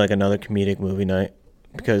want to do like another comedic movie night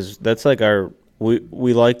because that's like our.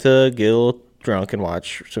 We like to get a little drunk and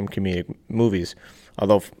watch some comedic movies.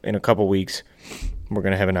 Although in a couple weeks, we're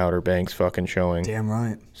gonna have an Outer Banks fucking showing. Damn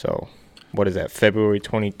right. So, what is that? February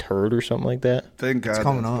 23rd or something like that. thank God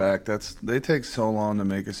coming that's up. back. They take so long to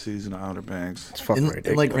make a season of Outer Banks. It's fucking And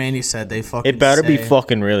ridiculous. like Randy said, they fucking. It better be say-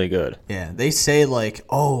 fucking really good. Yeah, they say like,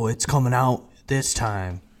 "Oh, it's coming out this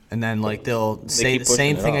time," and then like they'll say keep the pushing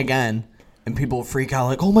same it thing off. again, and people will freak out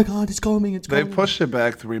like, "Oh my god, it's coming! It's They coming!" pushed it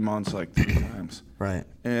back 3 months like 3 times. Right.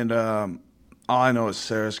 And all I know is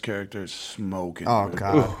Sarah's character is smoking. Oh dude.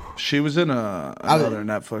 god. She was in another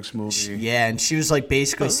Netflix movie. Yeah, and she was like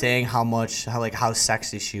basically saying how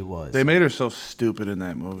sexy she was. They made her so stupid in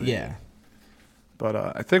that movie. Yeah. But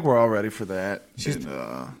I think we're all ready for that. She's- And,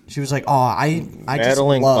 She was like, "Oh, I just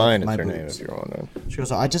Madeline love Klein is my her name, boobs." if you're wondering. She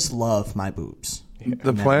goes, "I just love my boobs."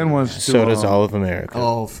 the plan was to So does all of America.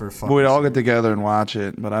 Oh, for fuck's we'd all get together and watch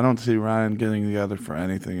it, but I don't see Ryan getting together for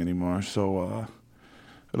anything anymore. So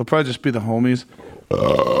it'll probably just be the homies,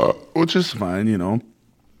 which is fine, you know.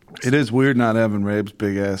 It is weird not having Rabe's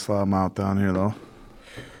big ass loudmouth down here, though.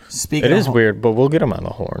 Speaking It of is weird, but we'll get him on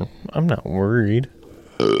the horn. I'm not worried.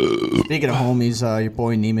 Speaking of homies, your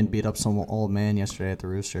boy Neiman beat up some old man yesterday at the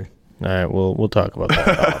Rooster. All right, we'll talk about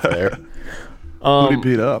that off there. Who'd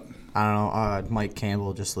he beat up? I don't know. Mike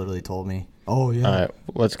Campbell just literally told me. Oh yeah. All right,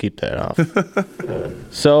 let's keep that off.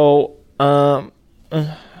 So,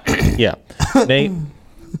 yeah, Nate,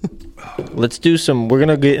 let's do some. We're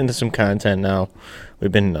gonna get into some content now.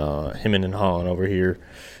 We've been hemming and hawing over here.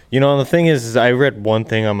 You know, and the thing is I read one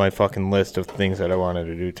thing on my fucking list of things that I wanted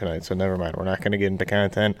to do tonight. So never mind. We're not gonna get into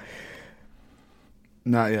content.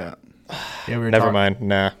 Not yet. Yeah, we were Never mind.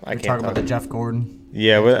 Nah, I We're can't. talking about talk. the Jeff Gordon.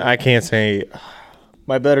 Yeah, well, I can't say.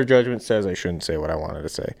 My better judgment says I shouldn't say what I wanted to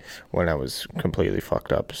say when I was completely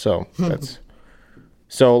fucked up. So that's.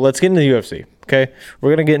 So let's get into the UFC. Okay, we're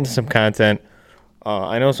gonna get into some content.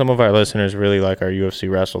 I know some of our listeners really like our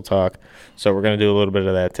UFC wrestle talk, so we're gonna do a little bit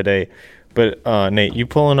of that today. But Nate, you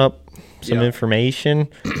pulling up some information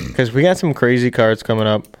because we got some crazy cards coming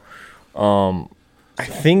up. I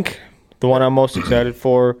think the one I'm most excited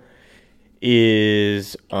for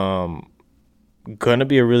is gonna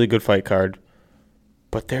be a really good fight card.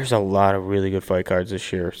 But there's a lot of really good fight cards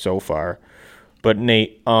this year so far. But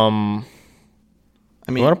Nate, I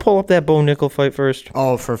you mean, want to pull up that Bo Nickel fight first?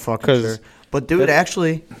 oh, for fucking 'Cause sure. But dude,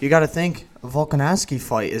 actually, you got to think a Volkanovski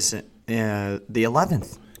fight is the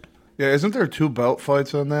 11th. Yeah, isn't there 2 belt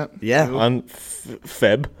fights on that? Yeah, On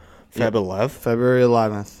Feb 11th. February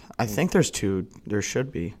 11th. I think there's 2. There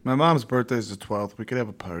should be. My mom's birthday is the 12th. We could have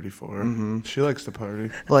a party for her. She likes to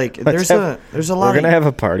party. Like, there's a lot. We're gonna have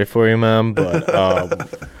a party for you, Mom. But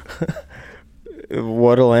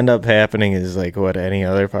what'll end up happening is like what any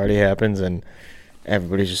other party happens, and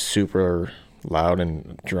everybody's just super loud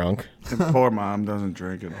and drunk. And poor mom doesn't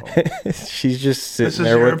drink at all. She's just sitting This is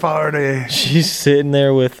there your with. party. She's sitting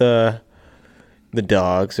there with the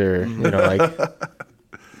dogs, or like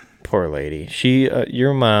poor lady.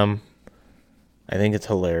 Your mom. I think it's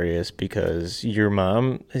hilarious because your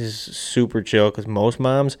mom is super chill. Because most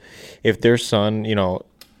moms, if their son,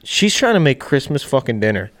 she's trying to make Christmas fucking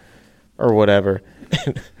dinner or whatever,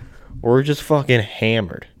 we're just fucking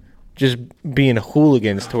hammered, just being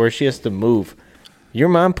hooligans to where she has to move. Your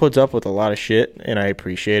mom puts up with a lot of shit, and I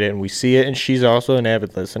appreciate it, and we see it. And she's also an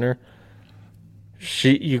avid listener.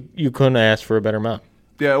 You couldn't ask for a better mom.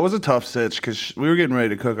 Yeah, it was a tough sitch because we were getting ready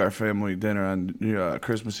to cook our family dinner on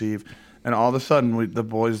Christmas Eve, and all of a sudden the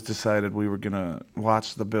boys decided we were gonna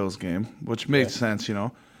watch the Bills game, which made sense,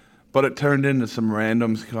 But it turned into some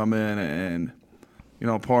randoms come in, and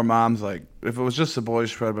poor mom's like, if it was just the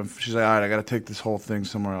boys, she's like, all right, I got to take this whole thing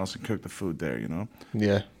somewhere else and cook the food there,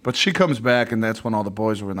 Yeah. But she comes back, and that's when all the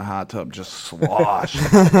boys were in the hot tub just sloshed,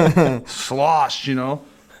 sloshed,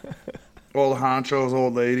 Old honchos,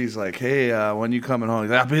 old ladies, like, hey, when you coming home?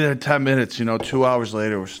 He's like, I'll be there in 10 minutes. 2 hours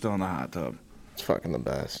later, we're still in the hot tub. It's fucking the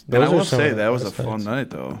best. And I Those are will some say of the that was a best fun nights. night,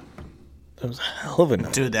 though. That was a hell of a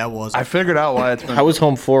night. Dude, that was. I figured out why it's been. I was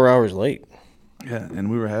home 4 hours late. Yeah, and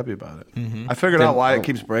we were happy about it. I figured out why it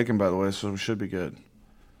keeps breaking, by the way, so we should be good.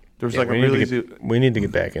 There's like a real easy, We need to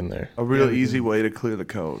get back in there. a real easy way to clear the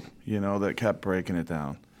code, that kept breaking it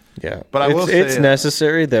down. Yeah, But I will it's say-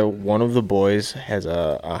 necessary that one of the boys has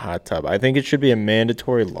a hot tub. I think it should be a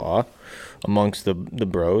mandatory law amongst the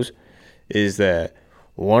bros, is that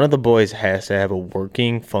one of the boys has to have a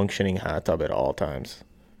working, functioning hot tub at all times.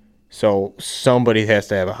 So somebody has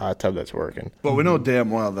to have a hot tub that's working. But we know damn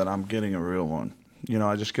well that I'm getting a real one.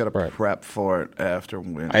 I just got to Right. prep for it after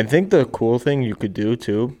winning. I think the cool thing you could do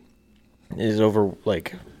too is over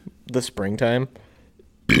like the springtime,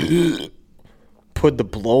 put the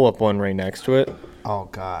blow up one right next to it, Oh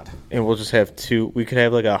God. and we'll just have two. We could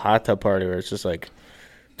have like a hot tub party where it's just like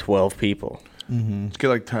 12 people. Let's get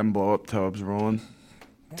like 10 blow up tubs rolling.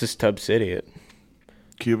 Just Tub City it.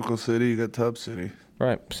 Cubicle City, you got Tub City.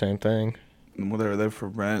 Right, same thing. And they're there for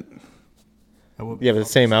rent. Yeah, but the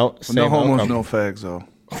same No homos, outcome. no fags, though.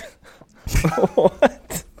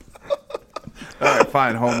 What? All right,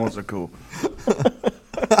 fine. Homos are cool.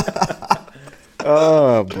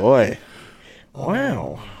 Oh boy!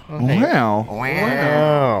 Wow!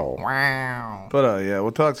 Wow. Wow! But yeah,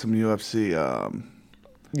 we'll talk some UFC.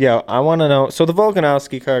 Yeah, I want to know. So the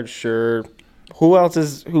Volkanovski card, sure. Who else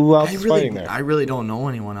is fighting there? I really don't know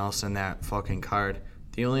anyone else in that fucking card.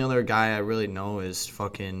 The only other guy I really know is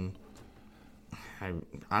fucking.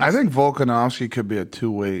 I think Volkanovski could be a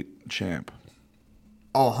two-weight champ.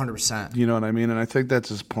 Oh, 100%. You know what I mean? And I think that's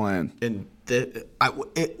his plan. And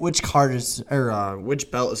which card is or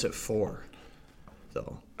which belt is it for?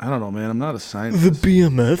 Though. I don't know, man. I'm not a scientist.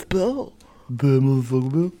 BMF belt.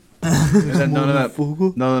 And then none of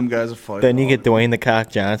them guys are fighting. Then you get Dwayne the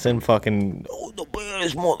Cock Johnson, fucking the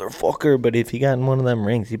baddest motherfucker. But if he got in one of them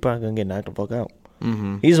rings, he probably gonna get knocked the fuck out.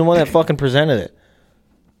 Mm-hmm. He's the one that fucking presented it.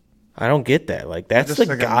 I don't get that. Like that's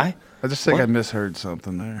the guy. I just think I misheard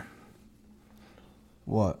something there.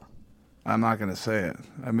 What? I'm not gonna say it.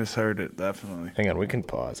 I misheard it definitely. Hang on, we can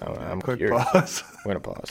pause. I'm Quick curious. pause. We're gonna pause.